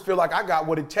 I just feel like I got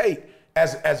what it takes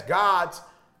as God's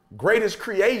greatest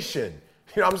creation.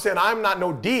 You know what I'm saying? I'm not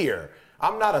no deer.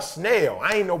 I'm not a snail.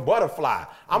 I ain't no butterfly.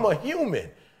 I'm a human.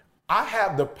 I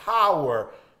have the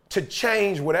power to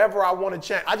change whatever I want to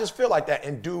change. I just feel like that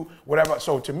and do whatever.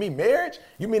 So to me, marriage,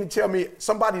 you mean to tell me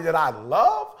somebody that I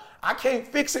love, I can't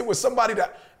fix it with somebody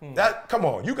that come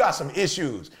on, you got some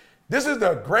issues.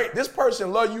 This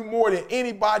person love you more than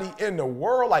anybody in the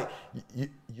world. Like,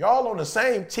 y'all on the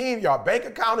same team, y'all bank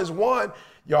account is one,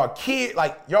 y'all kid,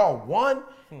 like y'all one.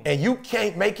 and you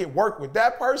can't make it work with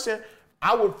that person,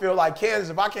 I would feel like, Candace,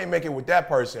 if I can't make it with that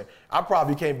person, I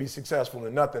probably can't be successful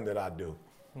in nothing that I do.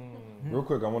 Real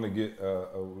quick, I want to get,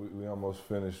 we almost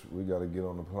finished. We got to get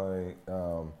on the plane.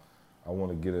 I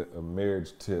want to get a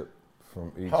marriage tip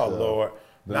from each. Oh, Lord.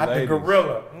 Not ladies. the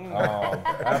gorilla.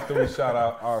 After we shout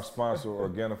out our sponsor,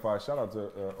 Organifi, shout out to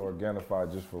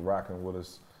Organifi just for rocking with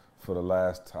us for the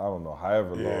last, I don't know,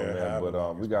 however long, man.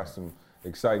 But we got some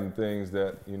exciting things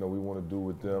that, we want to do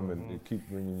with them and keep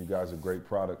bringing you guys a great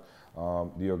product.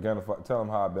 The Organifi, tell them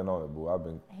how I've been on it,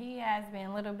 boo. He has been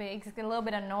a little bit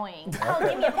annoying. Oh,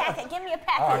 give me a packet, give me a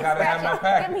packet. Oh, I gotta have my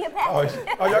packet. Give me a packet.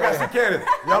 Oh, y'all got some Candace.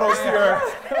 Y'all don't see her.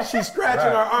 She's scratching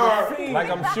her arm. Like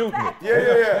I'm shooting it.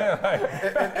 Yeah.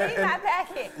 Give me my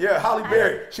packet. Yeah, Holly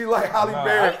Berry. She like Holly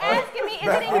Berry. He asking me, is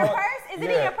it in your purse? Is it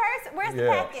in your purse? Where's the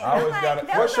packet? I always gotta-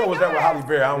 What show was that with Holly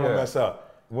Berry? I don't want to mess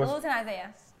up. Losing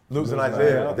Isaiah. Losing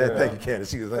Isaiah. Thank you, Candace.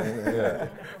 She was like,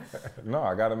 No,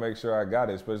 I got to make sure I got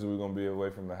it, especially we're going to be away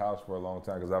from the house for a long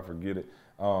time because I forget it.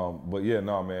 But yeah,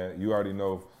 no, man, you already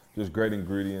know, just great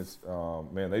ingredients.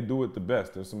 Man, they do it the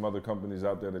best. There's some other companies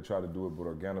out there that try to do it, but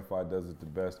Organifi does it the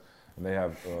best. And they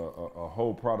have a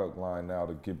whole product line now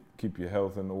to keep your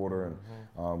health in order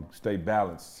and stay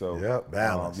balanced. So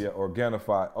balance.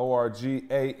 Organifi,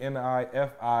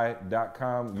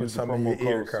 ORGANIFI.com. Use the promo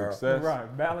code SUCCESS.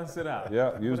 Right, balance it out.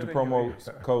 Yeah, use the promo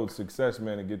code SUCCESS,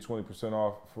 man, and get 20%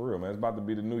 off for real, man. It's about to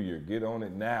be the new year. Get on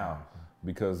it now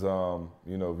because, if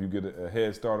you get a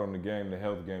head start on the game, the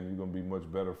health game, you're going to be much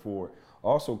better for it.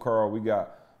 Also, Carl, we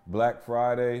got Black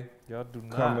Friday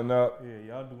coming up. Yeah,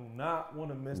 y'all do not want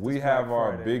to miss this. We have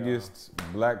our biggest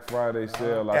Black Friday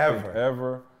sale I think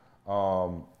ever.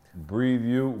 Breathe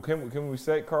You. Can we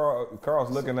say, Carl? Carl's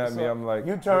looking at me. I'm like,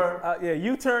 U-turn.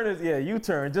 U-turn is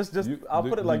U-turn. Just I'll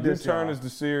put it like this. U-turn is the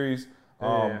series.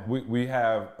 We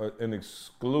have an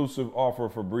exclusive offer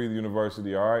for Breathe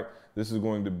University. All right, this is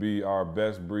going to be our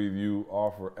best Breathe You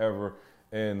offer ever.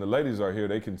 And the ladies are here.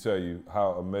 They can tell you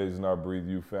how amazing our Breathe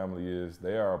You family is.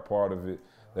 They are a part of it.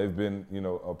 They've been,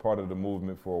 a part of the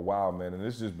movement for a while, man. And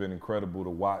it's just been incredible to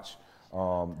watch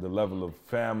the level of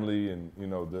family and,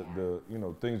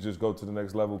 the things just go to the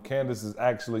next level. Candace is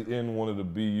actually in one of the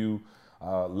BU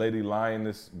Lady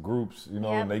Lioness groups,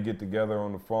 and they get together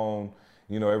on the phone,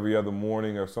 every other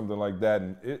morning or something like that.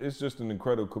 And it's just an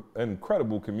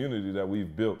incredible community that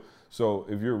we've built. So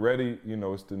if you're ready,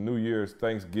 it's the New Year's,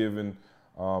 Thanksgiving.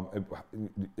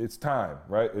 It's time,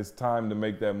 right? It's time to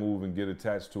make that move and get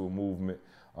attached to a movement.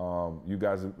 You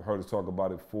guys have heard us talk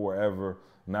about it forever.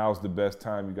 Now's the best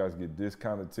time. You guys get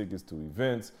discounted tickets to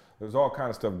events. There's all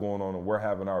kind of stuff going on, and we're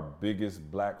having our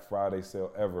biggest Black Friday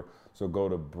sale ever. So go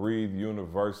to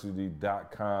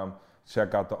breatheuniversity.com.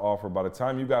 Check out the offer. By the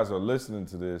time you guys are listening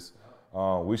to this,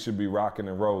 we should be rocking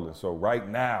and rolling. So right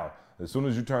now, as soon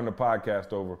as you turn the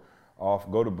podcast over,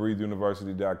 go to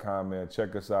breatheuniversity.com, man.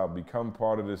 Check us out. Become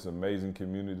part of this amazing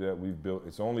community that we've built.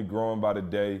 It's only growing by the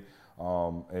day,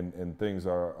 and things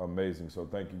are amazing. So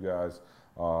thank you guys.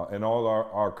 And all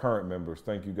our current members,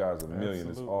 thank you guys a million.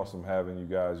 Absolutely. It's awesome having you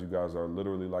guys. You guys are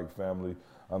literally like family.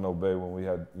 I know, babe, when we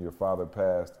had your father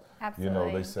passed,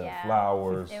 they sent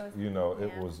flowers.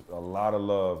 It was a lot of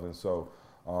love. And so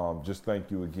just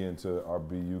thank you again to our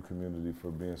BU community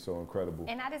for being so incredible.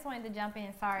 And I just wanted to jump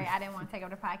in. Sorry, I didn't want to take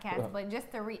over the podcast, but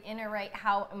just to reiterate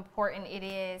how important it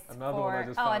is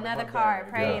another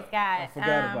card. Praise God. I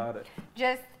forgot about it.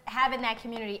 Just having that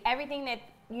community, everything that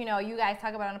you guys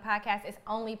talk about on the podcast is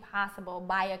only possible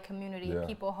by a community of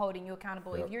people holding you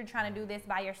accountable. If you're trying to do this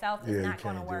by yourself, it's not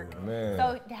going to work.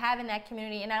 So having that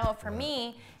community, and I know for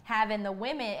me, having the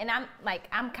women, and I'm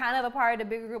kind of a part of the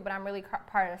bigger group, but I'm really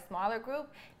part of the smaller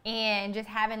group, and just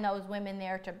having those women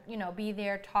there to, be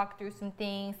there, talk through some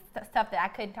things, stuff that I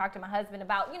couldn't talk to my husband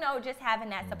about, just having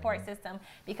that support system,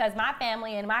 because my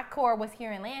family and my core was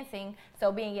here in Lansing,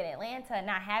 so being in Atlanta,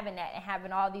 not having that, and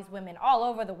having all these women all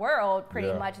over the world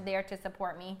pretty much there to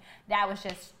support me, that was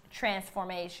just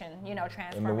transformation,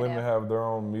 transformative. And the women have their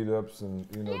own meetups and,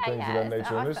 things of that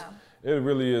nature. Awesome. And it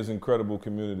really is incredible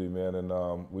community, man. And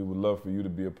we would love for you to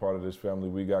be a part of this family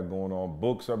we got going on.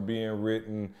 Books are being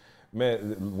written,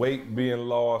 man, weight being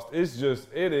lost.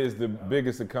 It is the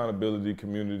biggest accountability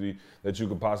community that you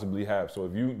could possibly have. So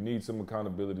if you need some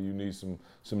accountability, you need some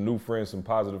new friends, some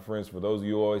positive friends. For those of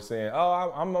you always saying,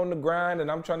 oh, I'm on the grind and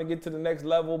I'm trying to get to the next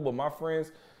level, but my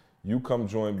friends, you come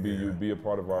join BU, be a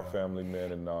part of our family,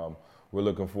 man, and we're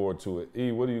looking forward to it.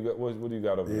 E, what do you got? What do you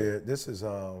got over there? Yeah, this is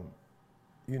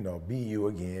BU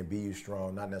again, BU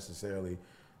strong. Not necessarily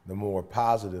the more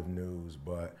positive news,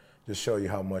 but just show you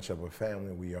how much of a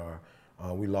family we are.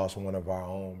 We lost one of our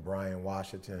own, Brian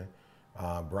Washington,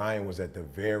 Brian was at the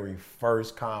very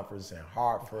first conference in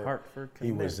Hartford.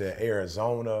 He was at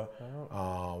Arizona.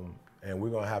 And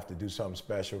we're going to have to do something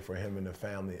special for him and the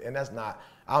family. And that's not,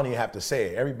 I don't even have to say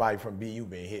it. Everybody from BU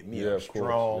been hitting me up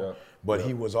strong. But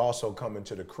he was also coming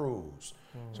to the cruise.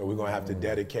 So we're going to have to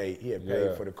dedicate, he had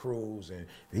paid for the cruise. And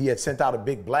he had sent out a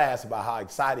big blast about how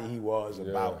excited he was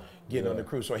about getting on the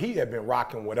cruise. So he had been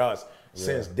rocking with us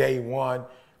since day one.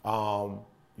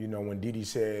 You know, when Didi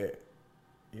said,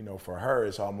 you know, for her,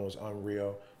 it's almost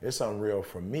unreal. It's unreal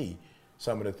for me,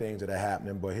 some of the things that are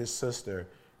happening. But his sister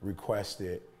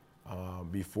requested,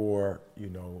 before, you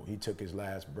know, he took his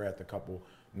last breath a couple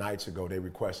nights ago, they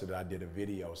requested that I did a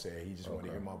video saying he just wanted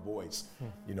to hear my voice,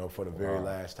 you know, for the very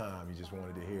last time. He just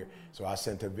wanted to hear. So I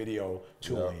sent a video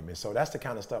to him. And so that's the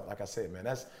kind of stuff, like I said, man,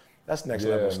 that's next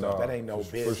level stuff. That ain't no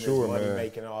business, money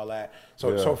making, all that.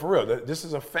 So so for real, this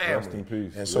is a family. Rest in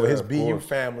peace. And so his BU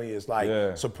family is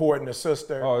like supporting the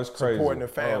sister, it's crazy. Supporting the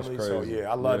family. So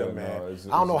I love them, man. It's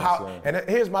I don't know how, insane. and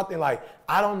here's my thing, like,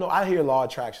 I don't know, I hear law of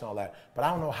attraction and all that, but I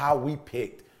don't know how we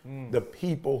picked the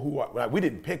people who are, like, we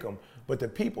didn't pick them, but the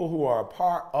people who are a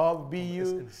part of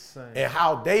BU and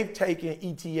how they've taken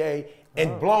ETA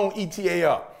and blown ETA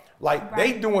up. Like,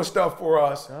 they doing stuff for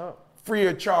us free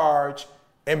of charge,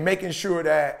 and making sure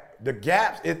that the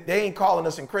gaps, they ain't calling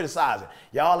us and criticizing.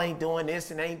 Y'all ain't doing this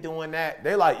and ain't doing that.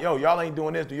 They like, yo, y'all ain't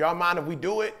doing this. Do y'all mind if we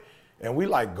do it? And we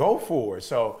like, go for it.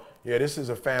 So, yeah, this is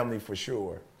a family for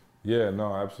sure. Yeah,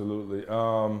 no, absolutely.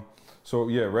 So,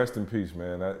 yeah, rest in peace,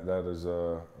 man. That is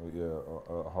a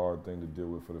hard thing to deal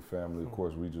with for the family. Of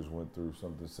course, we just went through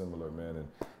something similar, man. And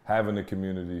having a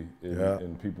community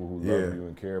and people who love you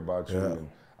and care about you. And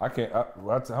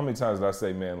how many times did I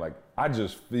say, man, like, I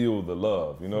just feel the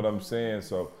love, you know what I'm saying?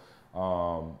 So,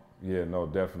 yeah, no,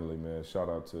 definitely, man. Shout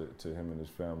out to him and his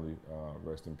family.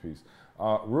 Rest in peace.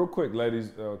 Real quick, ladies,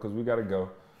 because we got to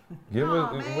go. We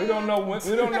don't know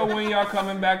when y'all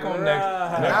coming back on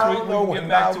next week. We can get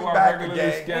back to our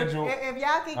regularly scheduled. If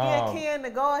y'all could get Ken to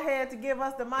go ahead to give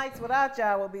us the mics without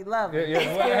y'all, would be lovely.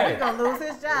 Well, He's gonna lose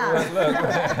his job.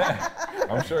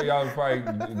 Look, I'm sure y'all will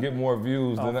probably get more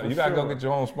views than you. Gotta go get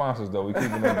your own sponsors though. We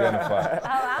keep them Organifi.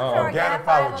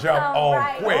 Organifi will jump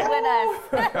on quick.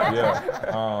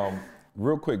 Yeah.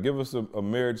 Real quick, give us a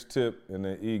marriage tip, and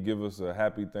then E, give us a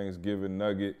happy Thanksgiving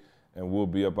nugget. And we'll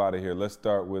be up out of here. Let's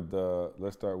start with go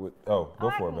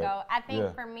for it, man. I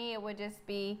think for me it would just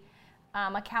be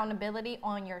accountability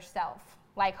on yourself.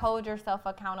 Like, hold yourself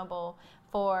accountable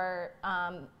for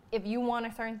if you want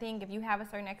a certain thing, if you have a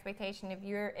certain expectation, if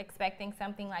you're expecting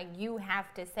something, like, you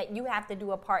have to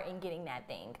do a part in getting that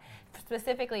thing.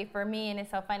 Specifically for me, and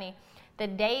it's so funny, the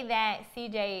day that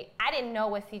CJ, I didn't know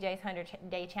what CJ's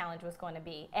 100-day challenge was going to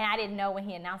be. And I didn't know when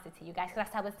he announced it to you guys, because I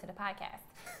started listening to the podcast.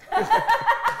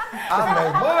 I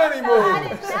made money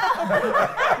moves.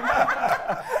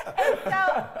 And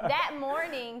so that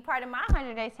morning, part of my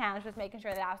 100-day challenge was making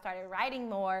sure that I started writing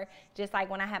more, just like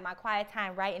when I had my quiet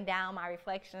time, writing down my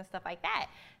reflection and stuff like that.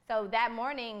 So that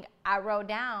morning, I wrote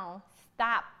down,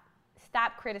 stop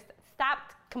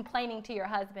complaining to your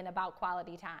husband about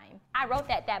quality time. I wrote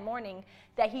that morning,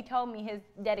 that he told me his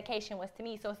dedication was to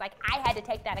me. So it's like I had to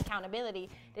take that accountability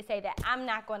to say that I'm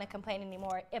not going to complain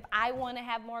anymore. If I want to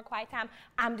have more quiet time,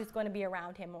 I'm just going to be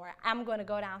around him more. I'm going to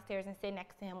go downstairs and sit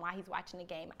next to him while he's watching the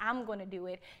game. I'm going to do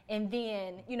it. And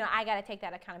then, you know, I got to take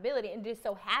that accountability. And it just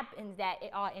so happens that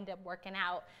it all ended up working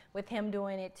out with him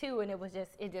doing it too. And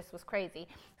it just was crazy.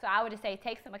 So I would just say,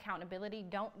 take some accountability.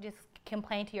 Don't just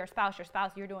complain to your spouse,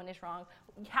 you're doing this wrong.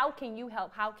 How can you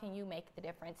help? How can you make the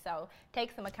difference? So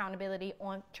take some accountability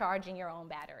on charging your own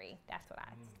battery. That's what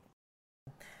I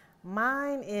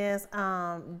Mine is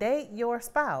date your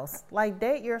spouse. Like,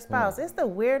 date your spouse. It's the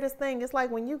weirdest thing. It's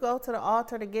like when you go to the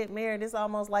altar to get married, it's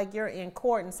almost like you're in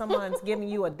court and someone's giving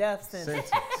you a death sentence.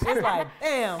 It's like,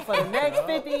 damn, for the next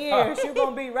 50 years, you're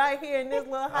going to be right here in this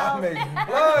little house. I make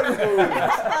blood moves.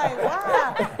 It's like,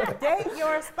 wow. Date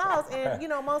your spouse. And, you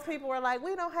know, most people are like,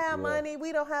 we don't have money.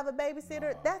 We don't have a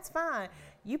babysitter. That's fine.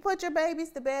 You put your babies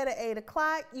to bed at 8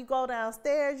 o'clock, you go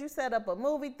downstairs, you set up a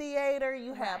movie theater,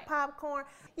 you have popcorn,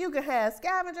 you can have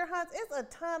scavenger hunts. It's a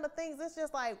ton of things. It's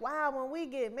just like, wow, when we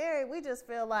get married, we just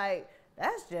feel like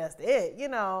that's just it. You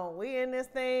know, we in this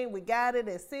thing, we got it,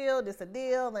 it's sealed, it's a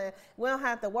deal, and we don't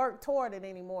have to work toward it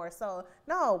anymore. So,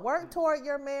 no, work toward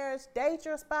your marriage, date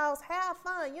your spouse, have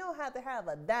fun. You don't have to have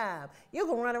a dime. You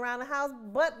can run around the house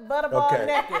butterball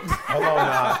naked. Hold on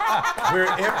now. We're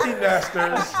empty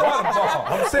nesters.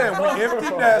 I'm saying we're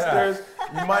empty nesters.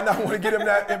 You might not want to get him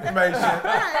that information.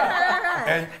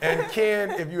 And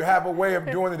Ken, if you have a way of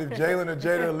doing it, if Jalen or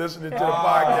Jada are listening to the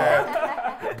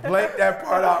podcast, Blank that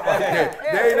part out right there.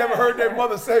 They ain't never heard their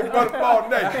mother say butterball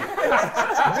naked.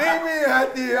 Meet me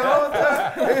at the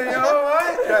altar in your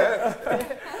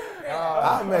white.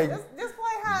 I make just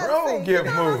play hide bro and seek. give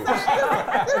moves.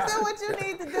 Just do what you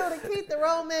need to do to keep the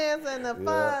romance and the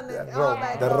fun and all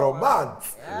that The going.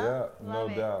 romance. Yeah, no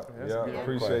doubt. Yeah, good.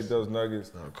 appreciate those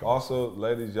nuggets. Also,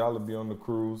 ladies, y'all will be on the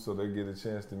cruise, so they get a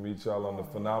chance to meet y'all on the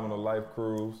Phenomenal Life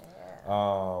Cruise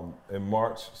in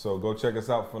March. So go check us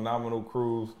out, Phenomenal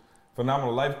Cruise,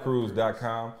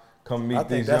 phenomenallifecruise.com. Come meet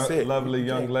these lovely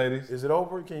young ladies. Is it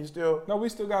over? Can you still? No, we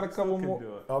still got a couple Can more. do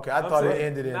it. Okay, I thought it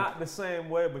ended in. Not the same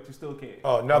way, but you still can.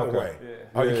 Oh, another Okay. way. Yeah.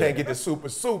 Oh, you Yeah. can't get the super.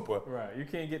 Right, you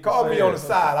can't get. Call the me same. on the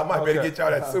side. I might better Okay. get y'all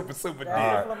that super That's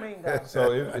deal.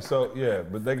 flamingo. So yeah,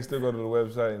 but they can still go to the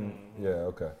website and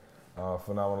okay.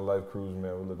 Phenomenal Life Cruise,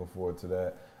 man. We're looking forward to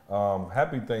that.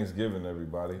 Happy Thanksgiving,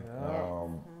 everybody.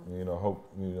 Hope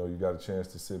you got a chance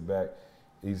to sit back,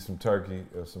 eat some turkey,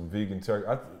 some vegan turkey.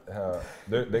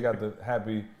 They got the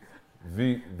happy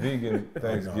vegan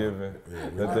Thanksgiving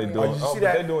that they doing. Oh, did you see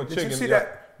that? They doing Did chicken. you see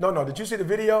that? No. Did you see the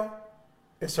video?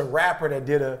 It's a rapper that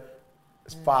did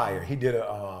it's fire. He did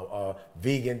a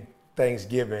vegan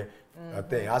Thanksgiving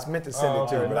thing. I was meant to send it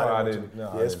to you, but I didn't. No, Yeah,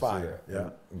 it's I didn't see fire. that. Yeah.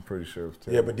 I'm pretty sure it's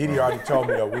Yeah, terrible. but Didi already told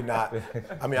me though, we not.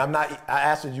 I mean, I'm not. I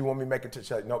asked her, "Do you want me to make it?"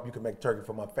 She's like, "Nope, you can make turkey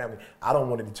for my family." I don't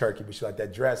want any turkey, but she like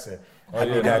that dressing. I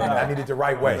need it the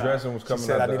right way. The dressing was She coming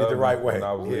said out I the needed the oven right way. when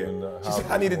I was leaving the She house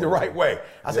said I needed the this morning. right way.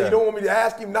 I said, Yeah. "You don't want me to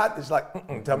ask him not?" She's like,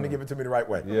 "Tell him to give it to me the right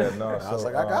way." Yeah, no. And I was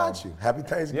like, "I got you. Happy Yeah,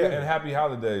 Thanksgiving." and happy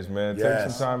holidays, man. Take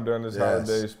Yes. some time during this Yes.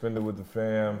 holiday, spend it with the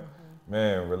fam.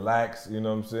 Man, relax, you know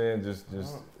what I'm saying? Just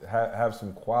have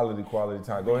some quality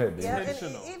time. Go ahead, Didi. Yeah, and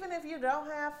Intentional. even if you don't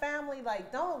have family,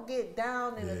 like don't get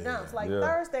down in the dumps. Like Yeah.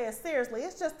 Thursday is seriously,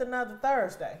 it's just another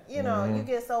Thursday. You know, you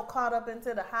get so caught up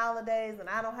into the holidays, and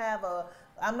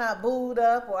I'm not booed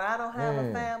up, or I don't have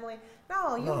a family.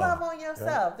 No, you love on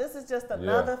yourself. This is just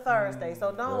another Thursday,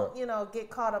 so don't get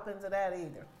caught up into that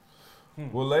either.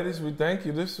 Well, ladies, we thank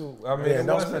you. It don't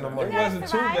wasn't, spend no it money. wasn't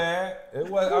too bad.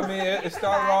 It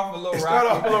started off a little rocky. It started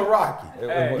off a little rocky.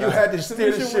 You had to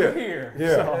steer the Tamisha ship. wasn't here.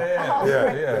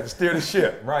 Yeah. You had to steer the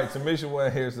ship. Right, Tamisha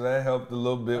wasn't here, so that helped a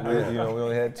little bit with, we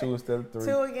only had 2 instead of 3.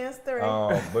 2 against 3.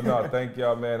 But no, thank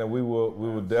y'all, man, and we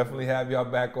will definitely have y'all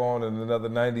back on in another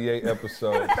 98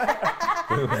 episodes.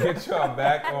 We'll get y'all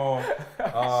back on.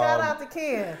 Shout out to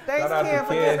Ken. Thanks, shout out Ken, to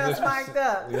for Ken, getting us just- mic'd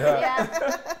up.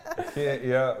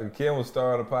 Ken was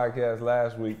starring on the podcast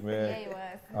last week, man. Yeah, he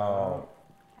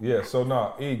was. So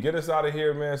no, E, get us out of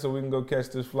here, man, so we can go catch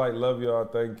this flight. Love y'all,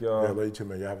 thank y'all. Yeah, love you too,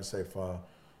 man. Y'all have a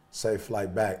safe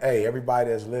flight back. Hey, everybody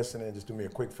that's listening, just do me a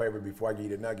quick favor before I give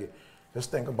you the nugget.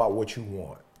 Just think about what you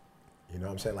want. You know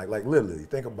what I'm saying? Like literally,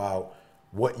 think about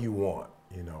what you want.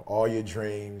 All your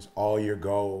dreams, all your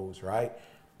goals, right?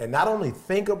 And not only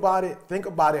think about it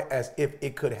as if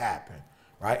it could happen,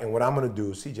 right? And what I'm gonna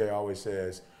do, CJ always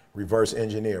says, reverse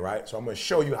engineer, right? So I'm gonna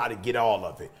show you how to get all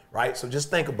of it, right? So just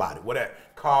think about it. Whatever,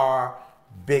 car,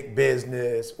 big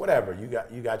business, whatever.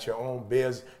 You got your own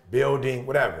building,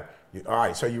 whatever. All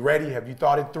right, so you ready? Have you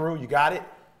thought it through? You got it?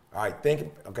 All right,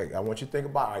 okay, I want you to think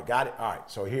about it. All right, got it? All right,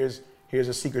 so here's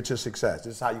a secret to success.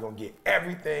 This is how you're gonna get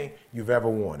everything you've ever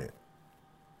wanted.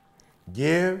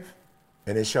 Give,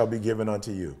 and it shall be given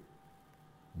unto you.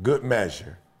 Good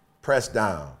measure, pressed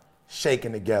down,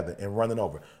 shaken together, and running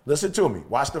over. Listen to me.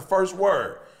 Watch the first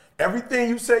word. Everything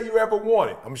you say you ever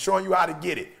wanted, I'm showing you how to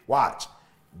get it. Watch.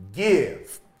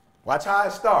 Give. Watch how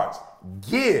it starts.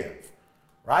 Give.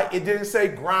 Right? It didn't say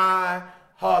grind,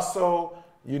 hustle,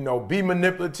 be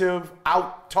manipulative,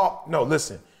 out-talk. No,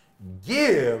 listen.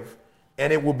 Give,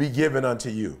 and it will be given unto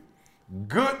you.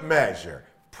 Good measure,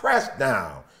 pressed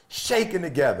down, shaken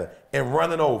together, and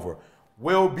running over,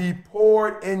 will be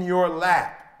poured in your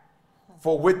lap.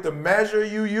 For with the measure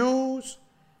you use,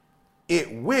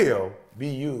 it will be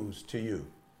used to you.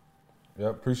 Yep,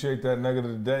 appreciate that nugget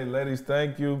of the day. Ladies,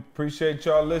 thank you. Appreciate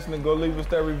y'all listening. Go leave us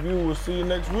that review. We'll see you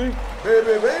next week.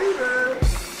 Baby.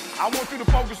 I want you to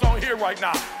focus on here right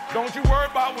now. Don't you worry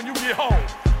about when you get home.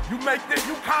 You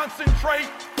concentrate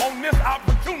on this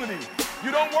opportunity.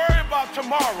 You don't worry about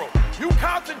tomorrow. You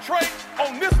concentrate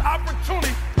on this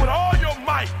opportunity with all your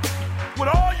might, with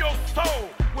all your soul,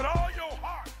 with all your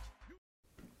heart.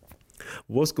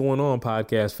 What's going on,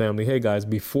 podcast family? Hey guys,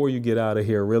 before you get out of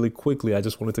here, really quickly, I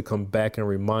just wanted to come back and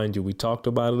remind you, we talked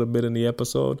about it a bit in the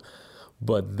episode,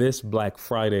 but this Black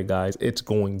Friday, guys, it's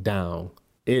going down.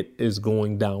 It is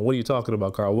going down. What are you talking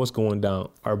about, Carl? What's going down?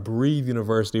 Our Breathe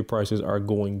University prices are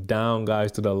going down,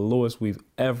 guys, to the lowest we've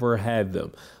ever had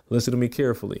them. Listen to me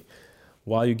carefully.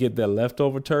 While you get that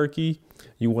leftover turkey,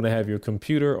 You want to have your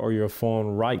computer or your phone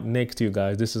right next to you,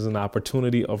 guys. This is an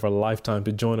opportunity of a lifetime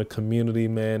to join a community,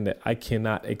 man, that I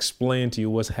cannot explain to you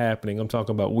what's happening. I'm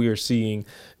talking about we are seeing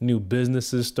new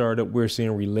businesses start up. We're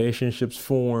seeing relationships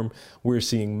form. We're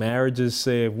seeing marriages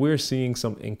saved. We're seeing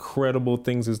some incredible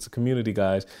things as a community,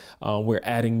 guys. We're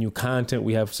adding new content.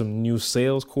 We have some new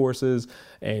sales courses.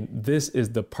 And this is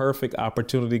the perfect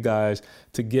opportunity, guys,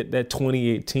 to get that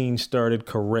 2018 started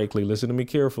correctly. Listen to me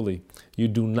carefully. You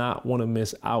do not want to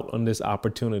miss out on this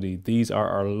opportunity. These are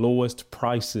our lowest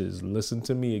prices. Listen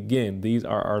to me again. These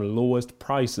are our lowest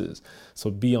prices. So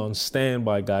be on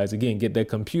standby, guys. Again, get that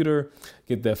computer,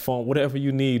 get that phone, whatever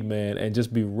you need, man, and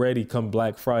just be ready come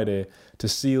Black Friday to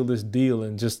seal this deal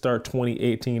and just start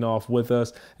 2018 off with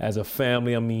us as a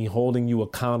family. I mean, holding you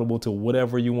accountable to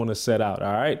whatever you want to set out.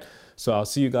 All right. So I'll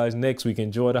see you guys next week.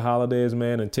 Enjoy the holidays,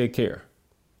 man, and take care.